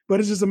 But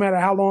it's just a matter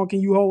of how long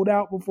can you hold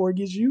out before it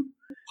gets you.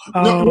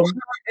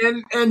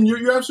 And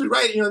you're absolutely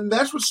right. And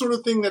that's what sort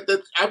of thing that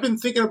I've been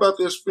thinking about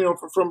this,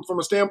 from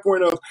a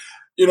standpoint of,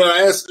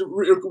 I asked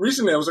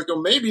recently, I was like,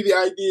 oh, maybe the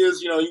idea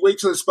is, you wait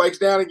till it spikes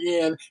down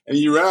again and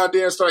you run out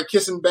there and start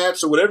kissing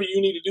bats or whatever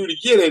you need to do to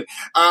get it.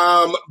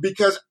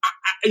 Because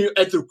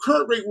at the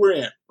current rate we're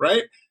in,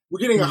 right, we're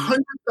getting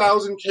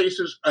 100,000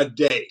 cases a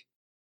day.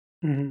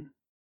 Mm-hmm.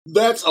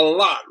 That's a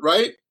lot,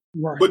 right?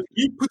 Right. But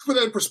you put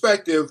that in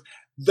perspective,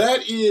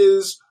 that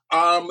is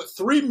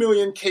 3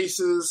 million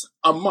cases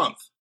a month,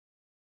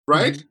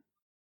 right? Mm-hmm.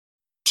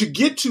 To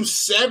get to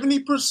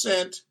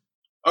 70%,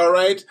 all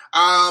right,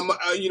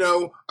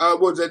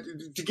 what was that?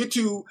 To get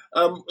to,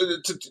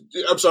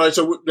 I'm sorry,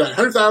 so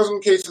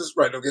 100,000 cases,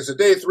 right? Okay, so a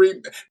day,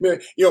 3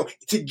 million,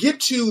 to get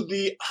to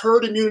the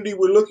herd immunity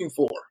we're looking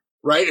for,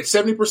 right, at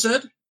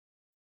 70%,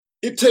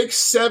 it takes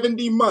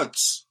 70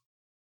 months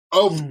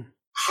of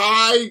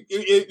high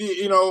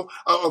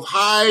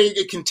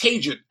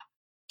contagion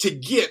to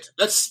get.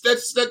 That's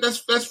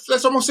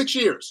almost 6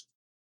 years.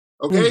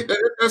 Okay,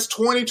 that's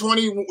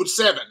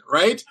 2027,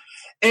 right?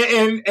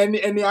 And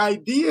the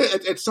idea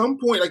at some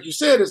point, like you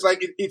said, is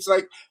like it's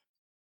like,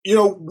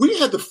 we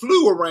had the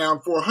flu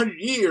around for 100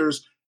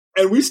 years,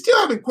 and we still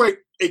haven't quite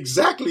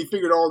exactly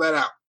figured all that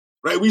out,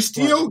 right? We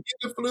still get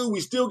the flu.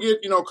 We still get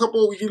we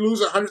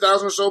lose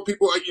 100,000 or so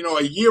people,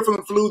 a year from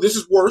the flu. This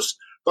is worse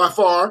by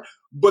far.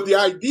 But the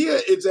idea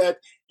is that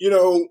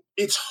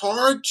it's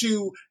hard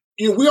to.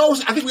 I think we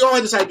all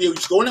had this idea. We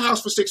just go in the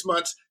house for 6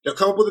 months. They'll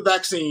come up with a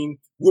vaccine.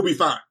 We'll be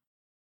fine.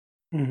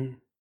 Mm-hmm.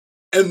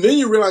 And then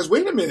you realize,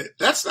 wait a minute,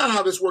 that's not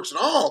how this works at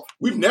all.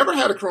 We've never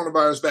had a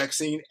coronavirus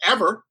vaccine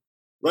ever,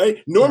 right?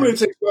 Normally it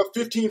takes about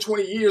 15,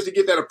 20 years to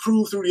get that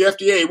approved through the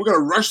FDA. We're going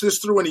to rush this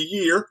through in a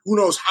year. Who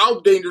knows how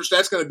dangerous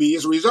that's going to be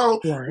as a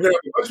result. We're going to have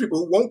a bunch of people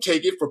who won't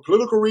take it for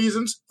political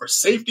reasons, for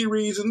safety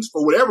reasons,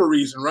 for whatever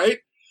reason, right?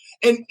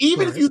 And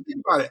even if you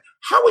think about it,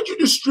 how would you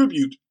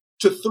distribute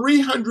to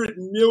 300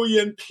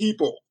 million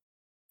people,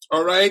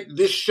 all right,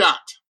 this shot?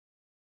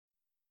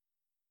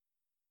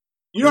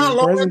 You know how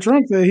long President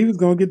Trump said he was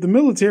going to get the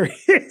military.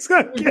 There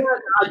are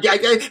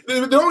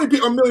only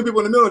a million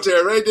people in the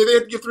military, right? They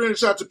have to get 300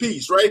 shots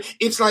apiece, right?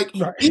 It's like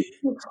it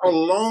takes a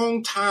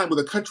long time with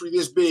a country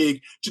this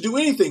big to do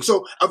anything.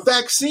 So a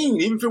vaccine,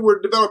 even if it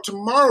were developed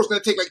tomorrow, is going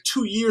to take like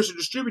 2 years to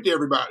distribute to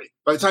everybody.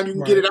 By the time you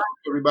can get it out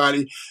to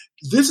everybody,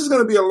 this is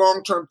going to be a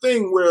long-term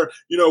thing where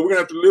we're going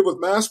to have to live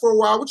with masks for a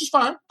while, which is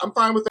fine. I'm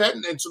fine with that,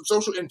 and some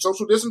social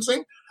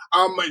distancing.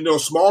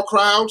 Small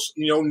crowds,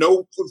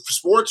 no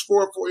sports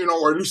for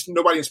or at least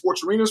nobody in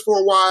sports arenas for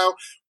a while.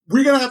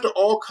 We're going to have to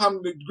all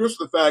come to grips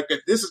with the fact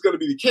that this is going to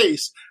be the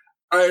case.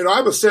 I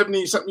have a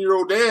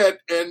 70-something-year-old dad,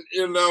 and,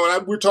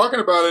 we're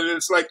talking about it, and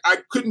it's like, I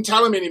couldn't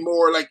tell him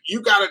anymore, like,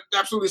 you got to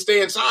absolutely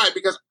stay inside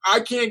because I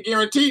can't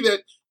guarantee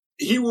that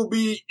he will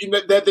be,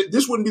 that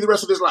this wouldn't be the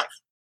rest of his life.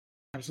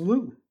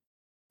 Absolutely.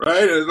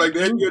 Right? And it's like,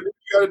 then you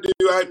got to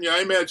do, I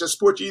ain't mad to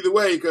support you either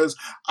way because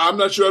I'm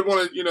not sure I'd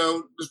want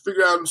to, just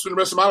figure out and spend the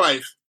rest of my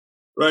life,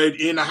 right,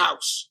 in a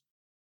house.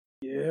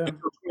 Yeah.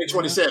 Until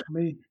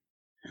 2027.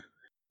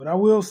 What I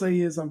will say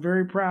is I'm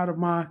very proud of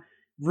my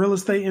real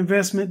estate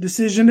investment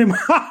decision in my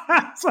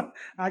house.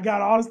 I got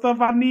all the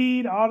stuff I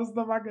need, all the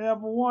stuff I could ever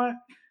want.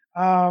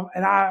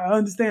 And I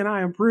understand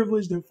I am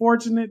privileged and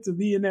fortunate to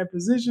be in that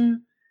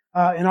position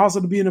and also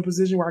to be in a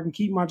position where I can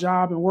keep my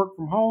job and work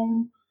from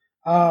home.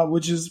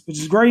 Which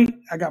is great.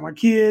 I got my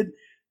kid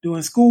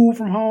doing school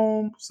from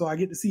home, so I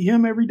get to see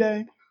him every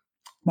day.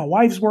 My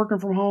wife's working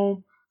from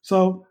home.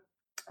 So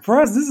for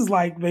us, this is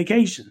like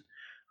vacation.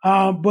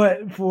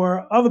 But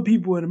for other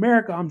people in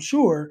America, I'm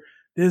sure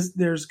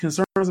there's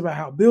concerns about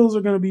how bills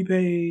are going to be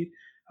paid,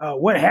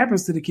 what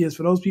happens to the kids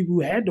for those people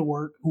who had to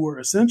work, who are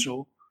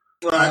essential.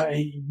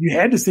 And you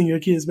had to send your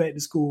kids back to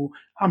school.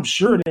 I'm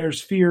sure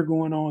there's fear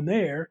going on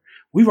there.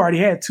 We've already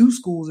had 2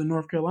 schools in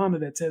North Carolina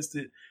that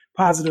tested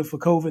positive for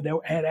COVID that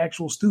had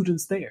actual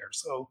students there.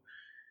 So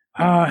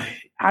I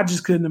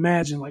just couldn't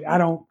imagine. Like, I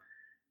don't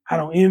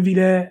envy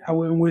that. I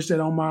wouldn't wish that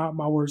on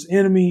my worst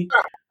enemy.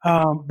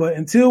 But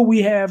until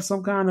we have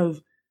some kind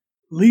of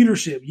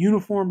leadership,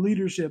 uniform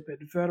leadership at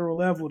the federal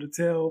level to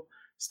tell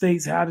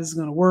states how this is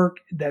going to work,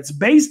 that's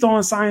based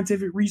on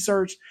scientific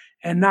research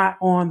and not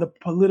on the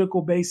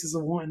political basis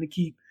of wanting to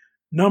keep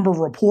number of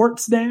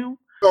reports down.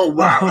 Oh,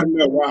 wow. I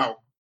know, wow.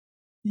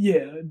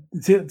 Yeah,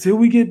 till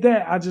we get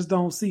that, I just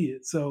don't see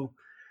it. So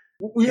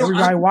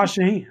everybody wash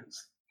your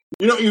hands.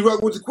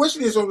 What the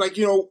question is,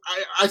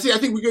 I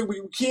think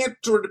we can't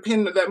sort of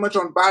depend that much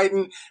on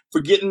Biden for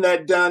getting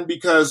that done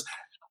because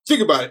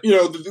think about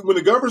it. When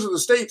the governors of the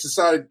states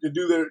decided to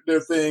do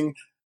their thing,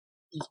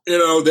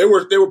 they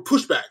were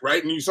pushed back,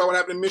 right? And you saw what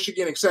happened in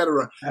Michigan, et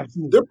cetera.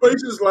 Absolutely. There are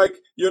places like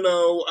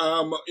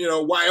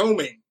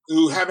Wyoming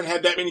who haven't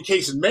had that many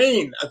cases.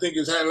 Maine, I think,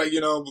 has had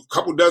a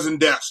couple dozen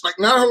deaths, like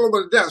not a whole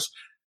lot of deaths.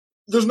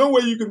 There's no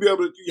way you can be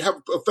able to have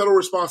a federal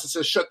response that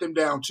says shut them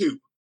down too.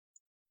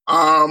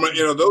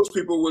 Those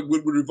people would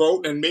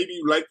revolt, and maybe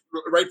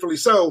rightfully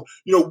so.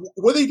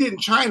 What they did in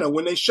China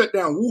when they shut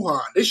down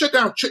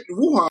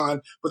Wuhan,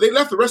 but they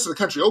left the rest of the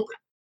country open.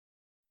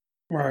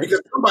 Right.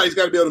 Because somebody's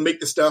got to be able to make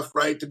the stuff,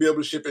 right, to be able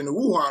to ship into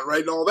Wuhan,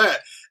 right, and all that.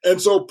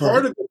 And so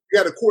part of it you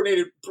had a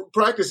coordinated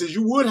practices,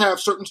 you would have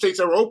certain states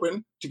that were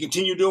open to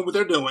continue doing what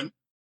they're doing.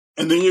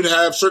 And then you'd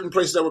have certain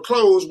places that were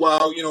closed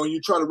while,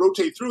 you try to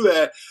rotate through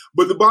that.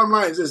 But the bottom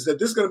line is that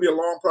this is going to be a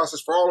long process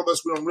for all of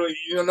us. We don't really,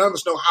 none of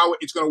us know how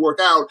it's going to work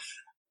out.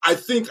 I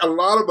think a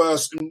lot of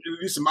us, at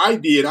least I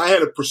did, I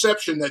had a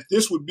perception that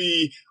this would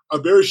be a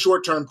very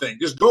short-term thing.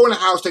 Just go in the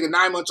house, take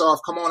 9 months off,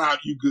 come on out,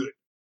 you good.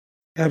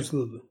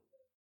 Absolutely.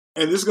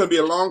 And this is going to be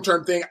a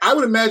long-term thing. I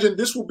would imagine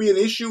this will be an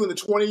issue in the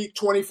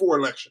 2024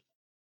 election.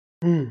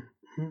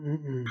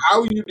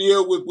 How you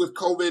deal with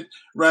COVID,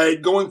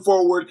 right, going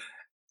forward.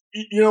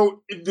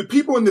 The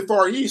people in the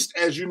Far East,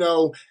 as you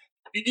know,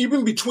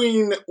 even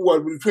between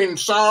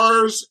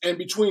SARS and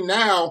between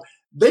now,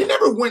 they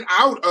never went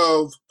out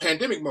of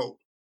pandemic mode.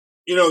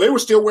 They were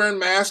still wearing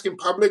masks in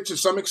public to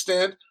some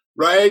extent,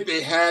 right?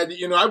 They had,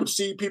 I would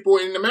see people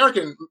in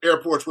American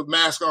airports with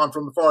masks on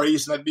from the Far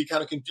East, and I'd be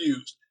kind of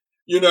confused.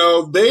 They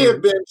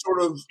have been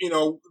sort of,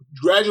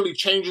 gradually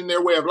changing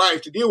their way of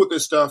life to deal with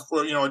this stuff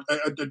for,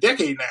 a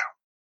decade now.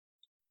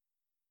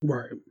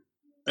 Right.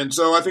 And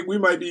so I think we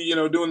might be,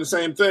 doing the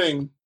same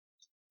thing.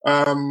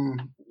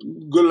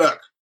 Good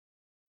luck.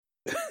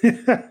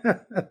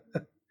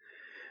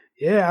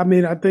 Yeah,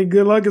 I think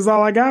good luck is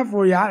all I got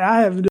for you.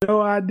 I have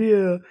no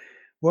idea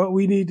what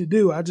we need to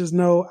do. I just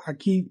know I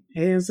keep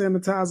hand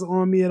sanitizer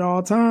on me at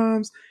all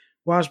times,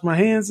 wash my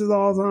hands at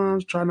all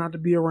times, try not to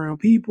be around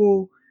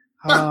people.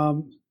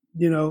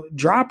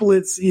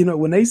 Droplets,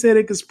 when they said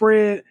it could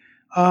spread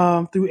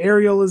through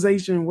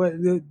aerosolization,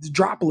 the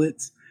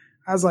droplets,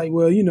 I was like,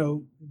 well,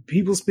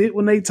 people spit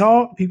when they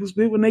talk, people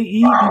spit when they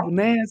eat, people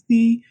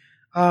nasty,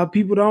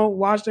 people don't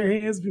wash their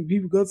hands,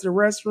 people go to the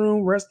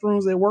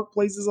restrooms at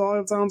workplaces all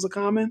the times are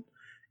common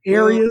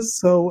areas.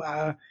 So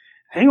I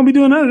ain't gonna be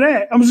doing none of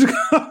that. I'm just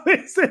gonna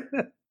be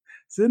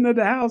sitting at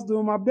the house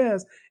doing my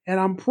best. And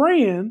I'm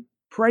praying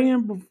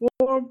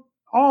before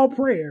all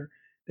prayer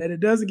that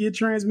it doesn't get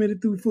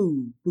transmitted through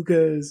food,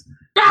 because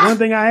one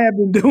thing I have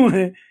been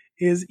doing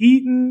is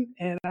eating,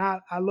 and I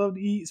love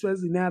to eat,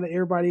 especially now that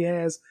everybody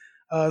has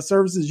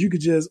services. You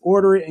could just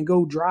order it and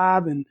go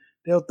drive, and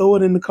they'll throw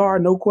it in the car,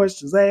 no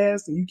questions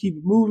asked, and you keep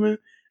it moving.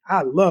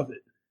 I love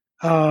it.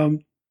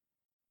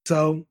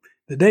 So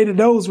the day that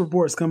those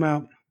reports come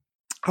out,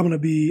 I'm going to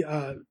be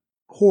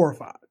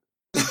horrified.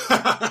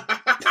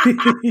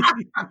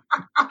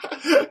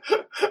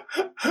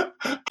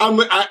 I'm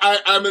going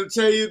to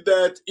tell you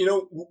that,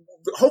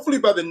 hopefully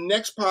by the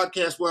next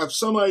podcast, we'll have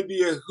some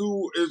idea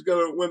who is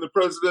going to win the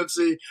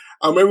presidency.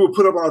 Maybe we'll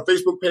put up on our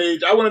Facebook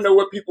page. I want to know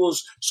what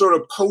people's sort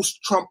of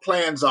post-Trump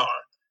plans are.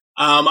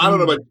 I don't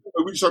know, but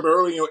we talked about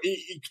earlier,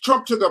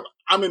 Trump took up,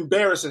 I'm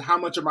embarrassed at how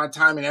much of my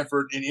time and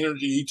effort and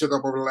energy he took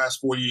up over the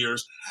last 4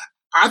 years.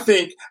 I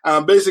think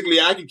basically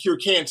I could cure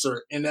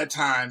cancer in that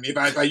time if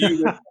I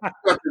use it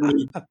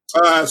effectively.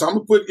 So I'm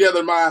gonna put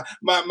together my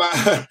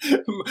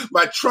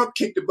Trump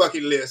kick the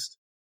bucket list,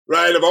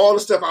 right, of all the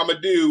stuff I'm gonna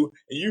do.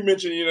 And you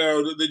mentioned,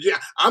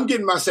 I'm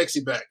getting my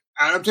sexy back.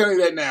 I'm telling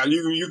you that now.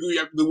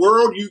 The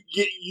world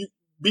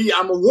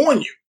I'm gonna warn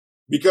you,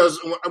 because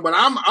when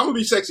I'm gonna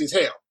be sexy as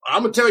hell.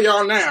 I'm gonna tell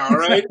y'all now, all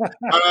right?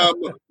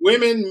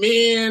 Women,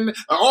 men,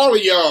 all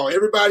of y'all,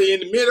 everybody in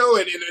the middle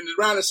and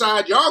around the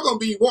side, y'all gonna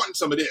be wanting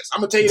some of this.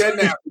 I'm gonna tell you that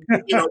now.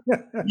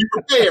 Be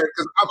prepared,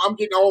 because I'm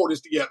getting all this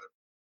together.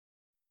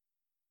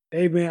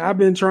 Hey man, I've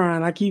been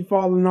trying. I keep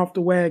falling off the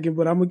wagon,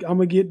 but I'm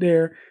gonna get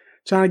there.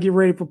 Trying to get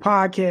ready for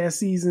podcast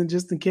season,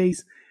 just in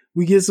case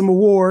we get some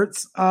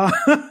awards.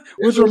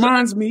 Which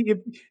reminds me,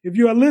 if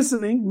you are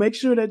listening, make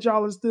sure that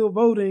y'all are still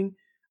voting.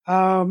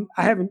 I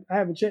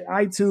haven't checked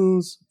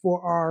iTunes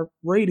for our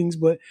ratings,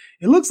 but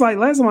it looks like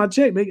last time I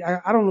checked,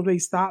 I don't know if they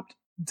stopped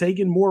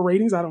taking more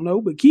ratings. I don't know,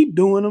 but keep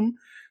doing them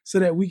so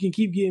that we can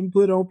keep getting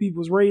put on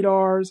people's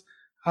radars.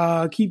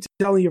 Keep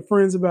telling your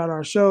friends about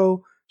our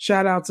show.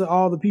 Shout out to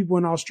all the people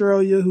in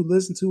Australia who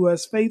listen to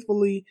us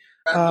faithfully.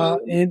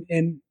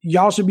 And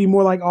y'all should be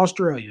more like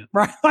Australia,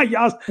 right? Like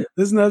y'all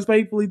listen to us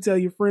faithfully, tell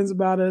your friends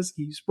about us,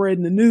 keep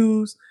spreading the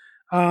news.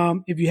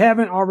 If you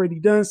haven't already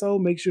done so,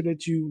 make sure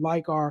that you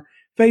like our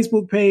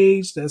Facebook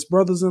page. That's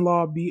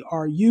Brothers-in-Law,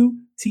 BRUTHASNLAW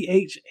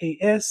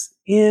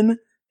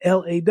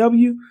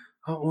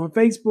on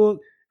Facebook.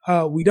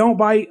 We don't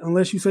bite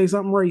unless you say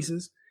something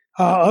racist.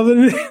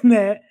 Other than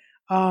that,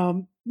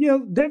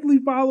 definitely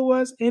follow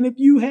us. And if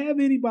you have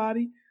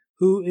anybody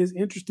who is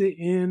interested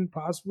in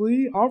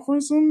possibly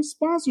offering some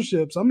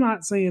sponsorships, I'm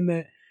not saying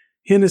that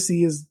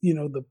Hennessy is,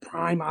 the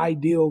prime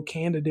ideal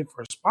candidate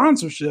for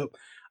sponsorship.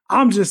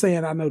 I'm just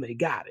saying I know they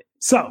got it.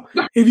 So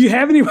if you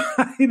have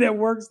anybody that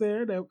works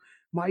there that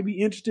might be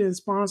interested in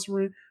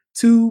sponsoring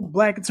two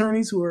Black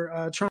attorneys who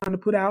are trying to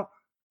put out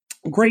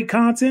great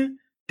content,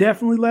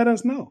 definitely let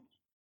us know.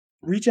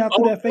 Reach out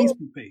to that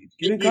Facebook page.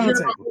 Get in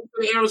contact with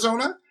us.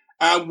 Arizona,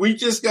 we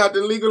just got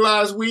to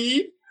legalize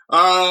weed.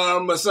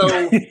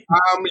 So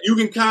you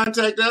can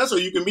contact us, or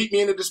you can meet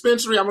me in the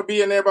dispensary. I'm gonna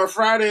be in there by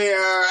Friday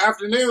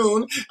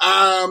afternoon.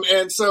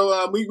 And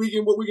so we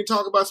can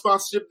talk about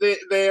sponsorship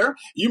there.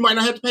 You might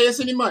not have to pay us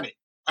any money.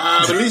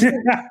 At least,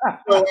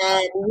 so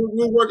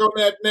we'll work on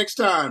that next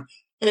time.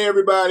 Hey,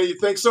 everybody.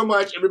 Thanks so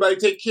much. Everybody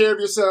take care of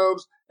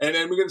yourselves. And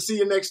then we're going to see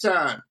you next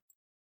time.